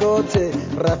تو رگاته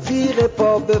رفیق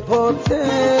پا به پاته.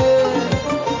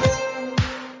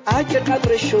 اگه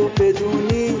قدرشو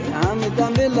بدونی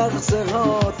همدم لحظه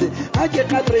هاته، اگه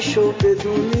قدرشو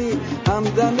بدونی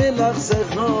همدم لحظه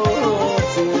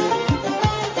هاته.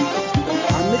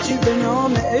 همه چی به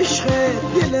نام عشقه،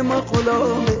 دل ما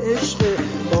غلام عشقه،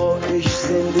 با عشق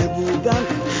زنده بودن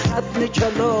ختم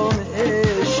کلام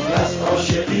عشق. از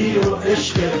عاشقی و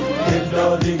عشق،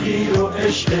 دلدادگی و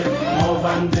عشق، ما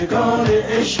بندگان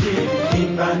عشقی،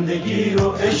 این بندگی و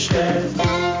عشق.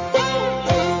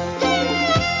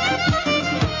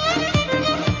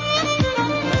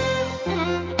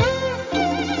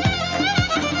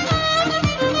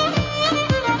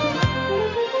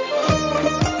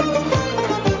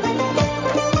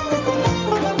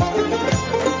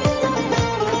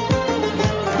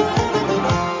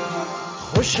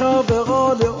 خوشا به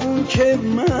قال اون که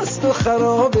مست و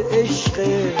خراب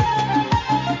عشقه،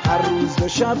 هر روز و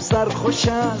شب سرخوش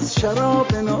از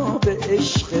شراب ناب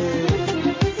عشقه.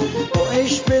 با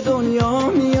عشق به دنیا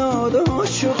میاد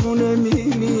عاشقونه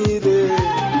میمیره،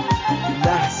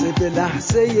 لحظه به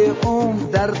لحظه عمر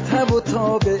در تب و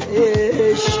تاب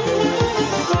عشقه.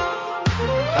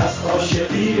 از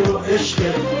عاشقی و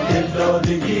عشق،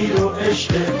 دلدادگی و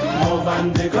عشق، ما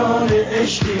بندگان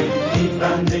عشقی، این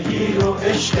بندگی و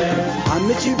عشق.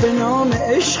 همه چی به نام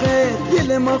عشق،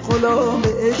 دل ما غلام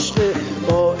عشق،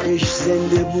 با عشق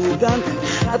زنده بودن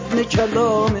ختم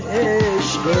کلام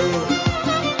عشق.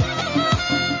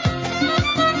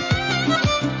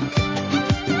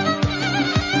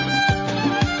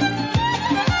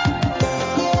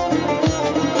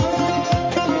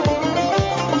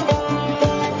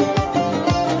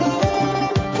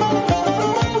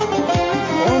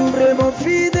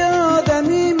 مفید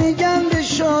آدمی میگن به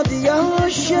شادی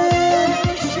عاشق،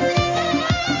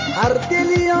 هر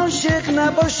دلی عاشق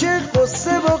نباشه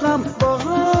قصه و غم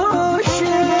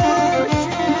باشه.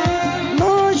 ما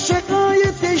عاشقای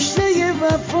تشنه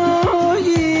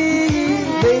وفایی،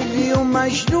 لیلی و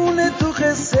مجنون تو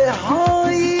قصه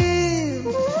هایی.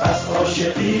 از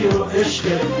عاشقی و عشق،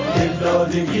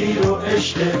 دلدادگی و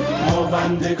عشق، ما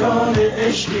بندگان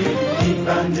عشقی، این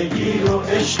بندگی و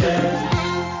عشق.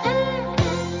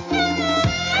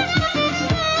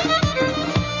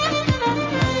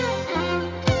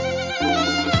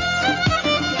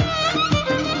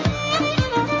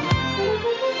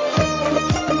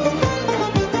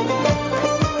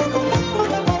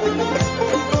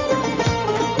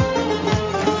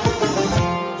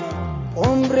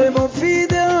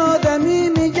 مفید آدمی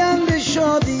میگن به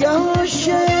شادی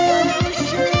عاشق،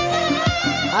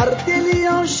 هر دلی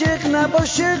عاشق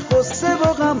نباشه قصه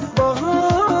و غم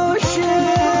باشه.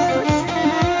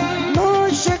 ما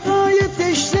عاشقای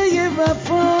تشنه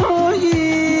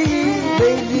وفایی،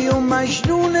 لیلی و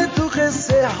مجنون تو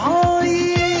قصه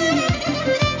هایی.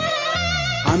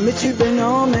 همه چی به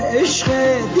نام عشق،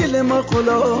 دل ما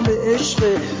غلام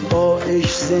عشق، با عشق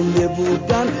زنده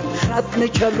بودن ختم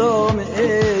کلام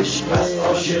عشق.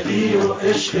 عاشقی و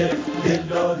عشق،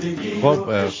 دلدادگی.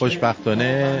 خب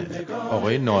خوشبختانه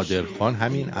آقای نادرخان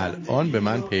همین الان به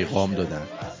من پیغام دادن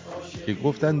که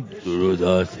گفتن درود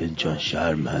آرتین جان،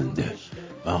 شرمنده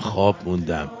من خواب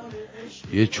موندم،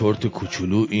 یه چرت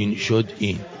کوچولو این شد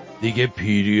این دیگه،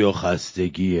 پیری و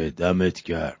خستگیه، دمت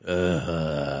گرم.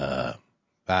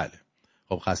 بله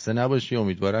خب خسته نباشی،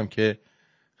 امیدوارم که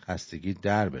خستگی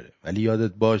در بره، ولی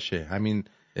یادت باشه همین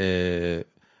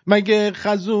مگه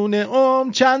خزون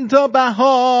چند تا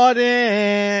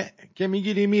بهاره که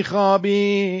میگیری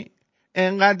میخوابی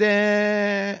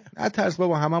انقدر. نترس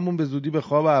بابا، هممون به زودی به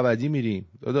خواب ابدی میریم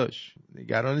داداش،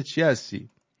 نگران چی هستی؟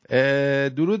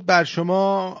 درود بر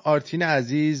شما آرتین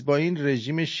عزیز. با این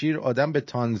رژیم شیر آدم به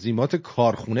تنظیمات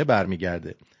کارخونه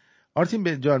برمیگرده.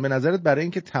 آرتین جان، به نظرت برای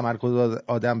اینکه تمرکز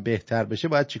آدم بهتر بشه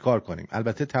باید چیکار کنیم؟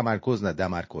 البته تمرکز نه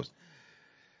دمرکز.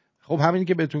 خب همینی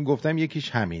که بهتون گفتم یکیش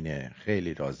همینه،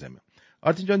 خیلی لازمه.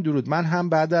 آرتین جان درود. من هم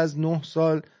بعد از 9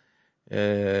 سال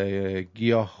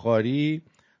گیاهخواری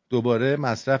دوباره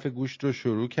مصرف گوشت رو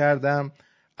شروع کردم.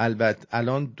 البته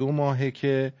الان 2 ماهه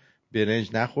که برنج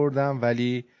نخوردم،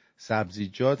 ولی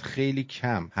سبزیجات خیلی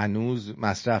کم هنوز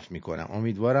مصرف میکنم.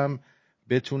 امیدوارم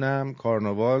بتونم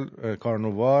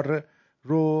کارنوار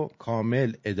رو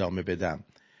کامل ادامه بدم.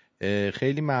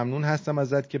 خیلی ممنون هستم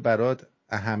ازت که برات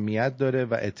اهمیت داره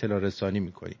و اطلاع رسانی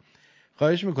میکنی.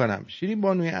 خواهش میکنم. شیرین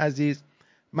بانوی عزیز،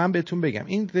 من بهتون بگم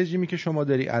این رژیمی که شما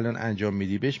داری الان انجام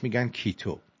میدی بهش میگن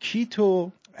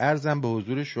کیتو. عرضم به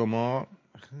حضور شما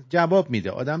جواب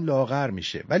میده، آدم لاغر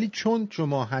میشه، ولی چون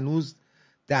شما هنوز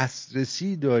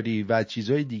دسترسی داری و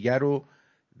چیزهای دیگر رو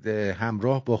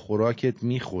همراه با خوراکت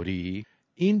میخوری،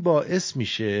 این باعث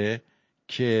میشه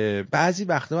که بعضی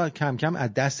وقتا کم کم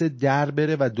از دست در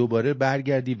بره و دوباره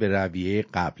برگردی به رویه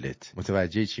قبلت.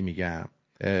 متوجه چی میگم؟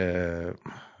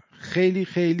 خیلی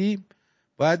خیلی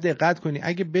باید دقت کنی.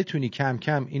 اگه بتونی کم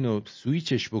کم اینو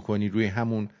سویچش بکنی روی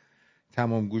همون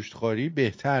تمام گوشتخواری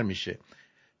بهتر میشه.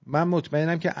 من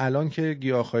مطمئنم که الان که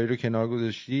گیاهخواری رو کنار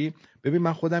گذاشتی، ببین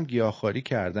من خودم گیاهخواری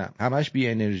کردم، همش بی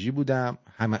انرژی بودم،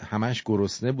 همش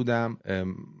گرسنه بودم،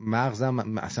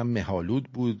 مغزم اصلا مه‌آلود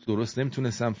بود، درست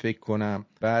نمیتونستم فکر کنم.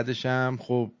 بعدش هم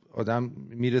خب آدم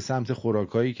میره سمت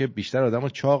خوراکایی که بیشتر آدمو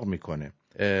چاق میکنه،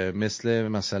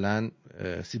 مثلا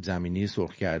سیب زمینی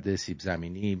سرخ کرده، سیب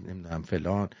زمینی نمیدونم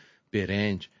فلان،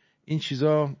 برنج، این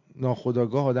چیزا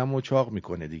ناخودآگاه آدمو چاق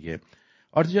میکنه دیگه.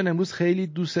 آرتین جان امروز خیلی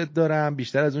دوستت دارم،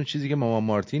 بیشتر از اون چیزی که مامان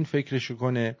مارتین فکرشو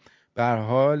کنه. به هر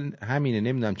حال همینه،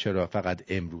 نمیدونم چرا فقط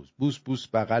امروز. بوس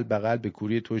بغل به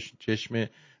کوری چشم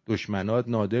دشمنات،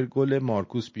 نادر گل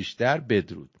مارکوس بیشتر،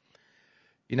 بدرود.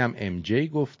 اینم ام جی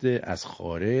گفته از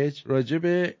خارج، راجع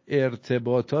به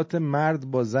ارتباطات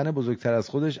مرد با زن بزرگتر از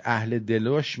خودش اهل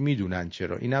دلاش میدونن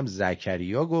چرا. اینم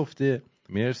زکریا گفته،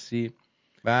 مرسی.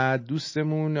 و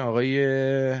دوستمون آقای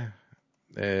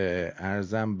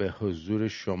عرضم به حضور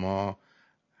شما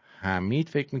حمید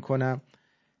فکر میکنم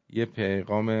یه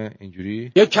پیغام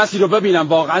اینجوری، یک کسی رو ببینم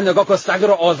واقعا نگاه که سگ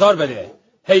رو آزار بده،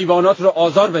 حیوانات رو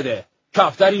آزار بده،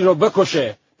 کفتری رو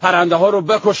بکشه، پرنده ها رو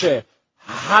بکشه،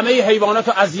 همه حیوانات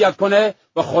رو اذیت کنه،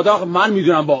 به خدا من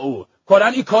میدونم با او کلا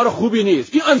این کار خوبی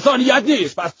نیست، این انسانیت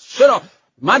نیست. پس چرا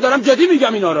من دارم جدی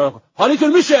میگم اینا رو،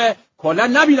 حالیتون میشه کلا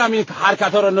نبینم این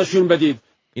حرکت ها رو نشون بدید.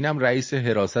 اینم رئیس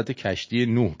حراست کشتی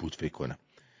نوح بود فکر کنم.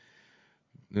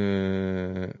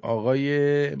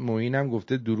 آقای معینم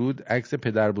گفته درود، عکس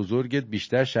پدر بزرگت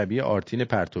بیشتر شبیه آرتین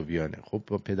پرتویانه.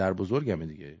 خب پدر بزرگمه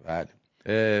دیگه.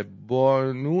 بله.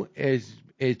 بانو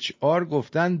اچ آر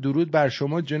گفتن درود بر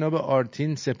شما جناب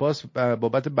آرتین، سپاس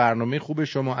بابت برنامه خوب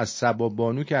شما. از سبا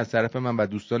بانو که از طرف من و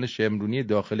دوستان شمرونی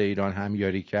داخل ایران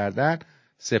همیاری کردن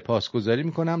سپاسگزاری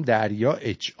میکنم. دریا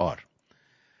اچ آر،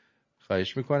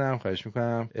 خواهش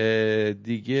میکنم.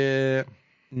 دیگه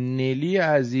نلی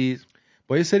عزیز،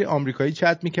 با یه سری آمریکایی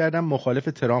چت میکردم مخالف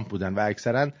ترامپ بودن و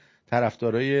اکثرا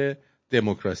طرفدارای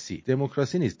دموکراسی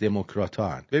نیست، دموکرات‌ها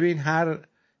هن. ببین هر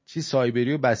چی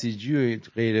سایبری و بسیجی و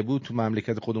غیره بود تو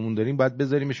مملکت خودمون داریم، باید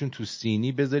بذاریمشون تو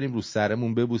سینی، بذاریم رو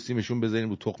سرمون، ببوسیمشون، بذاریم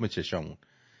رو تخم چشامون.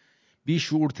 بی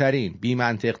شعورترین، بی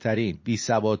منطقترین، بی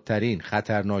سوادترین،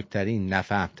 خطرناکترین،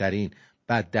 نفهمترین،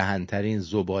 بددهنترین،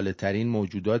 زباله‌ترین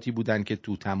موجوداتی بودن که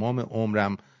تو تمام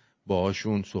عمرم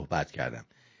باهاشون صحبت کردم.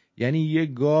 یعنی یه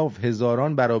گاو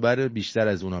هزاران برابر بیشتر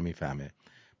از اونا میفهمه.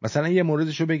 مثلا یه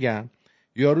موردشو بگم،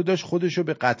 یارو داشت خودشو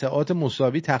به قطعات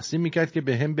مساوی تقسیم میکرد که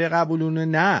به هم بقبولونه.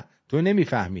 نه تو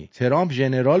نمیفهمی، ترامپ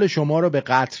ژنرال شما رو به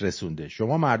قتل رسونده،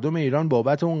 شما مردم ایران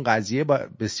بابت اون قضیه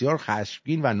بسیار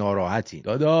خشمگین و ناراحتین.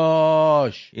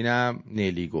 داداش اینم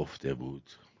نلی گفته بود.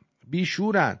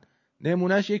 بیشورن.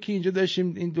 نمونهش یکی اینجا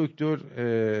داشتیم، این دکتر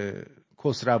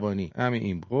کسروانی، همین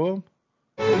این خب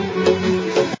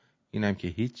اینم که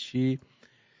هیچی.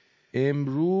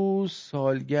 امروز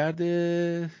سالگرد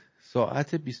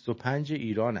ساعت 25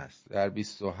 ایران است، در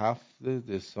 27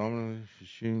 دسامبر.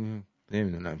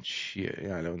 نمیدونم چیه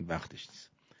الان وقتش نیست.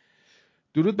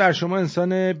 درود بر شما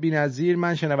انسان بی‌نظیر،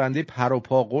 من شنونده پر و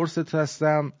پا قرصت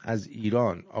هستم از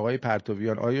ایران. آقای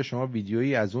پرتویان، آیا شما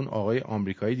ویدیویی از اون آقای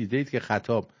آمریکایی دیدید که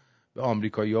خطاب به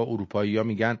آمریکایی‌ها اروپایی‌ها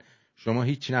میگن شما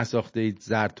هیچ نساخته اید،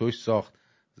 زرتشت ساخت،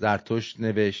 زرتشت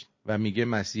نوشت و میگه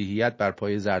مسیحیت بر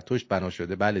پای زرتشت بنا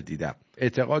شده؟ بله دیدم.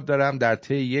 اعتقاد دارم در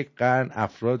طی یک قرن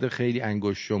افراد خیلی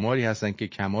انگشت شماری هستن که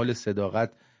کمال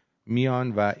صداقت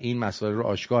میان و این مسائل رو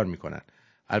آشکار میکنن.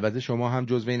 البته شما هم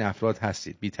جزو این افراد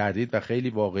هستید. بی تردید و خیلی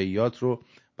واقعیات رو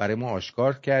برای ما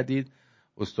آشکار کردید.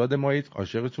 استاد مایید،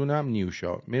 عاشقتونم.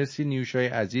 نیوشا. مرسی نیوشای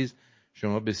عزیز،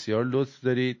 شما بسیار لطف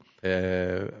دارید.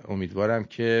 امیدوارم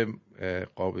که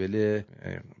قابل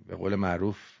به قول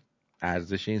معروف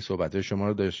ارزش این صحبت‌های شما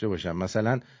رو داشته باشم.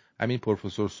 مثلا همین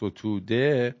پروفسور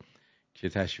ستوده که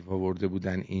تشریف آورده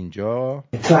بودن اینجا،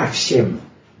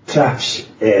 ترپش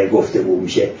گفتگو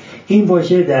میشه. این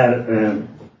واژه در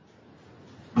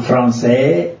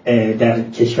فرانسه، در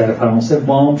کشور فرانسه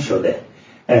وام شده،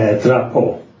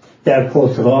 دراپو. در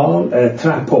پرتغال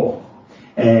تراپو.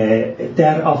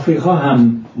 در آفریقا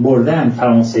هم بردن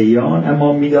فرانسویان،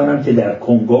 اما میدانم که در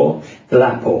کنگو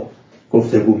دلاپو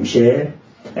گفتگو میشه.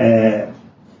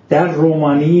 در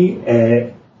رومانی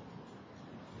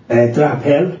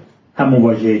دراپل همون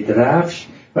واژه درفش.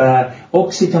 و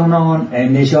اکسیتانان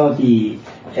نژادی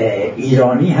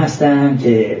ایرانی هستند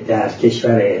که در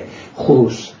کشور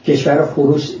خروس. کشور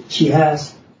خروس چی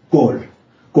هست؟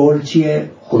 گل چیه؟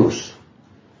 خروس.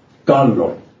 گالو،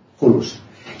 خروس.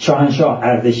 شاهنشاه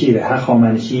اردشیر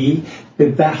هخامنشی به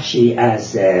بخشی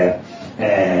از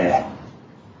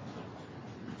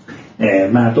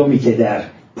مردمی که در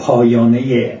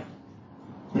پایانه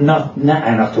نه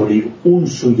اناتولی، اون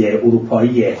سوی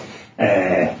اروپایی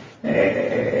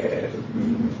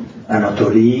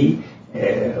اناتولی،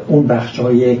 اون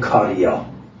بخشای کاریا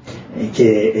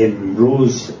که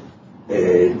امروز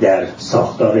در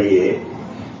ساختار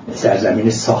سرزمین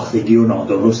ساختگی و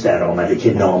نادرست در آمده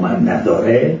که نامم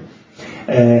نداره،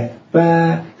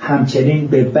 و همچنین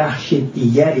به بخش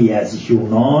دیگری از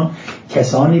یونان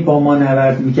کسانی با ما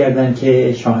نبرد می‌کردند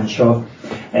که شاهنشاه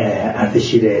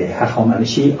اردشیر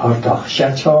هخامنشی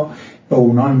آرتاخشچا به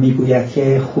اونان میگوید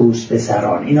که خروس به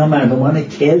سران. اینا مردمان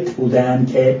کلت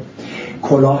بودند که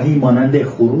کلاهی مانند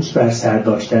خروس بر سر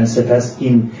داشتن. سپس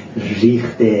این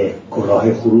ریخت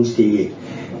کلاه خروس که یک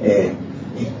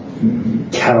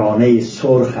کرانه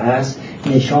سرخ است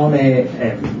نشان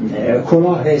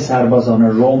کلاه سربازان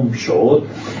روم شد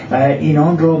و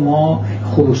اینان رو ما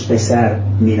خروس به سر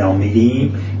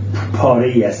مینامیدیم.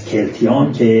 پاره‌ای از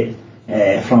کلتیان که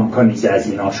فرانکانیزه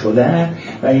از اینا شدن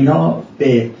و اینا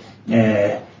به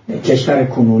کشور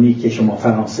کنونی که شما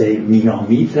فرانسه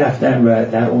مینامید رفتن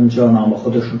و در اونجا نام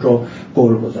خودشون رو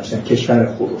گل گذاشتن، کشور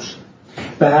خروس.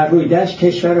 به هر روی دشت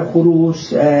کشور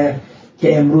خروس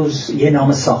که امروز یه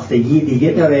نام ساختگی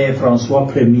دیگه داره، فرانسوا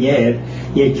پرمیر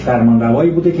یک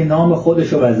فرمانروایی بوده که نام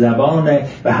خودش رو و زبان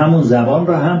و همون زبان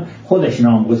رو هم خودش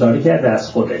نامگذاری کرده از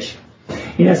خودش.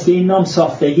 این است که این نام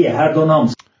ساختگی، هر دو نام.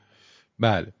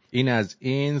 بله، این از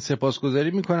این.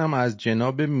 سپاسگزاری میکنم از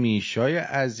جناب میشای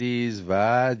عزیز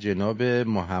و جناب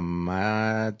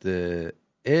محمد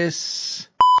اس.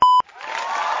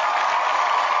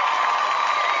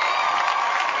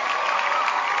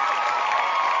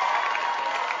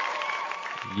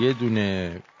 یه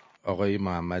دونه آقای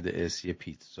محمد اس یه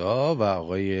پیتزا و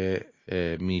آقای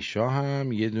میشا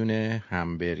هم یه دونه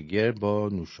همبرگر با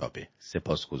نوشابه.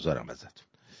 سپاسگزارم ازتون.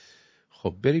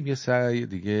 خب بریم یه سر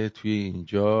دیگه توی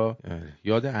اینجا.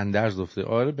 یاد اندرز افته.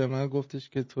 آره به من گفتش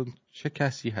که تو چه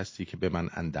کسی هستی که به من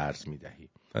اندرز میدهی.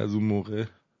 از اون موقع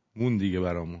مون دیگه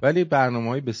برامون. ولی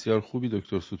برنامه‌های بسیار خوبی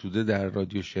دکتر ستوده در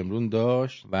رادیو شمرون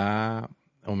داشت و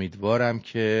امیدوارم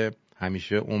که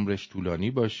همیشه عمرش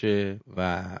طولانی باشه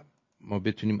و ما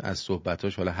بتونیم از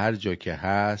صحبتاش حالا هر جا که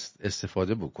هست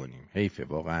استفاده بکنیم. حیفه،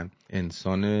 واقعا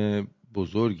انسان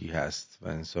بزرگی هست و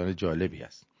انسان جالبی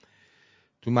هست.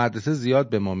 تو مدرسه زیاد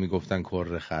به ما میگفتن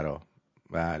کره خرا.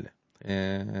 بله.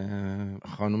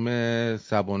 خانم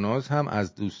سباناز هم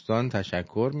از دوستان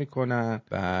تشکر میکنن.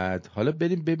 بعد حالا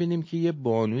بریم ببینیم که یه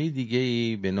بانوی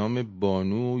دیگه‌ای به نام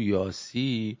بانو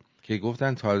یاسی که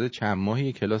گفتن تازه چند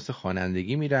ماهی کلاس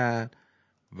خوانندگی میرن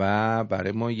و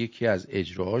برای ما یکی از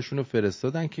اجراهاشون رو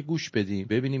فرستادن که گوش بدیم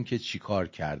ببینیم که چی کار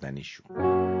کردن ایشون.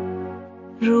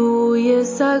 روی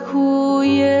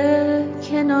سکوی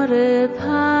کنار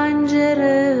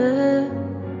پنجره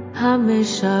همه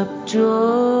شب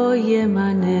جای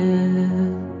منه،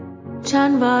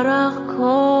 چند ورق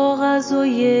کاغذ و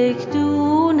یک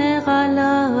دونه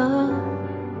قلم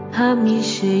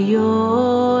همیشه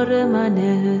یار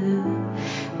منه،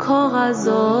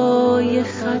 کاغذای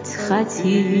خط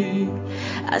خطی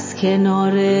از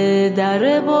کنار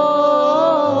در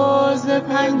باز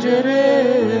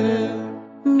پنجره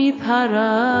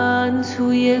میپرن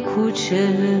توی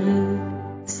کوچه،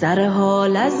 سر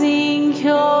حال از این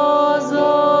که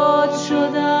آزاد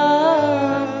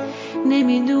شدن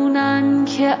نمیدونن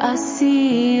که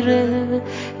اسیر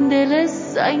دل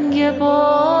سنگ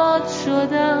باد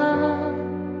شدن.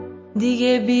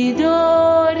 دیگه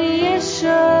بیداری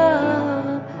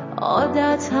شب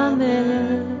عادتمه،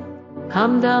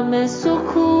 همدم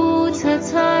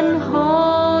سکوت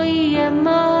تنهایی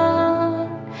من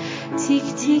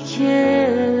تیک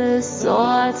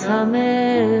ساعتمه،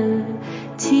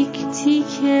 تیک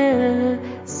تیک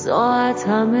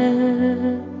ساعتمه.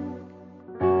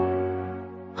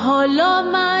 حالا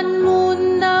من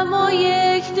موندم و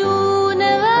یک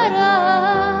دونه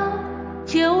ورم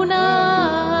که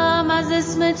اونم از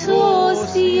اسم تو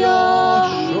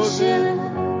سیاه میشه.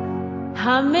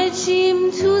 همه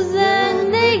چیم تو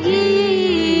زندگی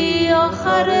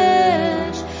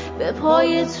آخرش به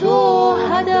پای تو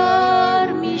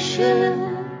هدر میشه.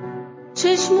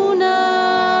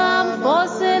 چشمونم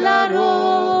فاصله رو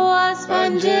از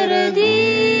پنجره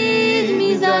دید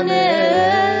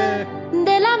میزنه،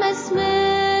 دلم اسم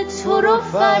تو رو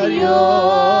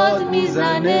فریاد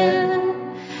میزنه.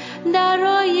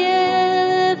 درای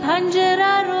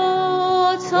پنجره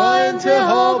رو تا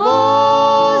انتها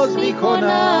باز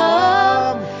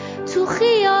میکنم، تو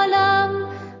خیالم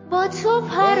با تو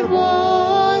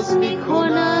پرواز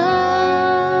میکنم.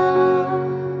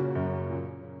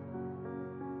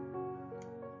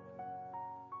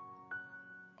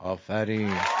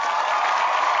 آفرین.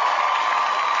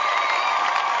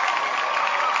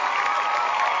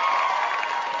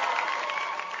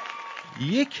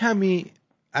 یک کمی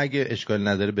اگه اشکال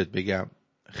نداره بهت بگم،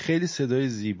 خیلی صدای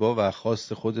زیبا و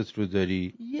خاص خودت رو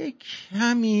داری، یک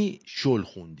کمی شل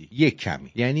خوندی، یک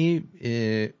کمی، یعنی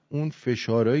اون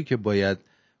فشارهایی که باید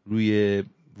روی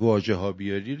واژه ها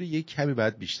بیاری رو یک کمی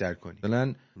باید بیشتر کنی.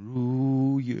 مثلا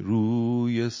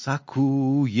روی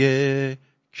سکوی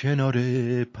کنار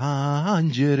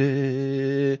پنجره،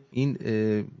 این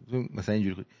مثلا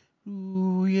اینجوری کنی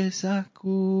روی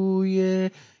سکوی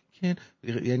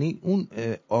یعنی اون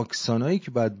آکسانایی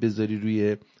که باید بذاری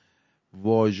روی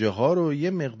واژه ها رو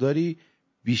یه مقداری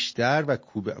بیشتر و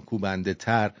کوبنده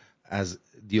تر از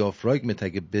دیافراگمت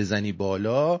اگه بزنی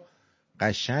بالا،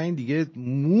 قشنگ دیگه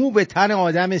مو به تن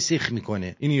آدم سیخ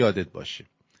میکنه. اینو یادت باشه.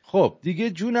 خب دیگه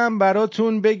جونم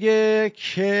براتون بگه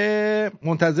که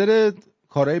منتظر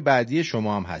کارهای بعدی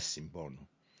شما هم هستیم بانو،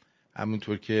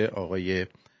 همونطور که آقای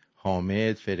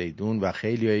حامد، فریدون و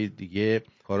خیلی های دیگه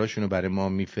کاراشونو برای ما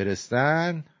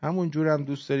میفرستن، همون جور هم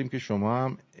دوست داریم که شما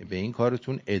هم به این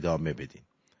کارتون ادامه بدین.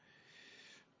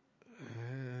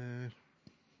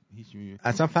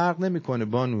 اصلا فرق نمیکنه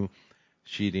بانو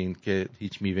شیرین که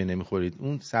هیچ میوه نمیخورید،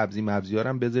 اون سبزی مبزی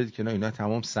هم بذارید کنار، اینا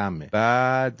تمام سمه.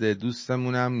 بعد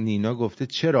دوستمونم نینا گفته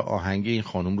چرا آهنگ این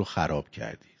خانم رو خراب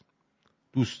کردی؟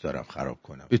 دوست دارم خراب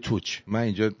کنم، به تو چه؟ من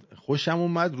اینجا خوشم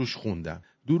اومد روش خوندم.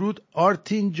 درود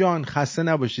آرتین جان، خسته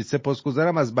نباشید،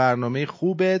 سپاسگزارم از برنامه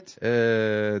خوبت.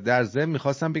 در ضمن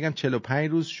میخواستم بگم 45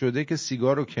 روز شده که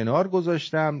سیگار رو کنار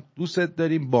گذاشتم، دوستت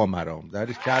داریم با مرام.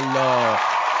 در کلا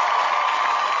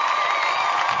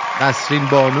نسرین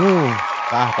بانو،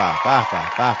 به به به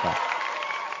به به.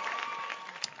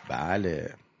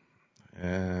 بله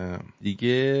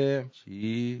دیگه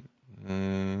چی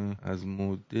از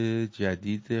مده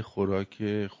جدید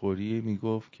خوراک خوری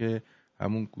میگفت که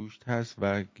همون گوشت هست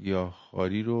و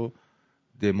گیاهخواری رو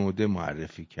دموده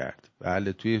معرفی کرد.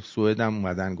 بله توی سوئد هم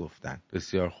اومدن گفتن.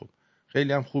 بسیار خوب،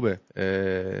 خیلی هم خوبه.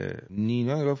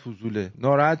 نینا نگاه فضوله،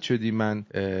 ناراحت شدی من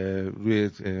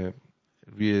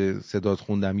روی صدات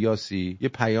خوندم یاسی؟ یه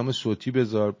پیام صوتی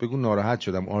بذار بگو ناراحت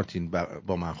شدم آرتین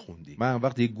با من خوندی، من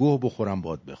وقتی گوه بخورم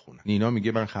باد بخونم. نینا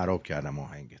میگه من خراب کردم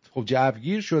آهنگت. خب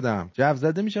جوگیر شدم، جو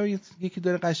زده میشم، یکی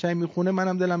داره قشنگ میخونه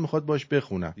منم دلم میخواد باش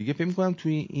بخونم دیگه. فکر میکنم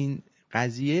توی این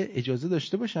قضیه اجازه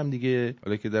داشته باشم دیگه،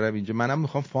 حالا که دارم اینجا منم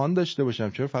میخوام فان داشته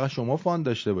باشم، چرا فقط شما فان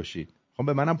داشته باشید؟ خب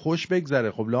به منم خوش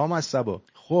بگذره. خب لام از صبا.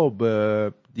 خب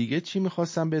دیگه چی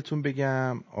میخواستم بهتون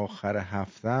بگم؟ آخر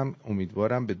هفتم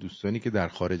امیدوارم به دوستانی که در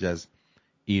خارج از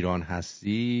ایران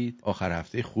هستید آخر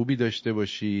هفته خوبی داشته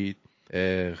باشید.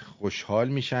 خوشحال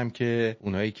میشم که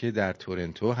اونایی که در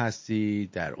تورنتو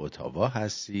هستید، در اتاوا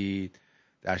هستید،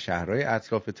 در شهرهای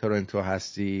اطراف تورنتو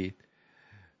هستید.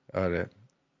 آره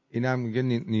اینم میگه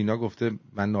نینا گفته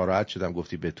من ناراحت شدم،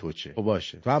 گفتی به تو چه؟ خب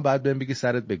باشه، تو هم باید بهم بگی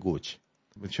سرت به گوچ.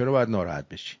 چرا باید ناراحت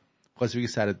بشی؟ خواستی بگی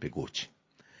سرت به گوچ.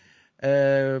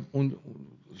 اون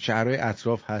شهرهای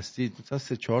اطراف هستید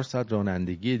مثلا 3-4 ساعت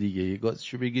رانندگی دیگه، یه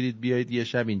گازشو بگیرید بیایید یه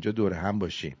شب اینجا دوره هم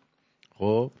باشیم.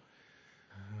 خب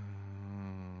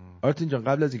آرتین جان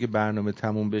قبل از اینکه برنامه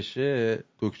تموم بشه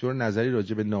دکتر نظری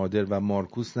راجع به نادر و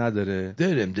مارکوس نداره؟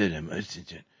 دارم آرتین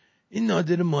جان. این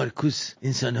نادر و مارکوس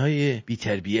انسان‌های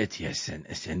بی‌تربیتی هستن،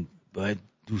 اصلا باید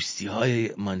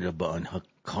دوستی‌های من را با آنها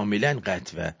کاملا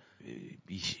قطع و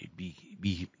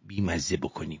بی‌مزه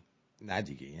بکنیم. نه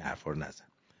دیگه این حرفا رو نزن.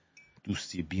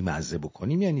 دوستی بی‌مزه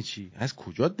بکنیم یعنی چی؟ از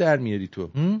کجا در میاری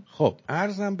تو؟ خب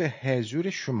عرضم به حضور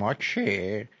شما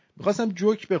که میخواستم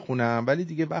جوک بخونم ولی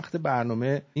دیگه وقت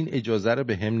برنامه این اجازه رو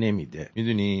به هم نمیده،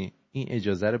 میدونی؟ این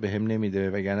اجازه رو بهم نمیده،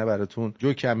 وگرنه براتون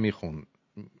جوکم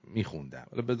میخوندم.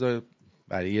 حالا بذار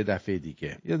برای یه دفعه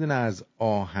دیگه یه دونه از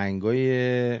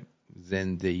آهنگای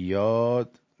زنده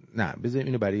یاد، نه بذاریم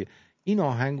اینو برای این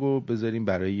آهنگو بذاریم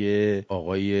برای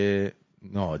آقای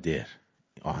نادر.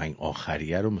 آهنگ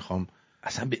آخریه رو میخوام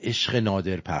اصلا به عشق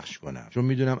نادر پخش کنم، چون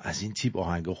میدونم از این تیپ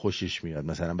آهنگا خوشش میاد.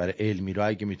 مثلا برای المیرا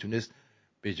اگه میتونست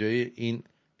به جای این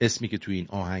اسمی که تو این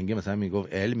آهنگه مثلا میگفت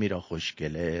المیرا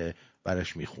خوشگله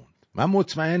براش میخوند، من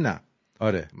مطمئنم.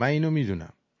 آره من اینو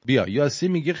میدونم. بیا یاسی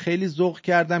میگه خیلی ذوق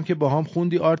کردم که با هم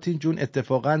خوندی آرتین جون،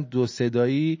 اتفاقا دو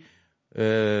صدایی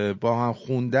با هم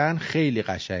خوندن خیلی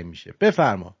قشنگ میشه.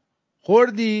 بفرما.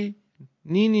 خوردی؟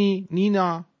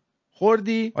 نینا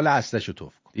خوردی؟ حالا اصلشو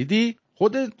توف کن. دیدی؟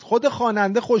 خود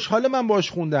خواننده خوشحال من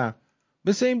باش خوندم.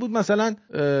 مثل این بود مثلا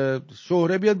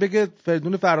شهره بیاد بگه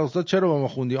فریدون فرخزاد چرا با ما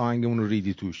خوندی آهنگمون رو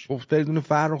ریدی توش. خب فریدون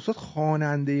فرخزاد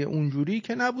خواننده اونجوری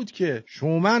که نبود که،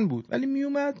 شومن بود، ولی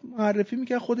میومد معرفی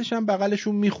میکرد، خودش هم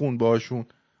بغلشون میخوند باشون.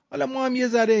 حالا ما هم یه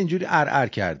ذره اینجوری ارعر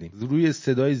کردیم روی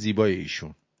صدای زیبای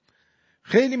ایشون.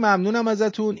 خیلی ممنونم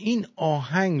ازتون. این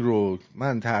آهنگ رو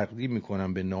من تقدیم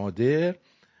میکنم به نادر.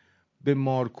 به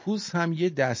مارکوس هم یه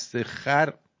دست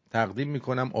خر تقدیم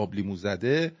میکنم آبلیمو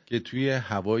زده که توی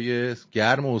هوای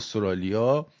گرم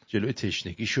استرالیا جلوی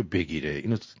تشنگیشو بگیره،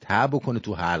 اینو ته بکنه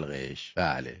تو حلقش.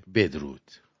 بله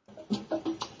بدرود.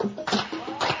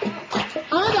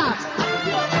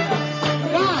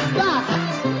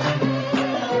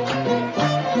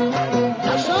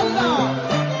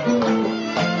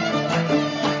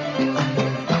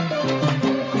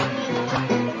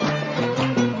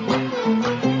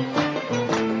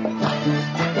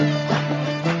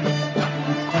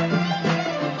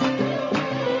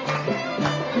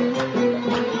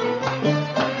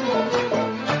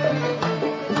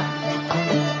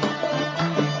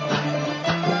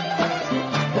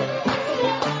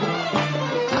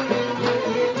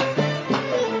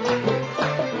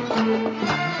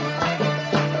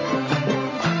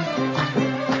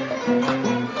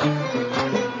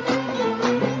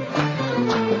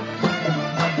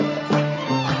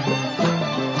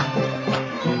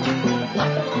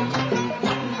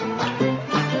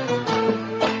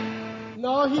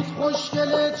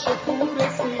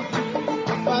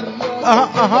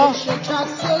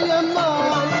 شکسته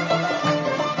من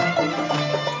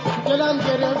دلم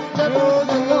گرفته بود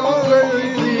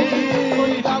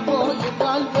کنی دوای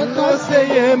قلب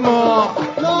خسته ما.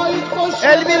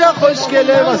 المیرا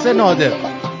خوشگله واسه نادر.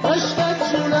 عشق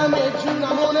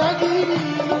جونمو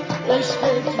نگیری، عشق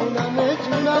جونمو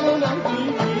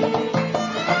نگیری.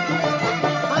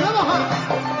 حالا با هم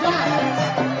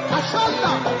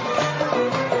ماشاءالله.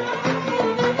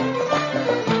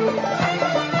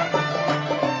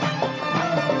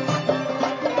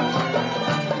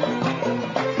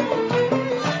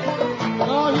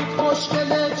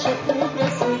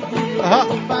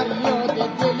 فریاد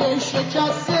دل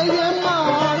شکسته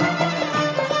من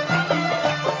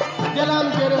دلم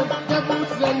گرفته بود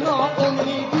زنا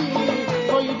امیدی،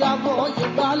 توی دوای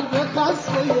قلب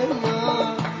خسته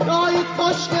من. نایید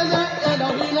خوشگل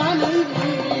الهی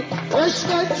نمیری، عشق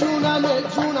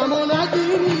جونمو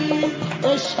نگیری،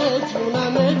 عشق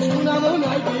جونمو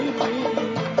نگیری.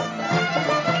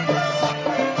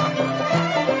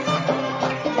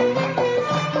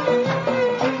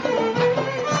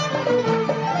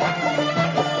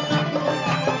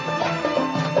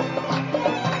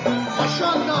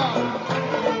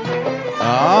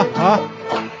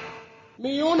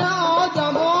 میون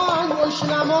آدم ها انگوش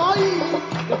نمایی،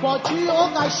 به پاکی و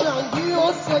قشنگی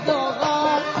و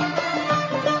صداقت،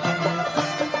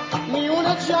 میون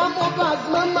جمع و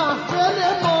بزم محفل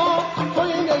ما،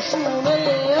 توی نشونه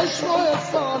عشق و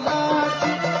اصالت.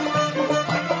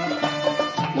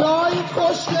 نایید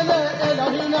خوشگل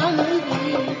الهی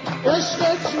نمیری، عشق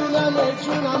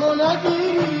جونمو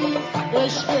نگیری،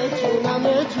 عشق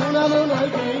جونمو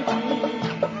نگیری.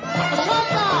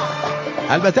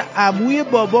 البته عموی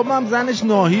بابام هم زنش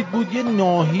ناهید بود، یه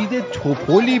ناهید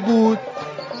توپلی بود،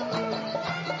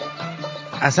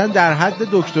 اصلا در حد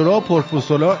دکترا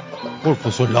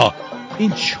پروفسولا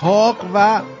این چاق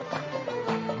و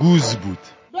گوز بود.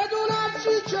 بدونم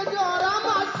چی که دارم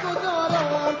از تو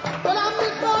دارم، دلم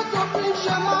میخواد تو پیش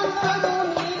من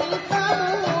بمونی.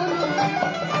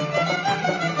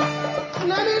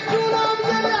 نمیتونم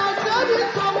یه لحظه بی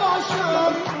تو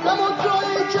باشم، همون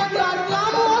تویی که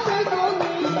دردم رو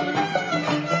میدونی.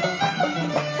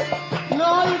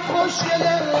 نایید خوشگل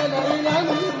الهی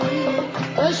نمیری،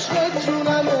 عشق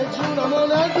جونمو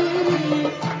نگیری،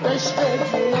 عشق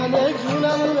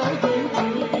جونمو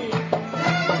نگیری.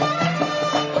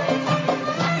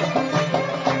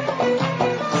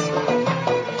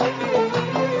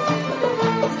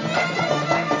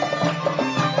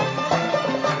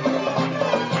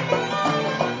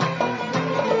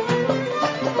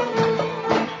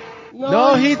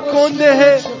 ناهید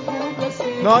گنده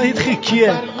ناهید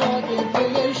خیکیه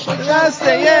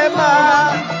دسته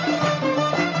من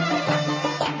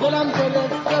دلم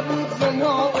گرفته بود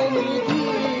زنا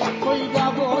امیدی توی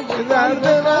دوای درد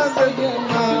دسته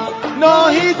من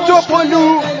ناهید تو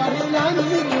پلو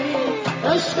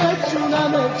عشق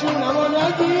جونم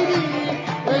نگیری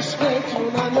عشق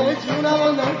جونم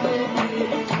نگیری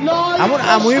همون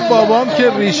عموی بابام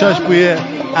که ریشاش بوی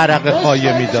عرق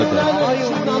خایه میداده.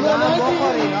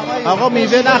 آقا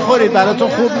میوه نخورید براتون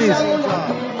خوب نیست.